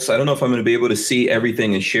encourage folks. I don't know if I'm going to be able to see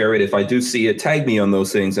everything and share it. If I do see it, tag me on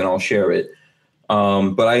those things and I'll share it.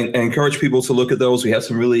 But I encourage people to look at those. We have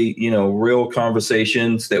some really, real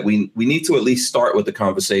conversations that we need to at least start with the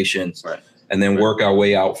conversations, right, and then work our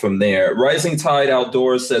way out from there. Rising Tide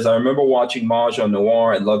Outdoors says, I remember watching Maj on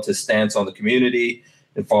Noir and loved his stance on the community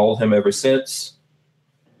and followed him ever since.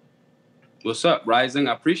 What's up, Rising?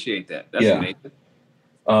 I appreciate that. That's amazing.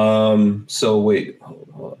 So wait,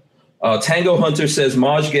 hold on. Tango Hunter says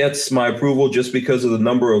Maj gets my approval just because of the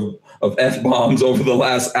number of F-bombs over the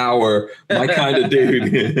last hour. My kind of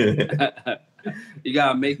dude. You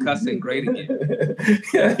gotta make cussing great again.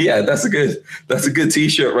 Yeah, that's a good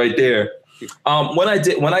T-shirt right there. When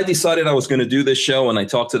I decided I was going to do this show, and I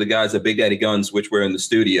talked to the guys at Big Daddy Guns, which were in the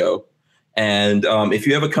studio. And if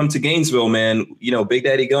you ever come to Gainesville, man, Big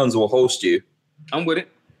Daddy Guns will host you. I'm with it.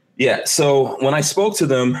 Yeah. So when I spoke to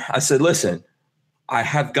them, I said, listen, I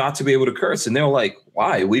have got to be able to curse. And they were like,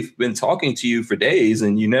 why? We've been talking to you for days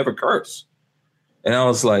and you never curse. And I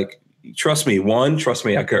was like, trust me. One, trust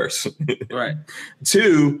me, I curse. Right.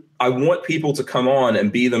 Two, I want people to come on and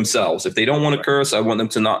be themselves. If they don't want to curse, I want them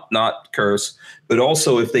to not curse. But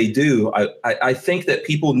also if they do, I think that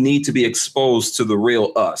people need to be exposed to the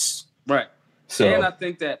real us. Right. So, and I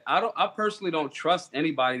think that I personally don't trust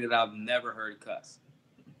anybody that I've never heard cuss.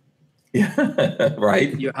 Yeah.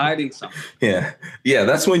 Right. You're hiding something. Yeah. Yeah.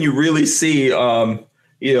 That's when you really see, the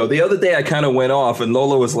other day I kind of went off and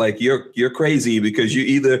Lola was like, you're crazy because you're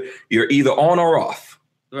either on or off.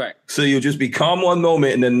 Right. So you just be calm one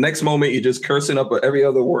moment and then the next moment you're just cursing up every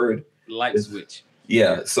other word. Light switch.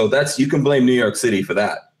 Yeah. So you can blame New York City for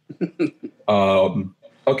that.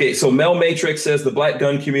 Okay, so Mel Matrix says the Black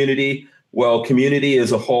gun community, community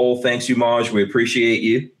as a whole, thanks you, Maj. We appreciate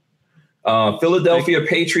you. Philadelphia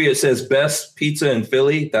Patriot says best pizza in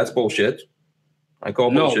Philly. That's bullshit. I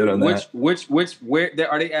call bullshit on that. Where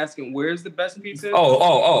are they asking? Where's the best pizza?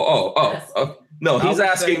 No, he's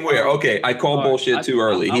asking where. Okay, I call bullshit too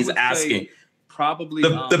early. He's asking. Probably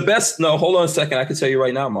the best. No, hold on a second. I can tell you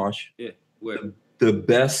right now, Maj. Yeah, where? The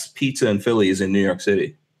best pizza in Philly is in New York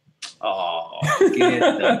City. Oh, get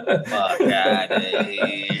the fuck out of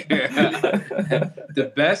here.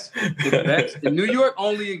 The best. New York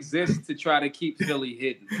only exists to try to keep Philly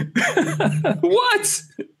hidden. What?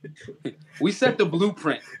 We set the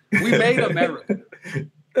blueprint. We made America.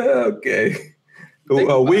 Okay.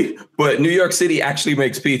 But New York City actually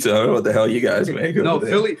makes pizza. I don't know what the hell you guys make. No,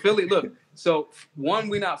 Philly, look. So one,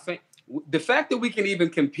 the fact that we can even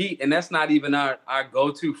compete, and that's not even our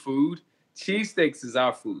go-to food, cheesesteaks is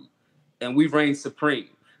our food. And we reign supreme.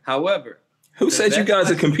 However, who said you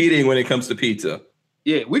guys are competing when it comes to pizza?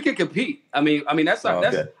 Yeah, we can compete. I mean, that's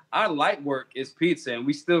our light work is pizza, and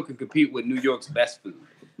we still can compete with New York's best food.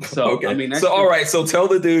 So, okay. I mean, all right. So tell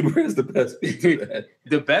the dude where's the best pizza.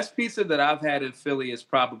 The best pizza that I've had in Philly is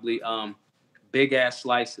probably Big Ass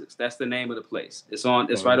Slices. That's the name of the place. It's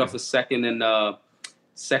right off of Second and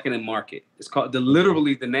Market. It's called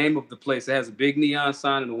literally the name of the place. It has a big neon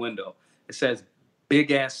sign in the window. It says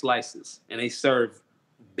Big Ass Slices, and they serve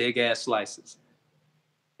big ass slices.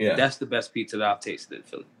 Yeah, that's the best pizza that I've tasted in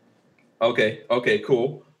Philly. Okay,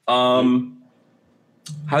 cool.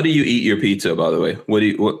 How do you eat your pizza, by the way?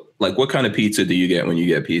 What kind of pizza do you get when you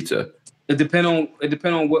get pizza? It depend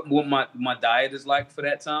on what my diet is like for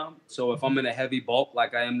that time. So if I'm in a heavy bulk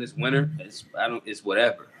like I am this winter, it's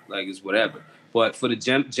whatever. Like it's whatever. But for the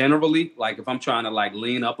generally, like if I'm trying to like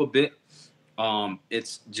lean up a bit,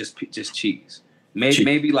 it's just cheese.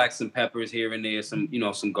 Maybe like some peppers here and there, some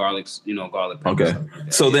garlic peppers. Okay.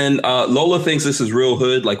 Like so then Lola thinks this is real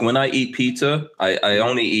hood. Like when I eat pizza, I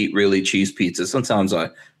only eat really cheese pizza. Sometimes I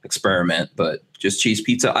experiment, but just cheese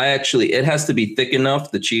pizza. It has to be thick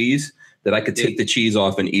enough, the cheese, that I could take the cheese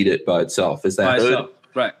off and eat it by itself. Is that hood?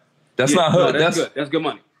 Right. That's not hood. No, that's good. That's good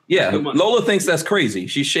money. Yeah, Lola thinks that's crazy.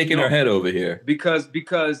 She's shaking her head over here. Because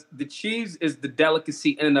the cheese is the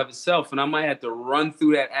delicacy in and of itself, and I might have to run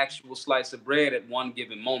through that actual slice of bread at one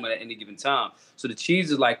given moment at any given time. So the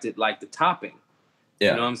cheese is like the topping. Yeah.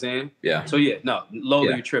 You know what I'm saying? Yeah. So Lola,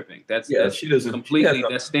 you're tripping. That's she doesn't completely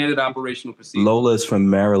that's standard operational procedure. Lola's from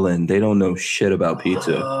Maryland. They don't know shit about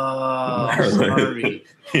pizza. Oh, sorry.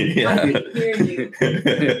 Yeah. They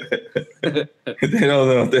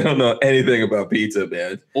don't know anything about pizza,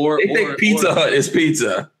 man. They think Pizza Hut is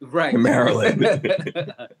pizza. Right. In Maryland.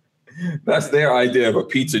 That's their idea of a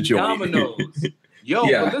pizza joint. Domino's. Yo,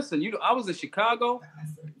 but listen, I was in Chicago.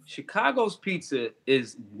 Chicago's pizza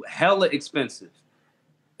is hella expensive.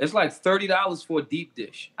 It's like $30 for a deep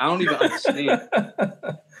dish. I don't even understand.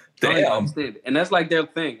 Damn. And that's like their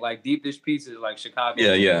thing. Like deep dish pizza is like Chicago.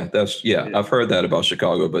 Yeah. I've heard that about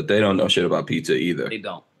Chicago, but they don't know shit about pizza either. They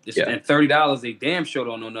don't. And $30, they damn sure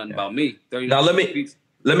don't know nothing about me. $30 now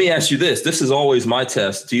let me ask you this. This is always my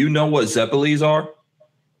test. Do you know what Zeppelis are?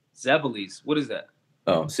 Zeppelis. What is that?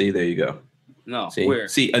 Oh, see, there you go. No, where?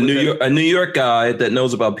 See, a New York guy that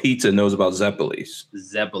knows about pizza knows about Zeppelis.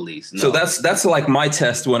 Zeppelis. No. So that's like my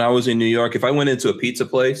test when I was in New York. If I went into a pizza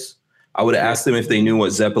place, I would ask them if they knew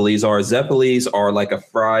what Zeppelis are. Zeppelis are like a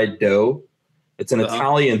fried dough. It's an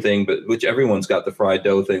Italian thing, but which everyone's got the fried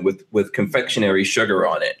dough thing with confectionery sugar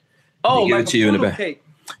on it. Oh, like a funnel cake.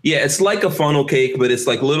 Yeah, it's like a funnel cake, but it's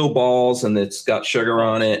like little balls and it's got sugar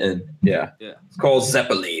on it. And it's called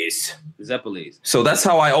Zeppelis. Zeppelis. So that's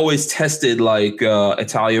how I always tested like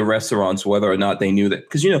Italian restaurants, whether or not they knew that.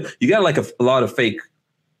 Because, you got like a lot of fake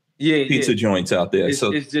pizza joints out there.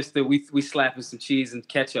 It's just that we slapping some cheese and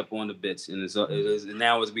ketchup on the bitch. And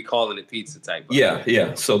now as we calling it pizza type.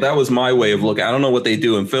 Yeah. So that was my way of looking. I don't know what they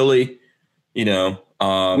do in Philly.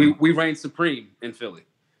 We reign supreme in Philly.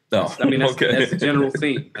 No, that's the general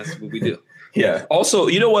theme. That's what we do. Yeah. Also,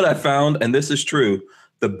 you know what I found, and this is true,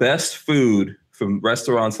 the best food from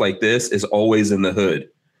restaurants like this is always in the hood.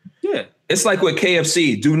 Yeah. It's like with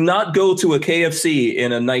KFC. Do not go to a KFC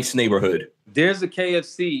in a nice neighborhood. There's a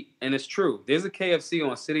KFC, and it's true. There's a KFC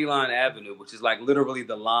on City Line Avenue, which is like literally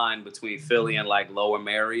the line between Philly and like Lower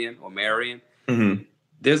Marion or Marion. Mm-hmm.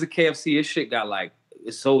 There's a KFC. This shit got like,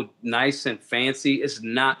 it's so nice and fancy. It's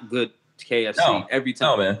not good KFC every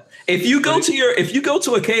time. No, man. If you go to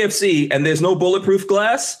a KFC and there's no bulletproof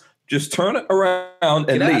glass, just turn it around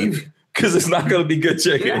and leave. Because it's not going to be good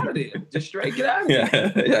chicken. Get out of there. Just straight get out of there.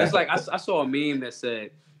 Yeah. It's like I saw a meme that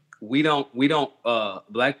said,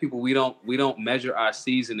 black people, we don't measure our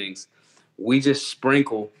seasonings. We just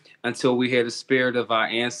sprinkle until we hear the spirit of our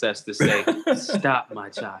ancestors say, "Stop, my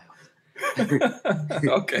child."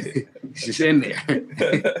 Okay. She's in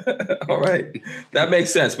there. All right. That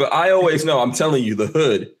makes sense. But I always know, I'm telling you, the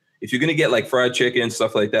hood, if you're going to get like fried chicken,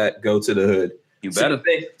 stuff like that, go to the hood. You better.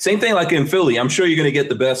 Same thing like in Philly. I'm sure you're going to get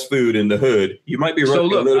the best food in the hood. You might be running a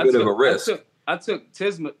little bit of a risk. I took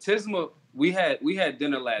Tisma. Tisma, we had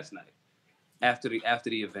dinner last night after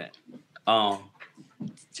the event.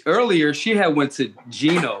 Earlier, she had went to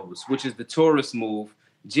Geno's, which is the tourist move.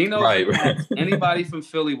 Geno's, right. Anybody from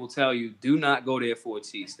Philly will tell you, do not go there for a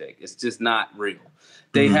cheesesteak. It's just not real.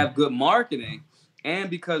 They have good marketing, and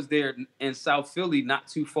because they're in South Philly, not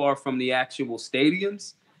too far from the actual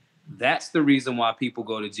stadiums, that's the reason why people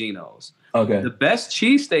go to Geno's. Okay. The best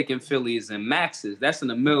cheesesteak in Philly is in Max's. That's in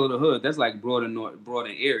the middle of the hood. That's like Broad and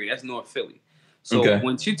Erie. That's North Philly. So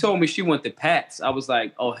when she told me she went to Pat's, I was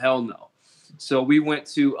like, oh, hell no. So we went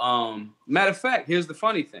to, matter of fact, here's the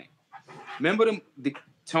funny thing. Remember the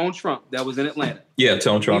Tone Trump that was in Atlanta? Yeah,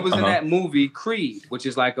 Tone Trump. He was in that movie Creed, which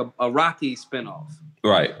is like a Rocky spinoff.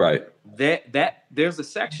 Right. That there's a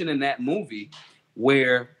section in that movie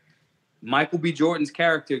where Michael B. Jordan's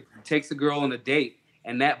character takes a girl on a date,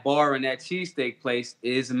 and that bar and that cheesesteak place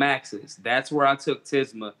is Max's. That's where I took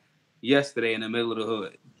Tisma yesterday in the middle of the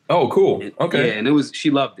hood. Oh, cool. And, okay. Yeah, and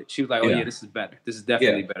she loved it. She was like, "Oh yeah, this is better. This is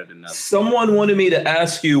definitely better than nothing." Someone wanted me to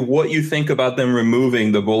ask you what you think about them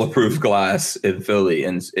removing the bulletproof glass in Philly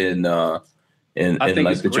and in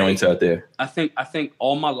like the joints out there. I think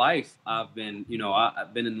all my life I've been,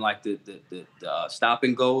 I've been in like the stop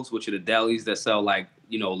and goes, which are the delis that sell like,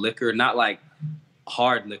 liquor, not like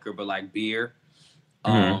hard liquor, but like beer.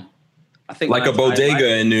 I think like a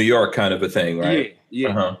bodega in New York kind of a thing, right? Yeah.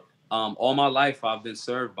 Uh-huh. All my life I've been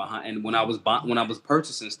served behind, and when I was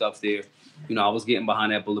purchasing stuff there, I was getting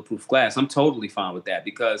behind that bulletproof glass. I'm totally fine with that,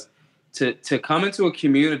 because to come into a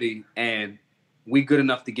community and we good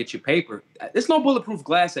enough to get your paper, there's no bulletproof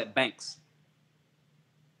glass at banks.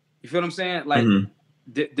 You feel what I'm saying? Like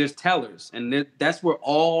there's tellers, and that's where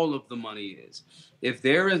all of the money is. If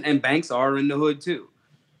there is, and banks are in the hood too.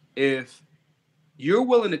 If you're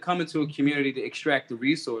willing to come into a community to extract the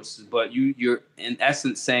resources, but you're in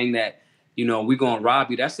essence saying that, we're going to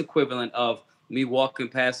rob you. That's equivalent of me walking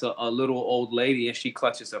past a little old lady and she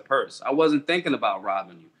clutches her purse. I wasn't thinking about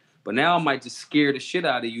robbing you, but now I might just scare the shit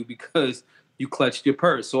out of you because you clutched your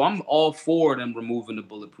purse. So I'm all for them removing the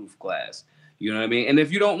bulletproof glass. You know what I mean? And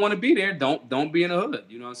if you don't want to be there, don't be in the hood.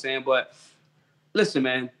 You know what I'm saying? But listen,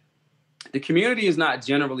 man, the community is not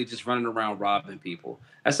generally just running around robbing people.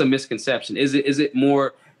 That's a misconception. Is it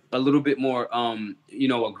a little bit more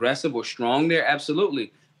aggressive or strong there?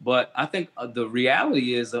 Absolutely. But I think the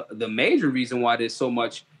reality is the major reason why there's so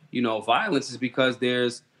much violence is because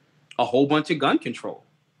there's a whole bunch of gun control,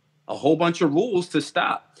 a whole bunch of rules to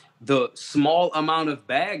stop the small amount of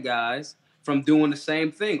bad guys from doing the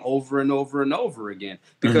same thing over and over and over again,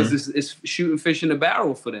 because it's shooting fish in the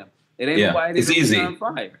barrel for them. It ain't nobody. It's easy. On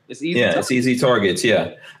fire. It's easy. Yeah, it's easy targets.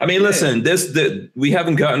 Yeah, I mean, listen, we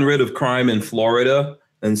haven't gotten rid of crime in Florida,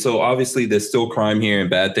 and so obviously there's still crime here and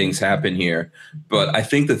bad things happen here. But I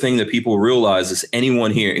think the thing that people realize is anyone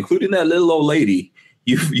here, including that little old lady,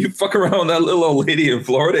 you fuck around with that little old lady in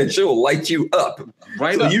Florida and she'll light you up.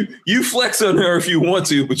 Right. So you flex on her if you want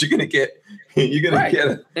to, but you're gonna get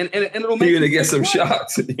some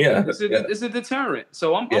shots. Yeah, it's a deterrent.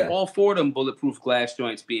 So I'm all for them bulletproof glass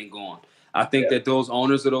joints being gone. I think that those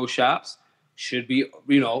owners of those shops should be,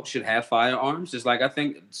 should have firearms, just like I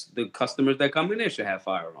think the customers that come in there should have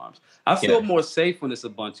firearms. I feel more safe when it's a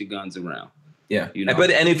bunch of guns around. Yeah, but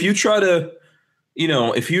if you try to,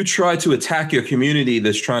 if you try to attack your community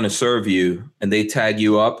that's trying to serve you and they tag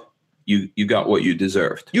you up, you got what you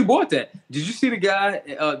deserved. You bought that. Did you see the guy,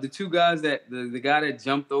 the two guys that the guy that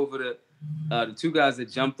jumped over the two guys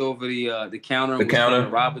that jumped over the counter and was trying to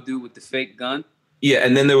rob a dude with the fake gun? Yeah,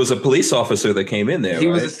 and then there was a police officer that came in there. He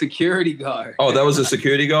was a security guard. Oh, that was a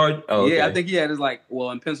security guard? Oh, okay. Yeah, I think he had his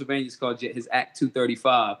in Pennsylvania it's called his Act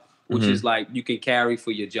 235, which is like you can carry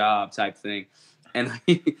for your job type thing. And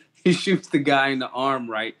he shoots the guy in the arm,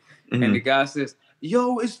 right? And the guy says,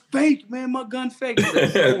 "Yo, it's fake, man. My gun fake." He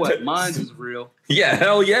says, "So what? Mine is real." Yeah,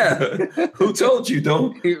 hell yeah. Who told you?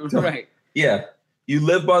 Don't. Right. Yeah. You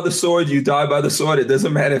live by the sword, you die by the sword. It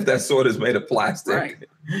doesn't matter if that sword is made of plastic. Right.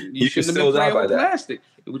 You shouldn't have been playing with plastic.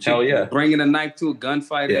 Hell yeah. Bringing a knife to a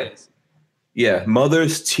gunfight is. Yeah.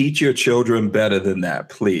 Mothers, teach your children better than that,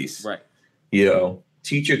 please. Right.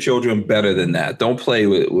 Teach your children better than that. Don't play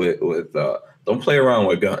don't play around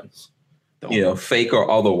with guns. Fake or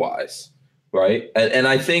otherwise. Right. And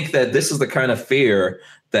I think that this is the kind of fear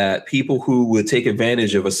that people who would take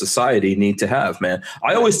advantage of a society need to have, man.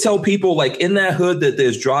 I always tell people, like, in that hood that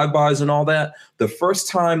there's drive-bys and all that, the first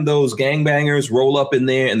time those gangbangers roll up in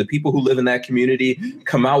there and the people who live in that community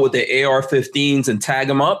come out with their AR-15s and tag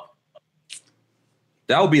them up,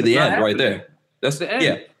 that'll be the end right there. That's the end.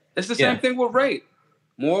 Yeah. It's the same thing with rape.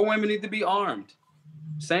 More women need to be armed.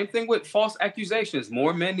 Same thing with false accusations.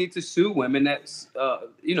 More men need to sue women that,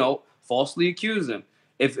 falsely accuse them.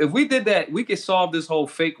 If we did that, we could solve this whole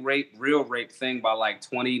fake rape, real rape thing by like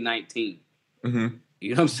 2019. You know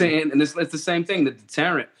what I'm saying? And it's the same thing. The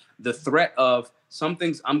deterrent, the threat of some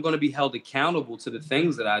things, I'm going to be held accountable to the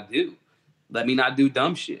things that I do. Let me not do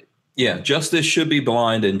dumb shit. Yeah, justice should be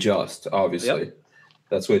blind and just, obviously. Yep.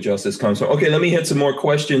 That's where justice comes from. Okay, let me hit some more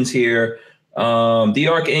questions here. The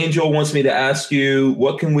Archangel wants me to ask you,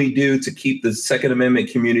 what can we do to keep the Second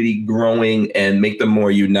Amendment community growing and make them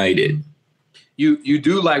more united? You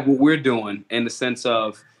do like what we're doing in the sense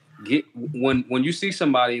of when you see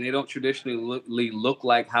somebody and they don't traditionally look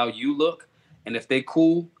like how you look, and if they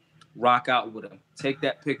cool, rock out with them. Take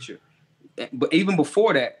that picture. But even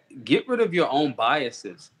before that, get rid of your own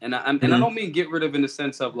biases. And I don't mean get rid of in the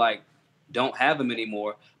sense of like, don't have them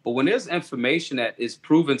anymore. But when there's information that is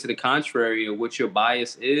proven to the contrary of what your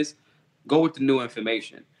bias is, go with the new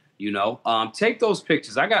information. Take those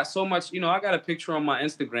pictures. I got so much. I got a picture on my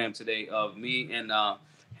Instagram today of me and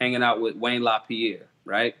hanging out with Wayne LaPierre.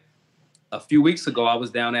 Right. A few weeks ago, I was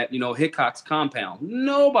down at Hickok's compound.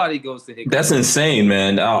 Nobody goes to Hickok. That's insane,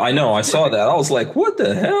 man. I know. I saw that. I was like, what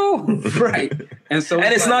the hell? Right. And so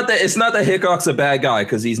it's not that Hickok's a bad guy,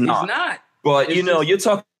 because he's not. He's not. But you're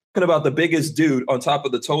talking about the biggest dude on top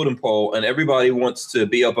of the totem pole, and everybody wants to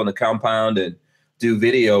be up on the compound and do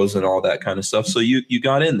videos and all that kind of stuff. So you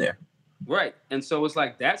got in there. Right. And so it's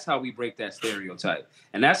like, that's how we break that stereotype.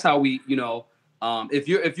 And that's how we,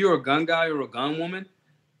 if you're a gun guy or a gun woman,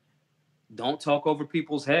 don't talk over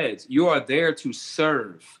people's heads. You are there to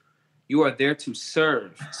serve. You are there to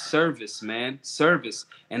serve. Service, man. Service.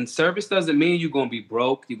 And service doesn't mean you're going to be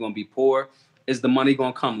broke. You're going to be poor. Is the money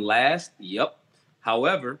going to come last? Yep.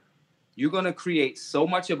 However, you're going to create so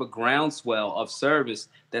much of a groundswell of service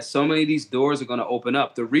that so many of these doors are going to open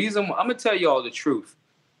up. The reason, I'm going to tell you all the truth.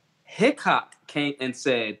 Hickok came and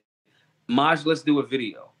said, Maj, let's do a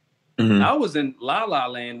video. Mm-hmm. I was in La La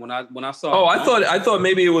Land when I saw. Oh, I thought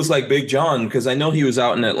maybe it was like Big John, because I know he was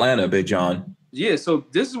out in Atlanta, Big John. Yeah, so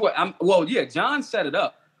this is what I'm. Well, yeah, John set it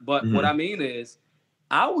up, but what I mean is,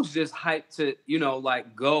 I was just hyped to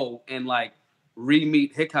go and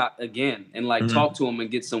re-meet Hickok again and talk to him and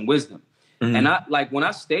get some wisdom. Mm-hmm. And I when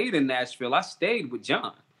I stayed in Nashville, I stayed with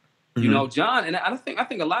John. Mm-hmm. John, and I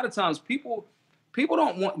think a lot of times people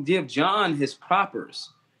don't give John his propers.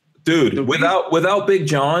 Dude, without Big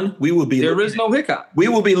John, we will be. There is no Hickok. We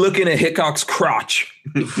will be looking at Hickok's crotch,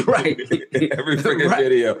 right? Every freaking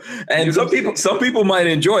video, and some people might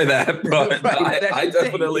enjoy that, but right. I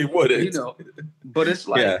definitely wouldn't. But it's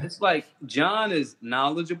like John is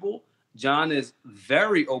knowledgeable. John is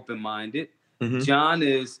very open-minded. Mm-hmm. John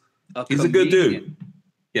is he's a good dude.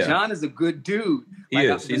 Yeah, John is a good dude.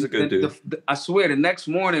 He's a good dude. I swear, the next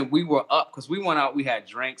morning we were up because we went out. We had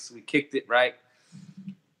drinks. We kicked it right.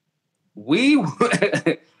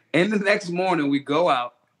 And the next morning we go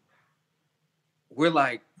out. We're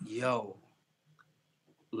like, yo,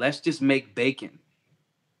 let's just make bacon.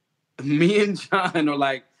 Me and John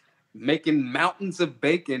are making mountains of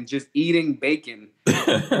bacon, just eating bacon.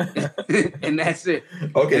 And that's it.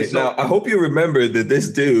 Okay, so, now I hope you remember that this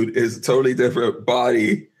dude is a totally different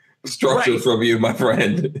body structure from you, my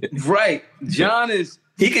friend. Right. John is...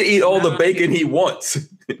 He can eat all the bacon he wants.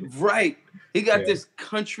 Right. He got this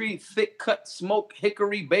country thick cut smoked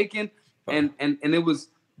hickory bacon, and it was,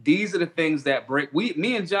 these are the things that break.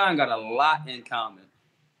 Me and John got a lot in common.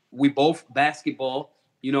 We both basketball.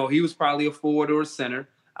 He was probably a forward or a center.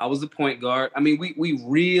 I was a point guard. I mean, we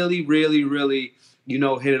really, really, really,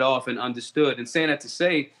 hit it off and understood. And saying that to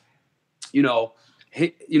say,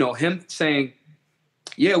 him saying,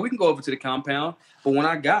 yeah, we can go over to the compound. But when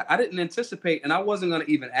I didn't anticipate, and I wasn't going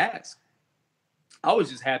to even ask. I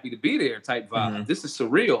was just happy to be there type vibe. Mm-hmm. This is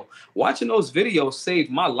surreal. Watching those videos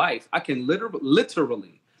saved my life. I can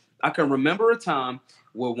literally, I can remember a time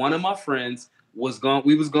where one of my friends was going,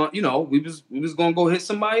 we was going to go hit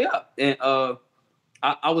somebody up. And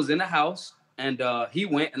I was in the house and he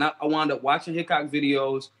went, and I wound up watching Hickok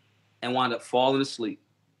videos and wound up falling asleep.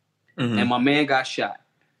 Mm-hmm. And my man got shot.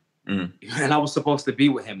 Mm-hmm. And I was supposed to be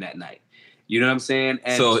with him that night. You know what I'm saying?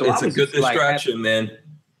 And so it's a good distraction, man.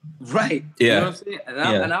 Right. Yeah. You know what I'm saying?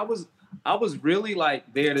 And I was really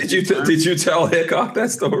there to Did you tell Hickok that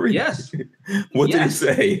story? Yes. What did he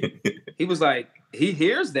say? He was like, he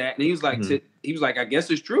hears that and he was like, he was like, I guess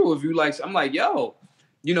it's true. If you I'm like, yo,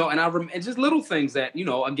 and just little things that,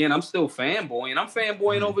 again, I'm still fanboying. I'm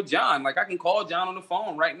fanboying over John. I can call John on the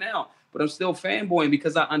phone right now, but I'm still fanboying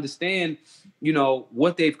because I understand,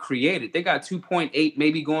 what they've created. They got 2.8,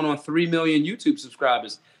 maybe going on 3 million YouTube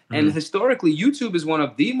subscribers. And historically, YouTube is one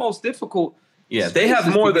of the most difficult. Yeah, they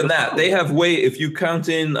have more than that. They have if you count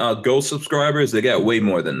in Ghost subscribers, they got way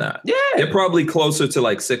more than that. Yeah. They're probably closer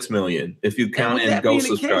to 6 million if you count in Ghost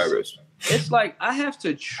subscribers. It's I have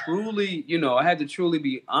to truly,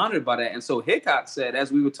 be honored by that. And so Hickok said,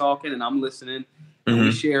 as we were talking and I'm listening and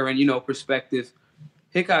we sharing, perspective,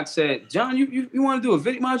 Hickok said, John, you want to do a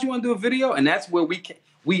video? Miles, you want to do a video? And that's where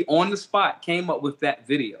we on the spot came up with that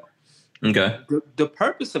video. Okay. The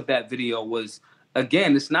purpose of that video was,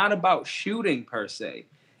 again, it's not about shooting per se.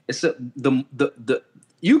 It's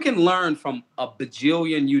you can learn from a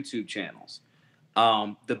bajillion YouTube channels.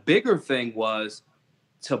 The bigger thing was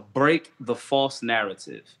to break the false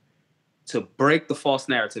narrative. To break the false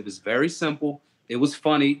narrative is very simple. It was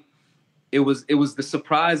funny. It was the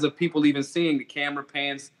surprise of people even seeing the camera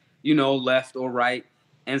pans, left or right,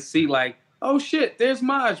 and see oh shit, there's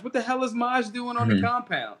Maj. What the hell is Maj doing on the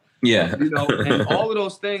compound? Yeah. You know, and all of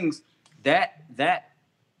those things that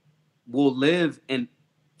will live in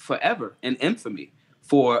forever in infamy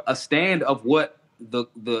for a stand of what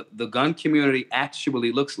the gun community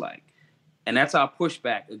actually looks like. And that's our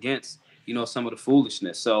pushback against, you know, some of the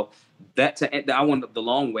foolishness. So I went the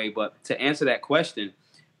long way, but to answer that question,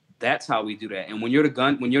 that's how we do that. And when you're the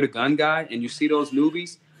gun guy and you see those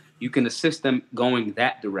newbies, you can assist them going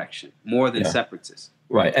that direction more than separatists.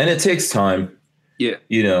 Right. And it takes time. Yeah.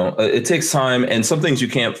 You know, it takes time, and some things you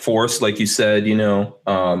can't force, like you said, you know,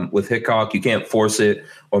 with Hickok, you can't force it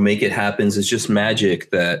or make it happen. It's just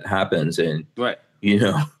magic that happens. And, you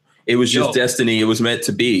know, it was just destiny. It was meant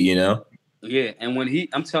to be, you know? Yeah. And when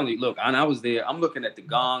I'm telling you, look, I was there, I'm looking at the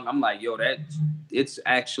gong. I'm like, yo, it's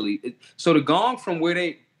actually, so the gong from where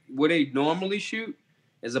they normally shoot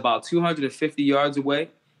is about 250 yards away.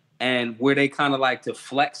 And where they kind of like to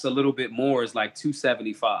flex a little bit more is like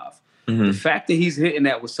 275. The fact that he's hitting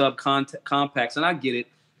that with subcompacts, and I get it,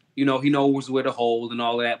 you know, he knows where to hold and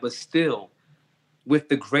all of that, but still, with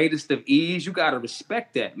the greatest of ease, you got to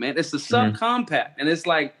respect that, man. It's a subcompact, and it's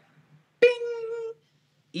like, bing,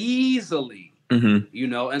 easily, you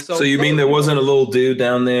know. And so you mean there wasn't a little dude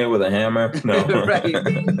down there with a hammer? No, right?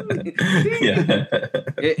 Yeah,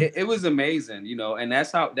 it was amazing, you know, and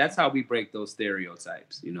that's how we break those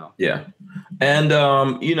stereotypes, you know. Yeah, and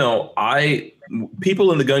you know,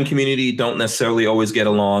 people in the gun community don't necessarily always get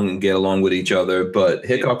along with each other, but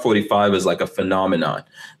Hickok 45 is like a phenomenon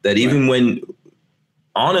that even when,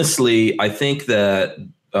 honestly, I think that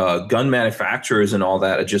gun manufacturers and all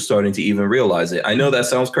that are just starting to even realize it. I know that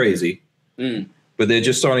sounds crazy, but they're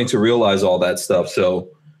just starting to realize all that stuff. So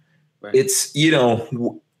it's, you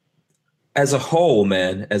know, as a whole,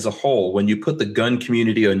 when you put the gun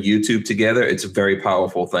community on YouTube together, it's a very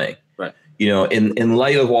powerful thing. Right. You know, in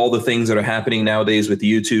light of all the things that are happening nowadays with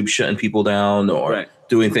YouTube shutting people down or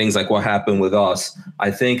doing things like what happened with us, I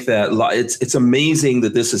think that it's amazing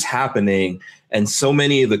that this is happening. And so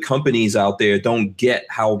many of the companies out there don't get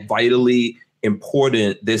how vitally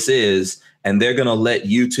important this is. And they're going to let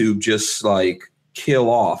YouTube just like kill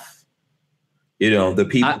off, you know, the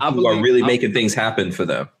people who are really making things happen for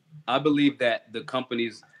them. I believe that the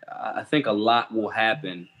companies, I think a lot will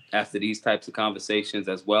happen after these types of conversations,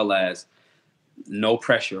 as well as no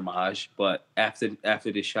pressure, Maj, but after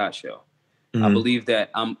this SHOT Show. I believe that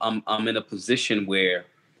I'm in a position where,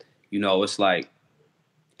 you know, it's like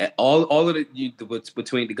all of what's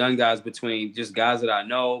between the gun guys, between just guys that I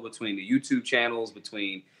know, between the YouTube channels,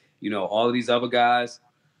 between, you know, all of these other guys.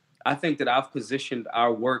 I think that I've positioned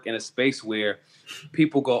our work in a space where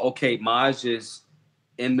people go, okay, Maj is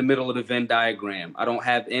in the middle of the Venn diagram. I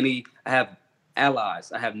have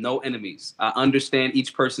allies. I have no enemies. I understand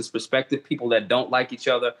each person's perspective. People that don't like each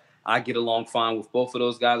other, I get along fine with both of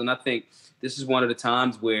those guys. And I think this is one of the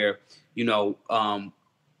times where, you know,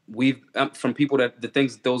 from people that the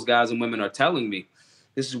things that those guys and women are telling me,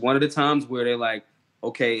 this is one of the times where they're like,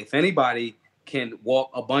 okay, if anybody can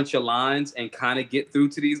walk a bunch of lines and kind of get through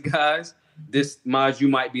to these guys, this, Maj, you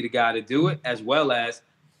might be the guy to do it, as well as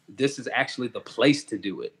this is actually the place to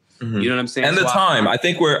do it. You know what I'm saying? And the time, I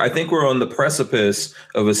think we're on the precipice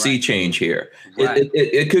of a sea change here.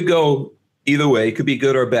 It could go either way. It could be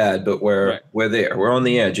good or bad, but we're there. We're on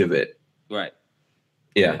the edge of it. Right.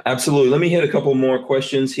 Yeah, absolutely. Let me hit a couple more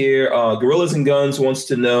questions here. Gorillas and Guns wants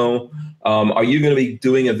to know, are you going to be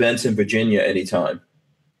doing events in Virginia anytime?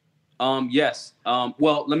 Yes.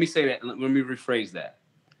 Well, let me say that. Let me rephrase that.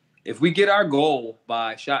 If we get our goal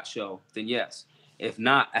by SHOT Show, then yes. If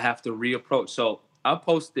not, I have to reapproach. So I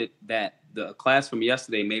posted that the class from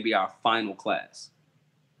yesterday may be our final class.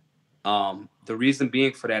 The reason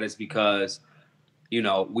being for that is because, you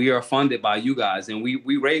know, we are funded by you guys, and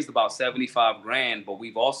we raised about 75 grand, but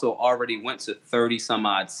we've also already went to 30 some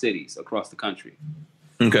odd cities across the country.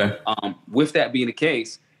 Okay. With that being the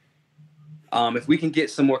case, if we can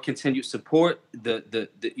get some more continued support, the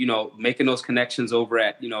you know, making those connections over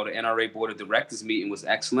at, you know, the NRA Board of Directors meeting was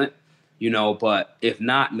excellent. You know, but if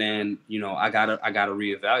not, man, you know, I gotta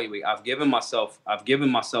reevaluate. I've given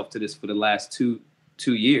myself to this for the last two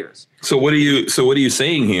years. So what are you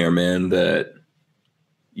saying here, man? That,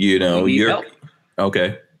 you know, you're help.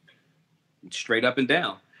 Okay. Straight up and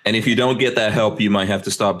down. And if you don't get that help, you might have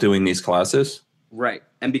to stop doing these classes. Right.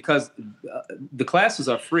 And because the classes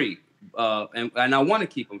are free, and I want to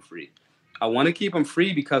keep them free. I want to keep them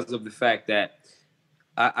free because of the fact that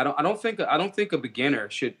I don't think a beginner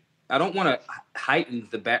should. I don't want to heighten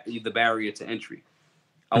the barrier to entry.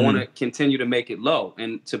 I want to continue to make it low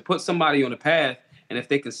and to put somebody on a path. And if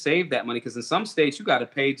they can save that money, because in some states you got to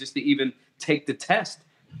pay just to even take the test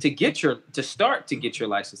to start to get your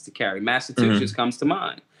license to carry. Massachusetts comes to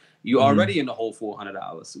mind. You already in the whole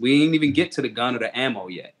 $400. We ain't even get to the gun or the ammo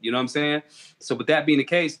yet. You know what I'm saying? So with that being the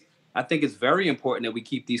case, I think it's very important that we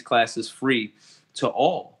keep these classes free to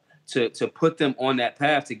all, to put them on that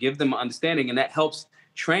path, to give them an understanding. And that helps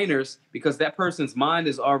trainers, because that person's mind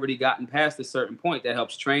has already gotten past a certain point. That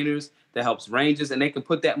helps trainers, that helps rangers, and they can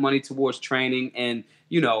put that money towards training and,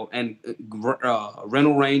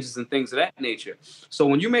 rental ranges and things of that nature. So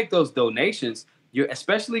when you make those donations, you're,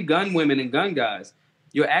 especially gun women and gun guys,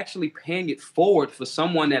 you're actually paying it forward for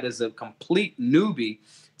someone that is a complete newbie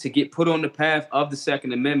to get put on the path of the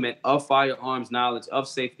Second Amendment, of firearms knowledge, of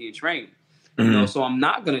safety and training. So I'm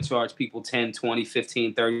not going to charge people $10, $20,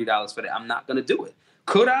 $15, $30 for that. I'm not going to do it.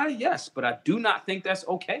 Could I? Yes, but I do not think that's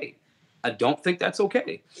okay. I don't think that's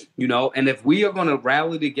okay. And if we are going to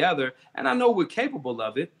rally together, and I know we're capable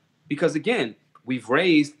of it, because again, we've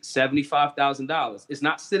raised $75,000. It's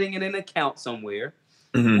not sitting in an account somewhere.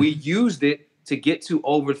 We used it to get to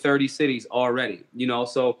over 30 cities already,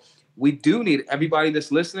 so we do need everybody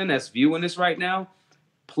that's listening, that's viewing this right now,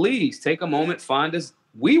 please take a moment, find us.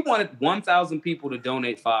 We wanted 1,000 people to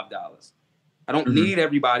donate $5. I don't need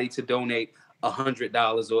everybody to donate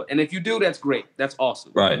 $100 and if you do, that's great. That's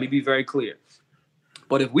awesome. Right. Let me be very clear.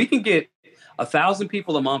 But if we can get 1,000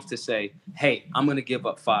 people a month to say, hey, I'm going to give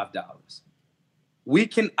up $5.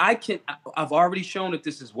 I've already shown that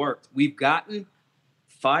this has worked. We've gotten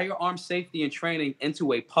firearm safety and training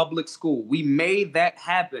into a public school. We made that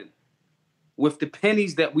happen with the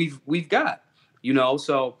pennies that we've got,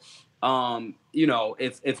 so,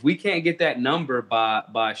 if we can't get that number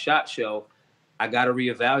by SHOT Show, I got to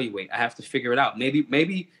reevaluate. I have to figure it out.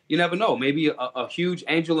 Maybe you never know. Maybe a huge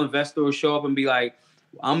angel investor will show up and be like,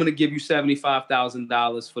 I'm going to give you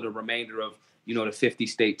 $75,000 for the remainder of, the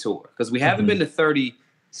 50-state tour. Because we haven't been to 30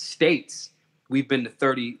 states. We've been to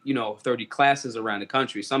 30 classes around the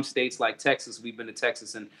country. Some states like Texas, we've been to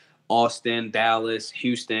Texas and Austin, Dallas,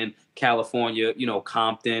 Houston, California,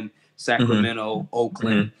 Compton, Sacramento,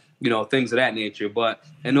 Oakland, things of that nature. But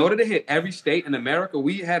in order to hit every state in America,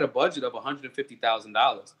 we had a budget of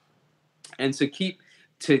 $150,000. And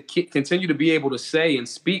to continue to be able to say and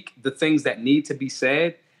speak the things that need to be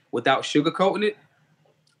said without sugarcoating it,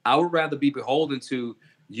 I would rather be beholden to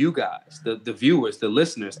you guys, the viewers, the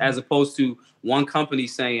listeners, as opposed to one company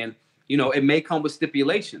saying, it may come with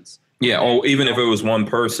stipulations. Yeah, or even if it was one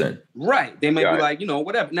person. Right. They may be like,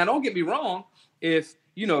 whatever. Now, don't get me wrong. If,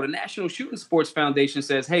 the National Shooting Sports Foundation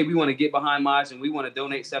says, hey, we want to get behind Maj and we want to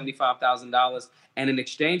donate $75,000. And in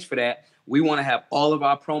exchange for that, we want to have all of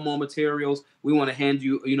our promo materials. We want to hand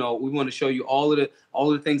you, we want to show you all of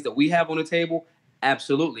the things that we have on the table.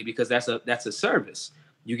 Absolutely. Because that's a service.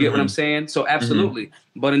 You get what I'm saying? So absolutely.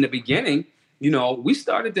 But in the beginning, we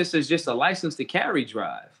started this as just a license to carry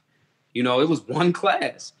drive. It was one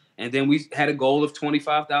class. And then we had a goal of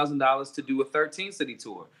 $25,000 to do a 13-city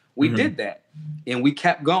tour. We did that. And we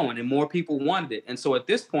kept going and more people wanted it. And so at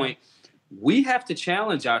this point, we have to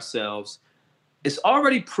challenge ourselves. It's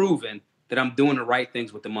already proven that I'm doing the right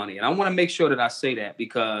things with the money. And I want to make sure that I say that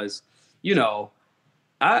because,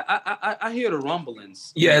 I hear the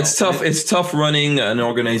rumblings. Yeah, it's tough. It's tough running an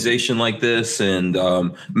organization like this and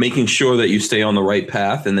making sure that you stay on the right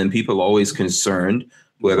path. And then people are always concerned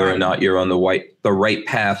whether or not you're on the right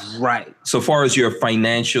path. Right. So far as your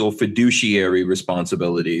financial fiduciary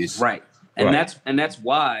responsibilities. Right. And that's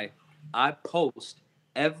why I post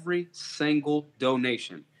every single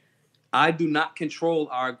donation. I do not control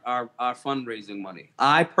our fundraising money.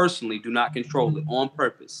 I personally do not control it on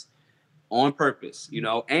purpose.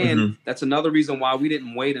 And that's another reason why we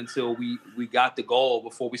didn't wait until we got the goal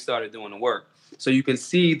before we started doing the work. So you can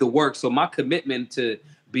see the work. So my commitment to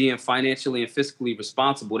being financially and fiscally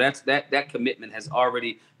responsible, that commitment has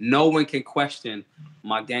already, no one can question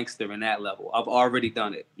my gangster in that level. I've already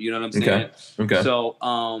done it. You know what I'm saying? Okay. So,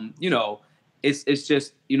 it's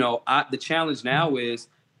just, the challenge now is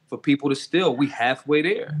for people to we halfway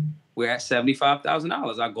there. We're at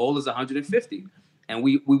 $75,000. Our goal is $150,000. And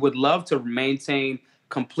we would love to maintain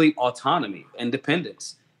complete autonomy,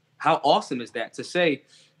 independence. How awesome is that to say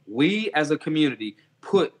we as a community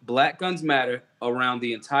put Black Guns Matter around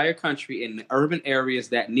the entire country in the urban areas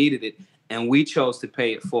that needed it, and we chose to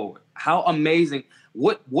pay it forward. How amazing.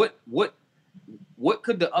 What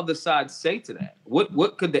could the other side say to that?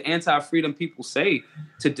 What could the anti-freedom people say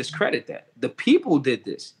to discredit that? The people did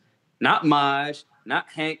this. Not Maj, not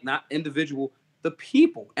Hank, not individual. The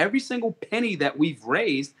people. Every single penny that we've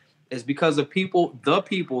raised is because of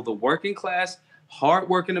the working class,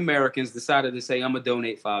 hardworking Americans decided to say, I'm going to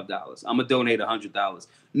donate $5. I'm going to donate $100.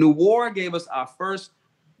 New War gave us our first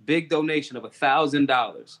big donation of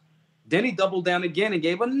 $1,000. Then he doubled down again and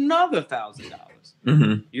gave another $1,000.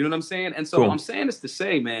 Mm-hmm. You know what I'm saying? And so Cool. I'm saying this to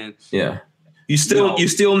say, man. Yeah. You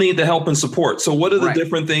still need the help and support. So what are the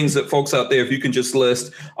different things that folks out there, if you can just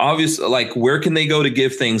list, obviously, like where can they go to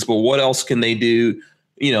give things, but what else can they do?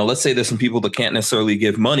 You know, let's say there's some people that can't necessarily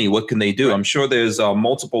give money. What can they do? Right. I'm sure there's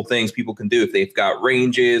multiple things people can do if they've got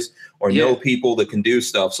ranges or know people that can do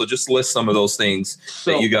stuff. So just list some of those things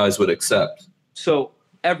that you guys would accept. So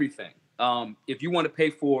everything. If you want to pay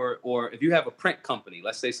for, or if you have a print company,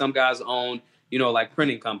 let's say some guys own, you know, like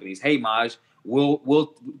printing companies. Hey, Maj,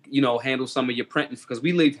 we'll you know, handle some of your printing, because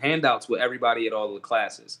we leave handouts with everybody at all the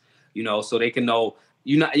classes, you know, so they can know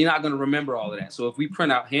you're not going to remember all of that. So if we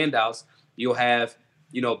print out handouts, you'll have,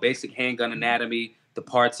 you know, basic handgun anatomy, the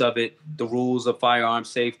parts of it, the rules of firearm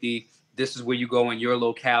safety. This is where you go in your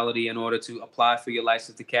locality in order to apply for your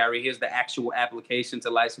license to carry. Here's the actual application to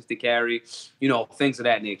license to carry, you know, things of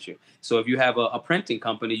that nature. So if you have a printing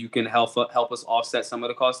company, you can help us offset some of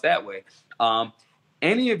the costs that way.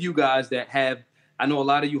 Any of you guys that have, I know a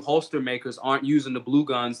lot of you holster makers aren't using the blue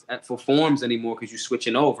guns for forms anymore because you're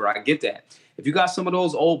switching over. I get that. If you got some of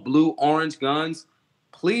those old blue, orange guns,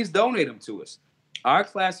 please donate them to us. Our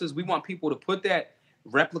classes, we want people to put that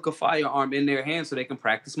replica firearm in their hands so they can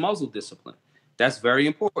practice muzzle discipline. That's very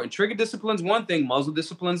important. Trigger discipline's one thing, muzzle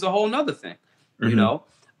discipline's a whole nother thing. Mm-hmm. You know,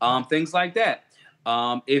 things like that.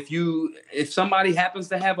 If somebody happens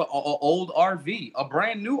to have an old RV, a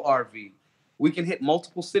brand new RV, we can hit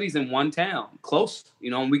multiple cities in one town, close,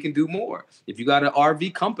 you know, and we can do more. If you got an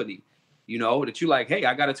RV company, you know, that you like, hey,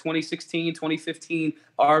 I got a 2016, 2015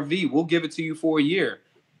 RV, we'll give it to you for a year.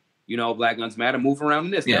 You know, Black Guns Matter, move around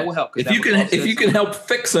in this. Yeah. That will help. If you can help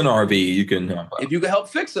fix an RV, you can help. If you can help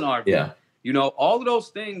fix an RV, yeah. You know, all of those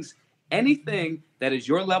things, anything that is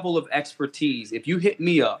your level of expertise, if you hit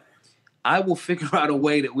me up, I will figure out a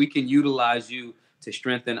way that we can utilize you to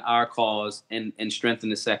strengthen our cause and strengthen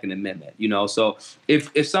the Second Amendment. You know, so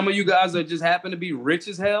if some of you guys are just happen to be rich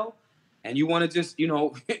as hell and you want to just, you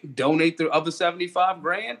know, donate the other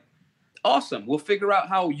 $75,000, awesome. We'll figure out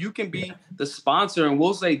how you can be the sponsor, and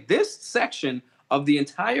we'll say this section of the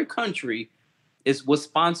entire country was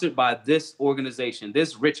sponsored by this organization,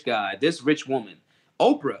 this rich guy, this rich woman.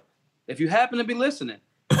 Oprah, if you happen to be listening,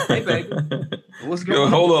 hey, baby, what's going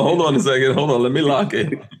on? Hold on a second. Hold on. Let me lock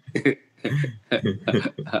it.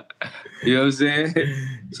 You know what I'm saying?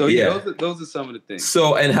 So yeah, those are some of the things.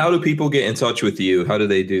 So, and how do people get in touch with you? How do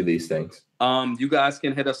they do these things? You guys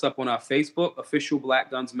can hit us up on our Facebook, official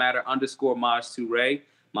Black Guns Matter _ Maj Toure.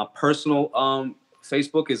 My personal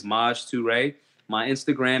Facebook is Maj Toure. My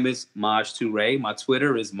Instagram is Maj Toure. My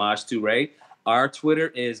Twitter is Maj Toure. Our Twitter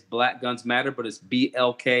is Black Guns Matter, but it's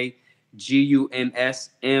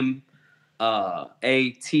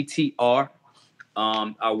BLKGUNSMATTR.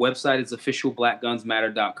 Our website is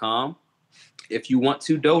officialblackgunsmatter.com. If you want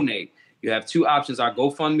to donate, you have two options. Our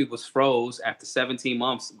GoFundMe was froze after 17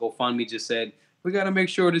 months. GoFundMe just said, we got to make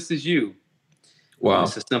sure this is you. Wow.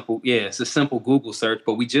 It's a simple Google search,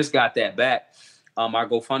 but we just got that back. Our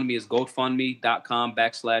GoFundMe is gofundme.com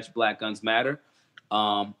 /Black Guns Matter.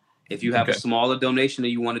 If you have a smaller donation that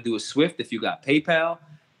you want to do a Swift, if you got PayPal,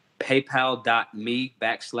 paypal.me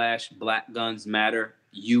 /Black Guns Matter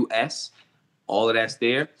US. All of that's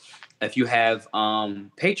there. If you have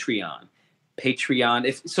Patreon,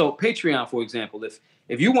 Patreon, for example,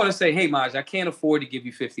 if you want to say, hey, Maj, I can't afford to give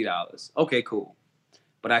you $50. Okay, cool.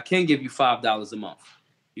 But I can give you $5 a month.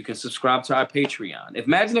 You can subscribe to our Patreon.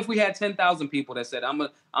 Imagine if we had 10,000 people that said, I'm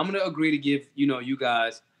gonna agree to give, you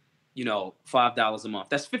guys, $5 a month.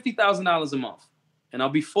 That's $50,000 a month. And I'll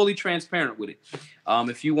be fully transparent with it.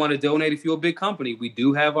 If you want to donate, if you're a big company, we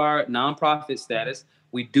do have our nonprofit status.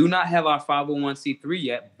 We do not have our 501c3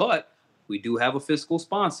 yet, but we do have a fiscal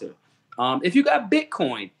sponsor. If you got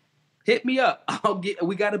Bitcoin, hit me up.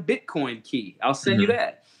 We got a Bitcoin key. I'll send you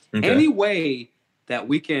that. Okay. Any way that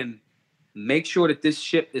we can make sure that this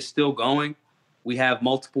ship is still going, we have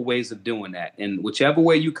multiple ways of doing that. And whichever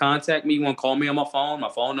way you contact me, you want to call me on my phone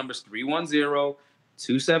number is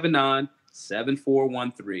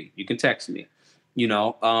 310-279-7413. You can text me.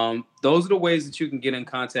 Those are the ways that you can get in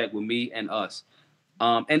contact with me and us.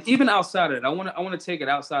 And even outside of it, I want to take it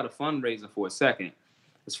outside of fundraising for a second.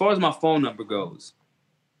 As far as my phone number goes,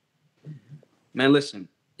 man, listen,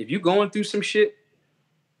 if you're going through some shit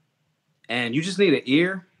and you just need an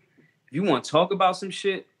ear, if you want to talk about some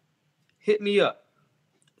shit, hit me up.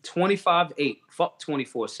 25/8, fuck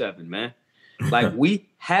 24/7, man. Like, we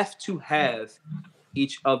have to have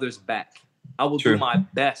each other's back. I will do my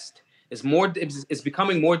best. It's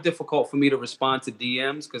becoming more difficult for me to respond to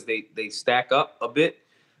DMs because they stack up a bit.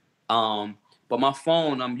 But But my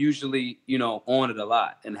phone, I'm usually, on it a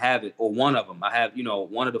lot and have it, or one of them. I have,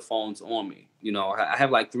 one of the phones on me. I have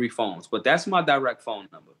like 3 phones, but that's my direct phone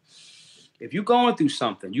number. If you're going through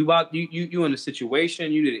something, you in a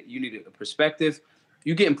situation, you need a perspective,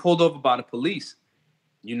 you getting pulled over by the police.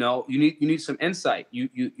 You need some insight. You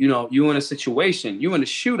in a situation, you in a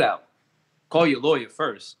shootout. Call your lawyer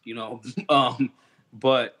first.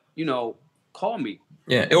 But call me.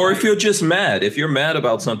 Yeah, or if you're just mad, if you're mad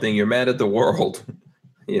about something, you're mad at the world.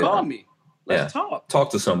 Call me. Let's talk. Talk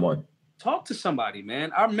to someone. Talk to somebody,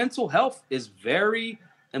 man. Our mental health is very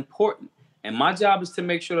important, and my job is to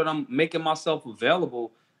make sure that I'm making myself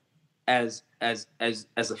available as a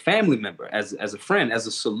family member, as a friend, as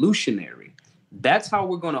a solutionary. That's how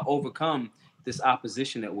we're going to overcome this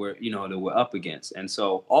opposition that we're up against. And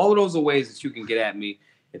so all of those are ways that you can get at me.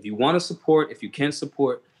 If you want to support, if you can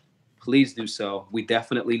support, please do so. We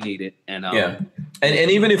definitely need it. And and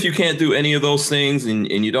even if you can't do any of those things and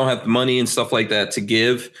you don't have the money and stuff like that to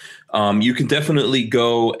give, you can definitely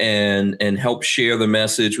go and help share the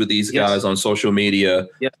message with these guys on social media.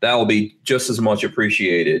 Yep. That will be just as much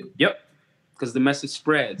appreciated. Yep. Because the message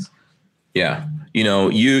spreads. Yeah.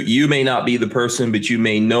 You may not be the person, but you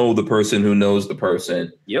may know the person who knows the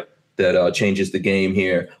person. Yep. That changes the game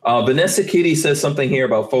here. Vanessa Kitty says something here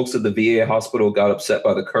about folks at the VA hospital got upset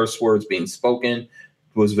by the curse words being spoken.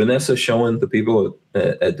 Was Vanessa showing the people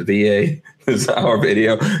at the VA this our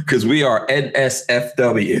video? Because we are NSFW,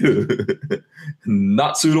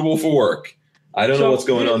 not suitable for work. I don't know what's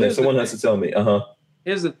going on there. Someone has to tell me.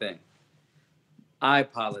 Here's the thing. I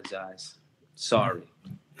apologize. Sorry.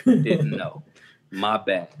 Didn't know. My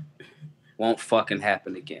bad. Won't fucking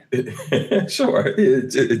happen again. Sure. It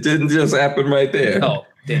didn't just happen right there. Oh,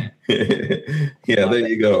 damn. Yeah, there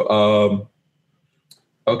you go.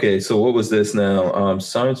 Okay, so what was this now?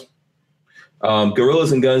 Science.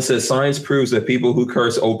 Gorillas and Guns says science proves that people who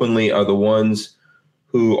curse openly are the ones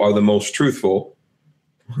who are the most truthful.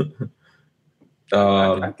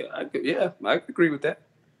 I agree with that.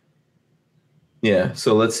 Yeah,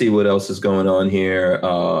 so let's see what else is going on here.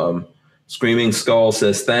 Screaming Skull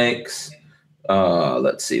says thanks.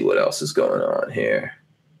 Let's see what else is going on here.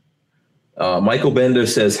 Michael Bender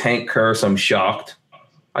says Hank curse. I'm shocked.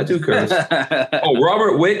 I do curse.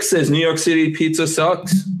 Robert Wick says New York City pizza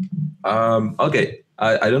sucks. Okay.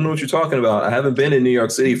 I don't know what you're talking about. I haven't been in New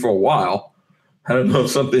York City for a while. I don't know if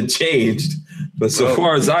something changed, but so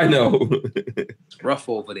far as I know, it's rough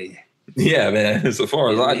over there. Yeah, man. So far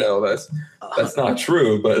as I know, that's not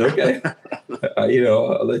true. But okay,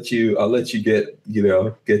 I'll let you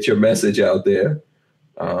get your message out there.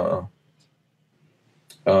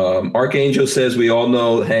 Archangel says we all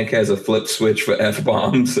know Hank has a flip switch for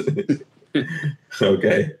F-bombs.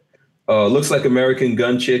 Okay. Looks like American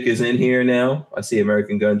Gun Chick is in here now. I see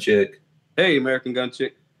American Gun Chick. Hey, American Gun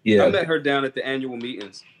Chick. Yeah, I met her down at the annual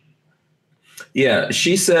meetings. Yeah,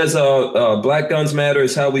 she says Black Guns Matter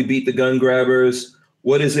is how we beat the gun grabbers.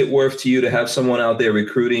 What is it worth to you to have someone out there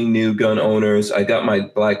recruiting new gun owners? I got my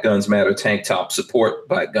Black Guns Matter tank top. Support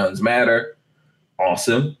Black Guns Matter.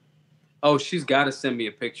 Awesome. Oh, she's got to send me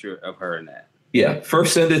a picture of her in that. Yeah,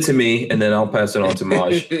 first send it to me, and then I'll pass it on to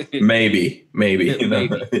Maj. Maybe. Maybe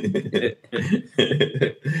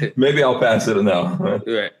I'll pass it. No.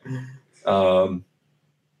 Right.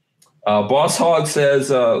 Boss Hog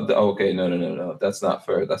says, okay, no. That's not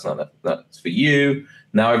for you.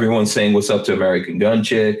 Now everyone's saying what's up to American Gun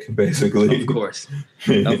Chick, basically. Of course.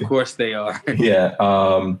 Of course they are. Yeah.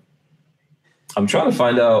 I'm trying to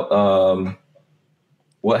find out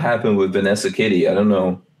what happened with Vanessa Kitty. I don't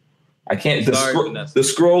know. I can't. The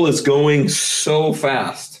scroll is going so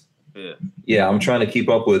fast. Yeah. Yeah, I'm trying to keep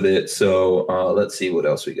up with it. So let's see what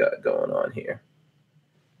else we got going on here.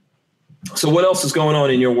 So what else is going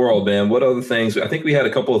on in your world, man? What other things? I think we had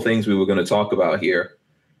a couple of things we were going to talk about here.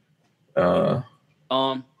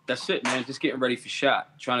 That's it, man. Just getting ready for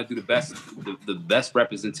SHOT. Trying to do the best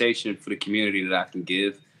representation for the community that I can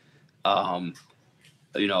give. Having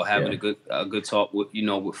a good talk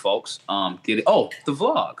with folks. The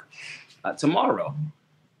vlog. Tomorrow,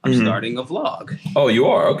 I'm starting a vlog. Oh, you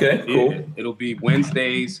are? Okay, cool. Yeah. It'll be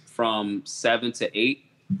Wednesdays from 7 to 8.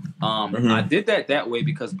 I did that way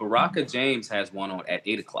because Baraka James has one on at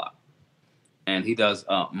 8:00, and he does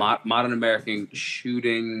Modern American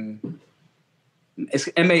Shooting. It's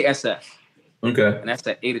MASF. Okay, and that's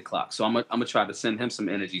at 8:00. So I'm gonna try to send him some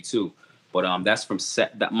energy too. But that's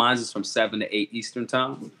mine is from 7 to 8 Eastern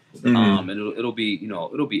time. And it'll be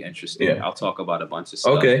interesting. Yeah. I'll talk about a bunch of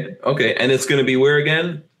stuff. Okay, and it's gonna be where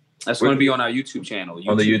again? That's going to be on our YouTube channel.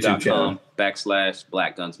 On the YouTube channel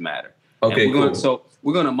 /Black Guns Matter. Okay, and cool. So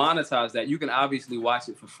we're gonna monetize that. You can obviously watch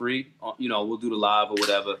it for free. You know, we'll do the live or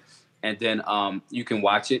whatever, and then you can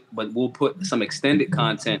watch it. But we'll put some extended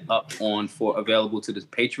content up for available to the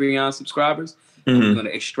Patreon subscribers. And we're gonna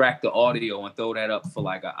extract the audio and throw that up for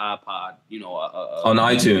like an iPod. You know, on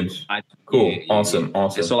iTunes. Cool. Awesome.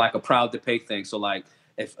 And so like a proud to pay thing. So like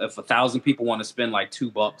if 1,000 people want to spend like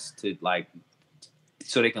 $2 to like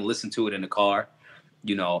so they can listen to it in the car,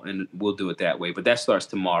 you know, and we'll do it that way. But that starts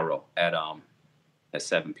tomorrow at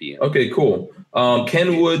 7 p.m. Okay, cool.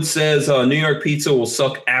 Ken Wood says New York pizza will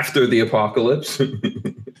suck after the apocalypse.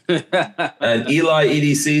 And Eli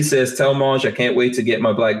EDC says, tell Maj I can't wait to get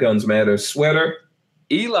my Black Guns Matter sweater.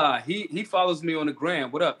 Eli, he follows me on the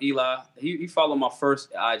gram. What up, Eli? He followed my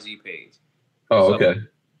first IG page. Oh, okay.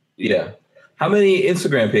 Yeah. How many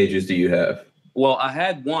Instagram pages do you have? Well, I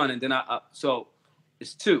had one, and then so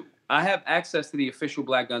it's two. I have access to the official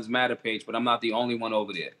Black Guns Matter page, but I'm not the only one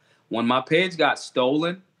over there. When my page got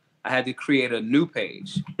stolen, I had to create a new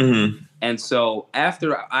page. Mm-hmm. And so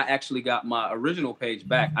after I actually got my original page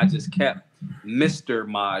back, I just kept Mr.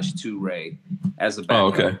 Maj Toure as a backup. Oh,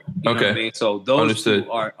 okay. You know what I mean? So those two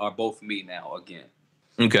are both me now again.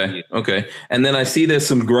 Okay. Yeah. Okay. And then I see there's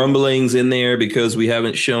some grumblings in there because we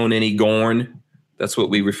haven't shown any Gorn. That's what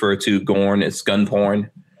we refer to, Gorn. It's gun porn.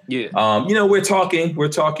 Yeah. You know, we're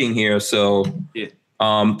talking here. So yeah.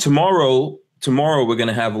 Tomorrow we're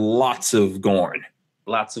gonna have lots of Gorn.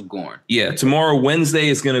 Lots of Gorn. Yeah. Tomorrow, Wednesday,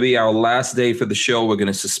 is gonna be our last day for the show. We're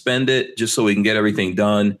gonna suspend it just so we can get everything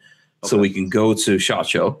done, so we can go to SHOT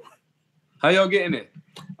Show. How y'all getting it?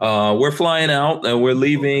 We're flying out and we're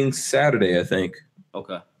leaving Saturday, I think.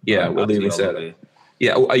 Okay. Yeah, we're leaving Saturday.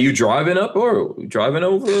 Yeah. Are you driving up or driving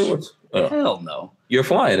over? Or what's, Hell no. You're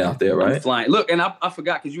flying out there, right? I'm flying. Look, and I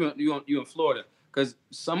forgot because you in Florida. Because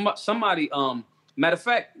somebody matter of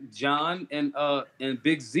fact, John and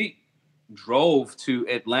Big Zeke drove to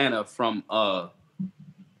Atlanta from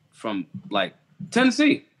like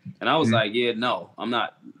Tennessee, and I was like, yeah, no, I'm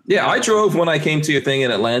not. Yeah, I drove when I came to your thing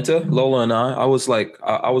in Atlanta. Lola and I was like,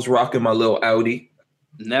 I was rocking my little Audi.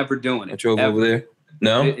 Never doing it. I drove over there.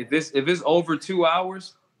 No, if it's over 2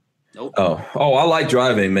 hours, nope. Oh, I like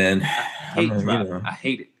driving, man. I hate driving. You know. I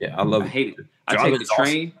hate it. Yeah, I hate it. I take the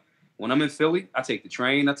train. Awesome. When I'm in Philly, I take the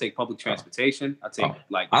train. I take public transportation. I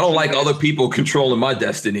don't like other people controlling my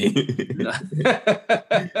destiny.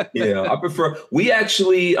 Yeah, I prefer. We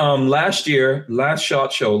actually last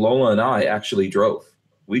SHOT Show, Lola and I actually drove.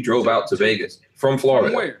 We drove out to Vegas from Florida.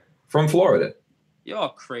 From where? From Florida. Y'all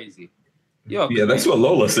crazy. Yeah, that's what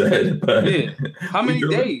Lola said. But yeah. How many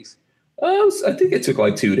days? I think it took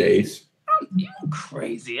like 2 days. You're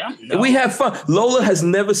crazy. We have fun. Lola has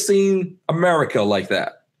never seen America like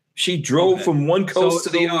that. She drove from one coast to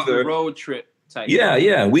the other. Road trip type. Yeah,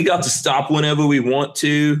 yeah. We got to stop whenever we want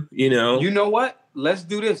to, you know. You know what? Let's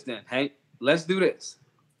do this then, Hank. Let's do this.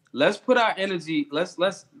 Let's put our energy, let's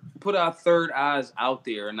put our third eyes out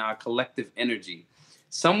there and our collective energy.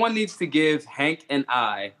 Someone needs to give Hank and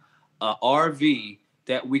I a RV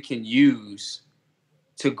that we can use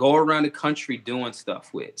to go around the country doing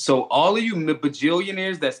stuff with. So all of you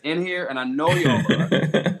bajillionaires that's in here, and I know y'all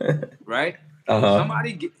are, right?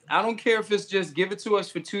 Somebody, I don't care if it's just give it to us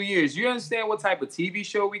for 2 years. You understand what type of TV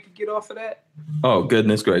show we could get off of that? Oh,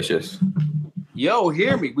 goodness gracious. Yo,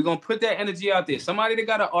 hear me. We're going to put that energy out there. Somebody that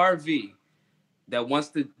got an RV that wants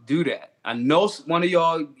to do that. I know one of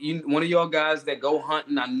y'all guys that go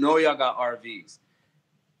hunting, I know y'all got RVs.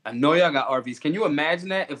 Can you imagine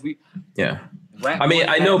that if we... Yeah. I mean,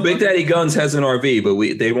 I know Big Daddy Guns has an RV,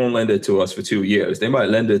 but they won't lend it to us for 2 years. They might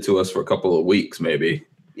lend it to us for a couple of weeks, maybe.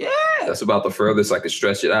 Yeah. That's about the furthest I could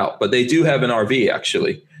stretch it out. But they do have an RV,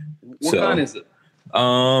 actually. What kind is it?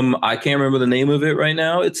 I can't remember the name of it right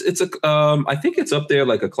now. It's a I think it's up there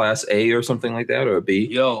like a Class A or something like that, or a B.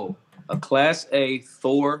 Yo, a Class A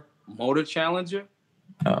Thor Motor Challenger?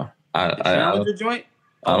 Challenger joint?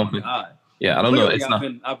 I don't think. Yeah, I don't know. It's not.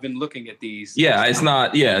 I've been looking at these. Yeah, it's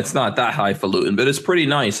not. Yeah, it's not that highfalutin, but it's pretty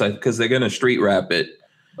nice because they're gonna street wrap it.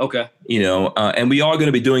 Okay. You know, and we are going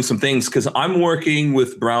to be doing some things because I'm working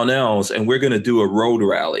with Brownells and we're going to do a road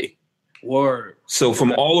rally. Word. So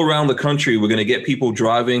from all around the country, we're going to get people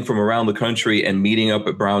driving from around the country and meeting up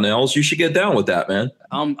at Brownells. You should get down with that, man.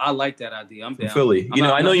 I like that idea. I'm down. Philly.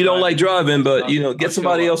 I know you don't like driving, but get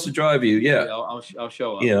somebody else to drive you. Yeah. I'll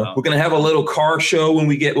show up. You know, we're going to have a little car show when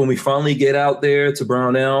we finally get out there to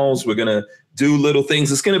Brownells. We're going to do little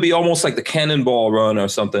things. It's going to be almost like the Cannonball Run or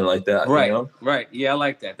something like that. Right. You know? Right. Yeah, I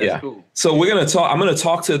like that. That's cool. So I'm going to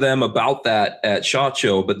talk to them about that at SHOT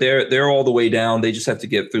Show, but they're all the way down. They just have to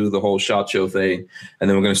get through the whole SHOT Show thing. And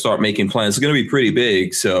then we're going to start making plans. It's going to be pretty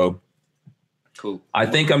big. So Cool. I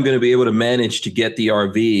think I'm going to be able to manage to get the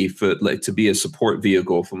RV for like to be a support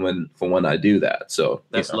vehicle for when I do that. So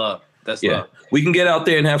that's love. That's love. We can get out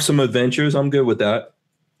there and have some adventures. I'm good with that.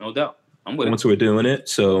 No doubt. I'm with once we're doing it.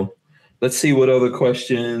 So let's see what other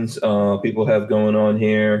questions people have going on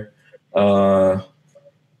here. Armament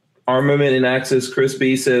and Access. Chris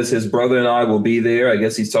B says his brother and I will be there. I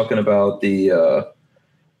guess he's talking about the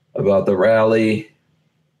rally.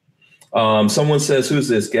 Someone says, who's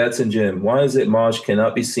this? Gatson Jim. Why is it Maj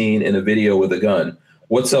cannot be seen in a video with a gun?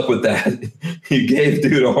 What's up with that? You gave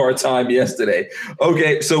dude a hard time yesterday.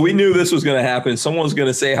 Okay, so we knew this was going to happen. Someone's going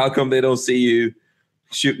to say, how come they don't see you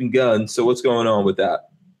shooting guns? So what's going on with that?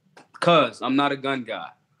 Because I'm not a gun guy.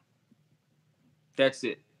 That's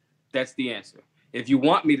it. That's the answer. If you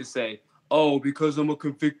want me to say, oh, because I'm a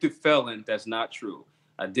convicted felon, that's not true.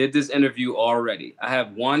 I did this interview already. I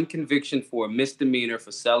have one conviction for a misdemeanor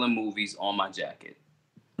for selling movies on my jacket.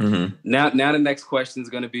 Mm-hmm. Now the next question is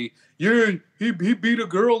going to be, he beat a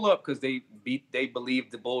girl up because they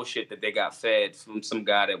believed the bullshit that they got fed from some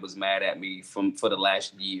guy that was mad at me for the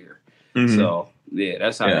last year. Mm-hmm. So yeah,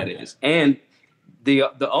 that's how that is. And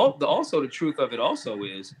also the truth of it also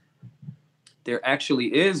is there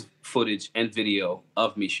actually is footage and video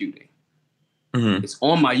of me shooting. Mm-hmm. It's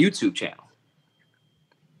on my YouTube channel.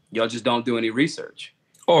 Y'all just don't do any research.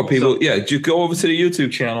 Oh, people, just go over to the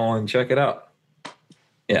YouTube channel and check it out.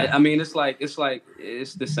 Yeah, I mean, it's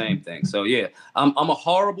the same thing. So yeah, I'm a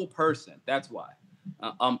horrible person. That's why.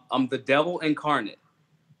 I'm the devil incarnate,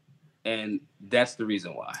 and that's the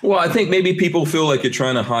reason why. Well, I think maybe people feel like you're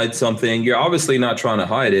trying to hide something. You're obviously not trying to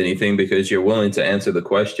hide anything because you're willing to answer the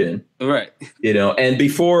question. Right. And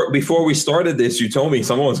before we started this, you told me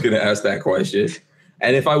someone was going to ask that question.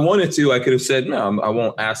 And if I wanted to, I could have said, no, I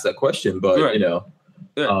won't ask that question. But,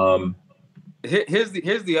 here's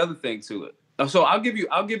the other thing to it. So I'll give you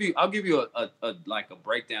a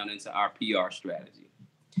breakdown into our PR strategy.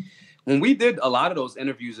 When we did a lot of those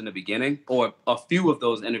interviews in the beginning, or a few of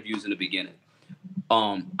those interviews in the beginning,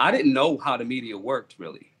 I didn't know how the media worked,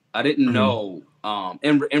 really. I didn't know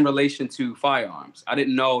in relation to firearms. I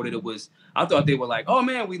didn't know that it was, I thought they were like, oh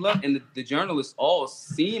man, we love, and the journalists all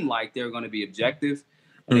seem like they're going to be objective.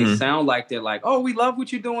 And they sound like they're like, oh, we love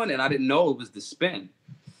what you're doing. And I didn't know it was the spin.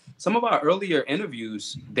 Some of our earlier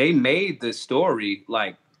interviews, they made the story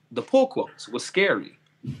like the pull quotes was scary.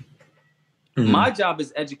 Mm-hmm. My job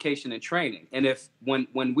is education and training. And if when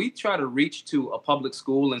we try to reach to a public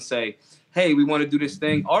school and say, hey, we want to do this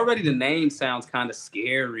thing, already the name sounds kind of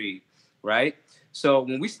scary, right? So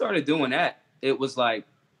when we started doing that, it was like,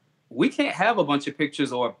 we can't have a bunch of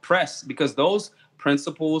pictures or press because those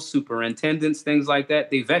principals, superintendents, things like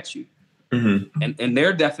that, they vet you. Mm-hmm. And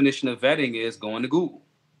their definition of vetting is going to Google.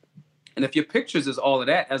 And if your pictures is all of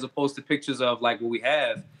that, as opposed to pictures of like what we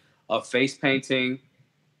have of face painting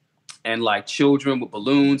and like children with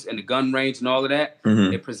balloons and the gun range and all of that,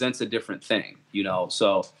 it presents a different thing,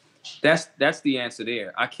 So that's the answer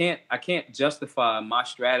there. I can't justify my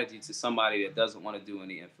strategy to somebody that doesn't want to do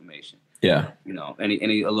any information. Yeah.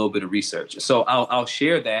 Any a little bit of research. So I'll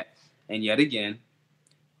share that. And yet again,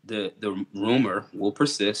 the rumor will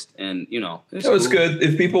persist. And it's good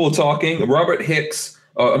if people are talking. Robert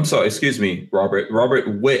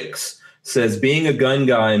Wicks says being a gun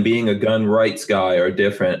guy and being a gun rights guy are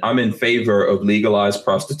different. I'm in favor of legalized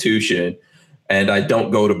prostitution, and I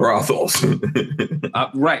don't go to brothels.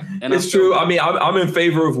 Right. And it's true. I mean, I'm in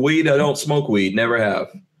favor of weed. I don't smoke weed. Never have.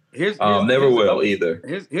 Never will either.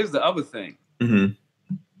 Here's the other thing. Mm-hmm.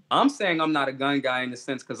 I'm saying I'm not a gun guy in the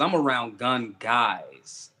sense because I'm around gun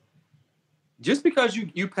guys. Just because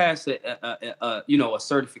you pass a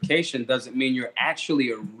certification doesn't mean you're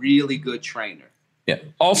actually a really good trainer. Yeah.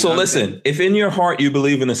 Also, listen, if in your heart you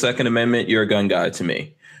believe in the Second Amendment, you're a gun guy to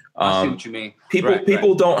me. I see what you mean.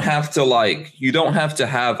 People don't have to you don't have to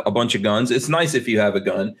have a bunch of guns. It's nice if you have a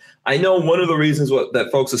gun. I know one of the reasons that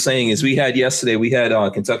folks are saying is we had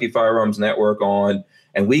Kentucky Firearms Network on,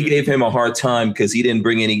 and we gave him a hard time because he didn't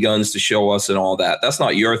bring any guns to show us and all that. That's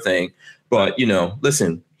not your thing. But,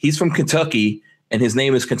 listen, he's from Kentucky and his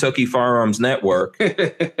name is Kentucky Firearms Network.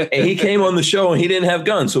 And he came on the show and he didn't have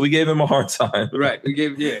guns. So we gave him a hard time. Right. We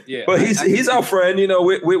gave, yeah. But he's our friend.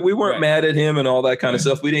 We weren't mad at him and all that kind of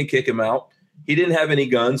stuff. We didn't kick him out. He didn't have any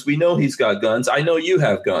guns. We know he's got guns. I know you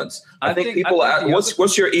have guns. I think people ask,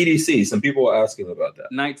 what's your EDC? Some people are asking about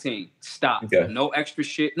that. 19. Stop. Okay. No extra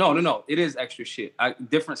shit. No. It is extra shit.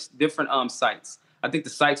 Different sites. I think the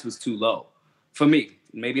sites was too low for me.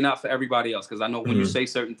 Maybe not for everybody else, because I know when you say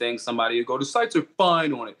certain things, somebody will go, the sights are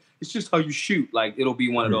fine on it. It's just how you shoot. Like, it'll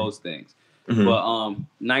be one of those things. But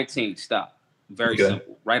 19, stop. Very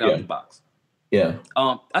simple. Right out the box. Yeah.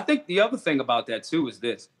 I think the other thing about that too is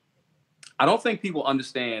this. I don't think people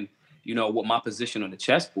understand, what my position on the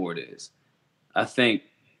chessboard is. I think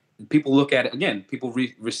people look at it again. People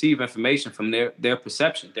receive information from their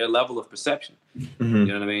perception, their level of perception. Mm-hmm. You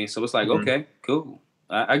know what I mean? So it's like, okay, cool,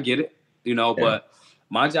 I get it. But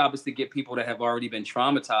my job is to get people that have already been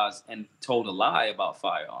traumatized and told a lie about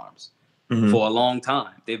firearms for a long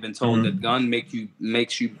time. They've been told that gun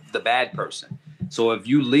makes you the bad person. So if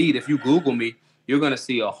you Google me, you're gonna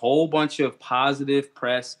see a whole bunch of positive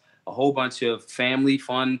press, a whole bunch of family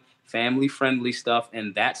fun, family friendly stuff,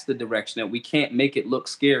 and that's the direction that we can't make it look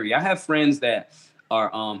scary. I have friends that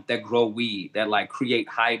are that grow weed, that like create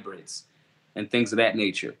hybrids and things of that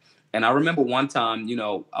nature. And I remember one time,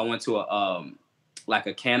 I went to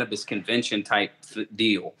a cannabis convention type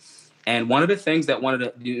deal. And one of the things that one of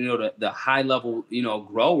the high level,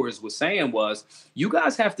 growers was saying was, you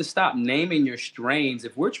guys have to stop naming your strains.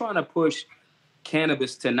 If we're trying to push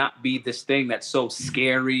cannabis to not be this thing that's so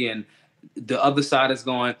scary, and the other side is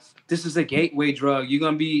going, this is a gateway drug. You're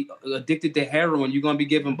going to be addicted to heroin. You're going to be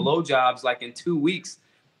giving blowjobs like in 2 weeks.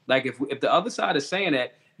 Like if the other side is saying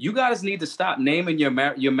that, you guys need to stop naming your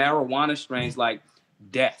marijuana strains like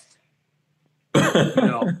death.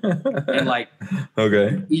 And like,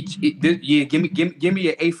 okay, give me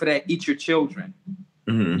an A for that. Eat your children.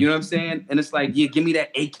 Mm-hmm. You know what I'm saying? And it's like, give me that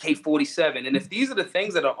AK-47. And if these are the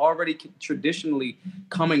things that are already traditionally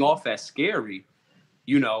coming off as scary,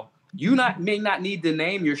 you may not need to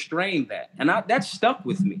name your strain that. And that stuck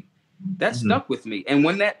with me. That stuck with me. And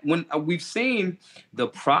when we've seen the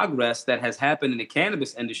progress that has happened in the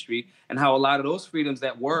cannabis industry, and how a lot of those freedoms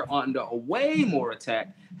that were under a way more attack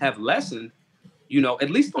have lessened, at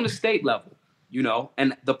least on the state level,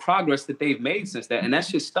 and the progress that they've made since that. And that's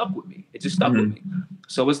just stuck with me. It just stuck with me.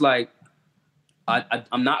 So it's like,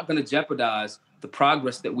 I'm not going to jeopardize the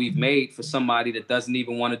progress that we've made for somebody that doesn't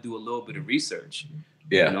even want to do a little bit of research.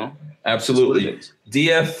 Yeah, absolutely.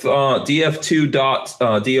 DF2.dot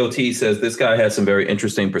says this guy has some very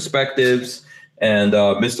interesting perspectives. And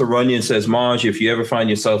Mr. Runyon says, Maj, if you ever find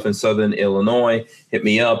yourself in Southern Illinois, hit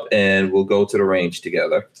me up and we'll go to the range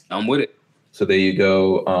together. I'm with it. So there you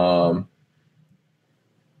go.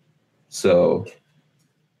 So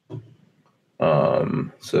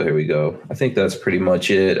here we go. I think that's pretty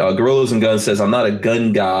much it. Gorillas and Guns says, I'm not a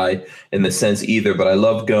gun guy in the sense either, but I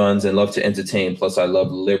love guns and love to entertain. Plus, I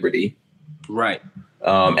love liberty. Right.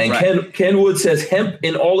 Ken Wood says hemp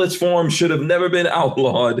in all its forms should have never been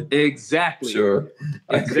outlawed. Exactly. Sure.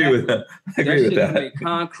 I agree with that. I agree with that.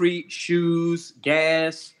 Concrete, shoes,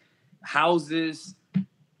 gas, houses.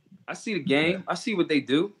 I see the game. I see what they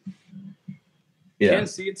do. Yeah. Ken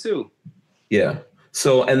see it too. Yeah.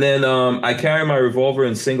 So, and then I carry my revolver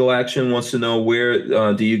in single action. Wants to know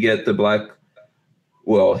where do you get the black?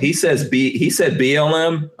 Well, he said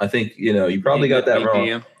BLM. I think, you probably got that wrong.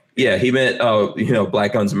 BM. Yeah, he meant,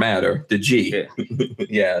 Black Guns Matter, the G. Yeah.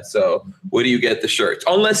 Yeah. So where do you get the shirts?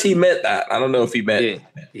 Unless he meant that. I don't know if he meant.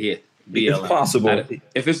 Yeah. BLM. It's possible.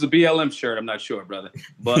 If it's the BLM shirt, I'm not sure, brother.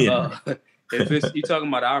 But if you're talking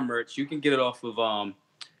about our merch, you can get it off of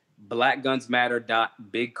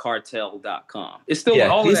blackgunsmatter.bigcartel.com. It's still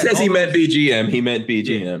all he of that. Says he meant BGM. He meant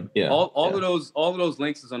BGM. Yeah. All of those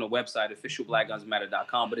links is on the website,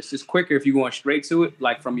 officialblackgunsmatter.com. But it's just quicker if you're going straight to it,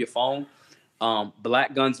 like from your phone.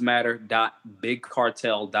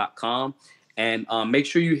 Blackgunsmatter.bigcartel.com. And make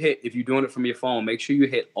sure you hit, if you're doing it from your phone, make sure you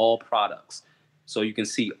hit all products so you can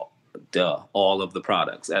see all of the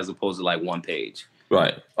products as opposed to like one page.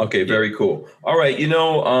 Right. Okay. Very cool. All right.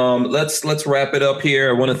 Let's wrap it up here.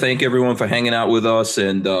 I want to thank everyone for hanging out with us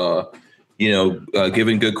and,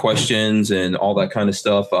 giving good questions and all that kind of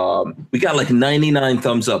stuff. We got like 99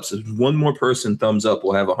 thumbs ups. If one more person thumbs up,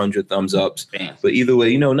 we'll have 100 thumbs ups. Damn. But either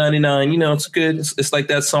way, 99, it's good. It's like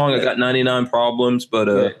that song. I got 99 problems,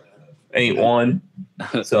 but ain't one.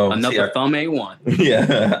 So another thumb ain't one.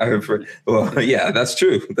 Yeah. Yeah, that's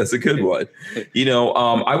true. That's a good one.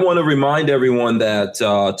 I want to remind everyone that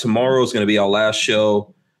tomorrow is going to be our last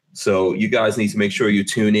show. So you guys need to make sure you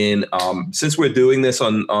tune in. Since we're doing this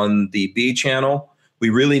on the B channel, we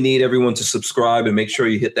really need everyone to subscribe and make sure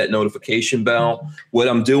you hit that notification bell. What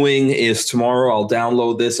I'm doing is tomorrow I'll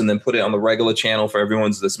download this and then put it on the regular channel for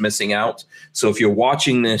everyone that's missing out. So if you're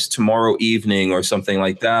watching this tomorrow evening or something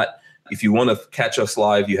like that, if you want to catch us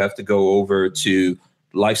live, you have to go over to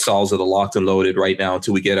Lifestyles of the Locked and Loaded right now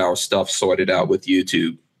until we get our stuff sorted out with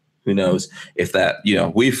YouTube. Who knows if that,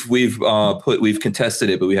 we've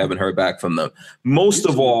contested it, but we haven't heard back from them. Most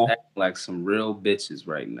of all, like some real bitches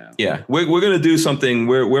right now. Yeah, we're going to do something.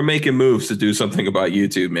 We're making moves to do something about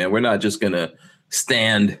YouTube, man. We're not just going to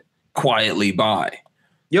stand quietly by.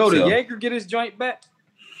 Yo, did Jaeger get his joint back?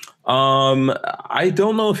 I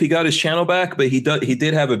don't know if he got his channel back, but he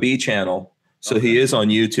did have a B channel, so he is on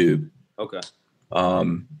YouTube. Okay.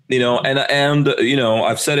 You know, and you know,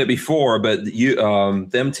 I've said it before, but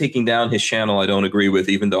them taking down his channel, I don't agree with,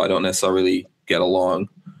 even though I don't necessarily get along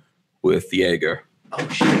with Jaeger. Oh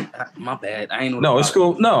shit, my bad. I ain't. No, it's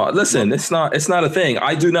cool. No, listen, it's not a thing.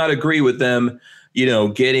 I do not agree with them, you know,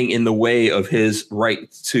 getting in the way of his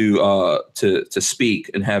right to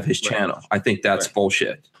speak and have his channel. I think that's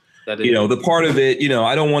bullshit. You know, the part of it, you know,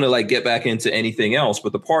 I don't want to like get back into anything else,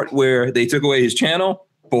 but the part where they took away his channel,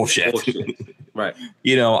 bullshit. Right.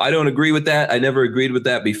 You know, I don't agree with that. I never agreed with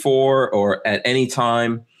that before or at any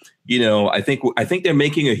time. You know, I think they're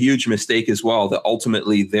making a huge mistake as well that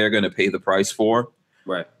ultimately they're going to pay the price for.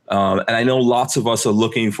 Right. And I know lots of us are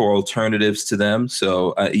looking for alternatives to them.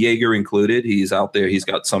 So Jaeger included, he's out there. He's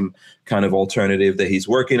got some kind of alternative that he's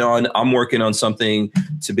working on. I'm working on something,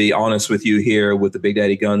 to be honest with you, here with the Big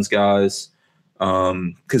Daddy Guns guys,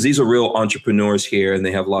 because these are real entrepreneurs here and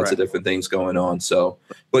they have lots of different things going on. So,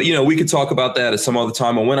 but, you know, we could talk about that at some other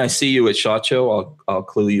time. And when I see you at SHOT Show, I'll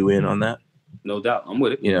clue you in on that. No doubt. I'm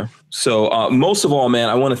with it. You know, so most of all, man,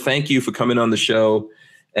 I want to thank you for coming on the show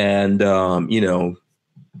and, you know,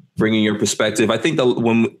 bringing your perspective. I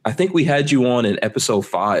think we had you on in episode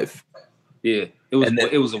 5. Yeah,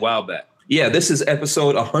 it was a while back. Yeah, this is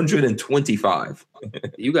episode 125.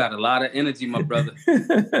 You got a lot of energy, my brother.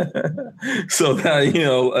 So that, you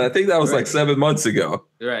know, I think that was like 7 months ago.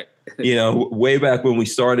 Right. You know, way back when we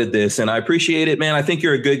started this, and I appreciate it, man. I think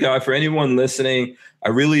you're a good guy. For anyone listening, I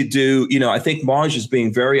really do. You know, I think Maj is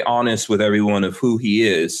being very honest with everyone of who he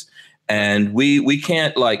is, and we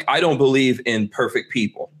can't, like, I don't believe in perfect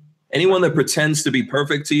people. Anyone that pretends to be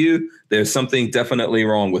perfect to you, there's something definitely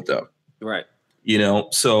wrong with them. Right. You know,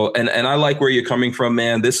 so and I like where you're coming from,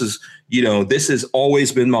 man. This is, you know, this has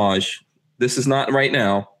always been Maj. This is not right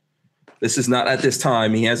now. This is not at this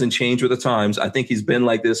time. He hasn't changed with the times. I think he's been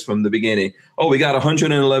like this from the beginning. Oh, we got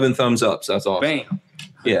 111 thumbs ups. That's awesome. Bam.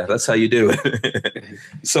 Yeah, that's how you do it.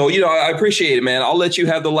 So, you know, I appreciate it, man. I'll let you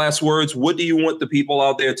have the last words. What do you want the people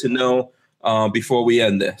out there to know before we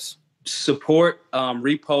end this? Support,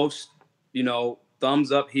 repost, you know,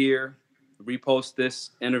 thumbs up here, repost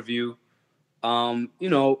this interview. You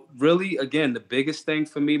know, really, again, the biggest thing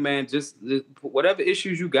for me, man, just whatever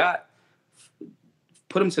issues you got,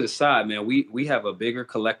 put them to the side, man. We have a bigger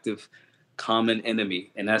collective common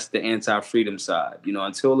enemy, and that's the anti-freedom side. You know,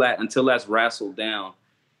 until that's wrestled down,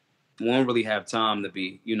 we won't really have time to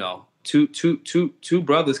be, you know, two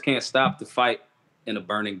brothers can't stop the fight in a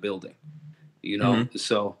burning building, you know?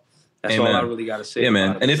 So that's all I really got to say. Yeah,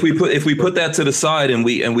 man. And if we put that to the side and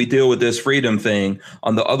we deal with this freedom thing,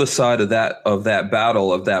 on the other side of that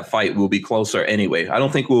battle, of that fight, we'll be closer anyway. I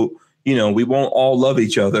don't think we won't all love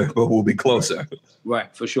each other, but we'll be closer.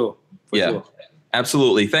 Right. For sure. Sure.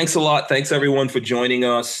 Absolutely. Thanks a lot. Thanks everyone for joining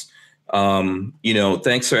us. You know,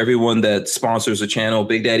 thanks for everyone that sponsors the channel,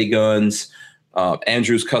 Big Daddy Guns,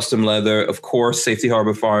 Andrew's Custom Leather, of course, Safety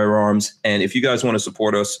Harbor Firearms. And if you guys want to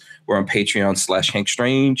support us, we're on Patreon /Hank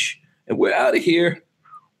Strange. And we're out of here.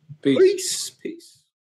 Peace. Peace.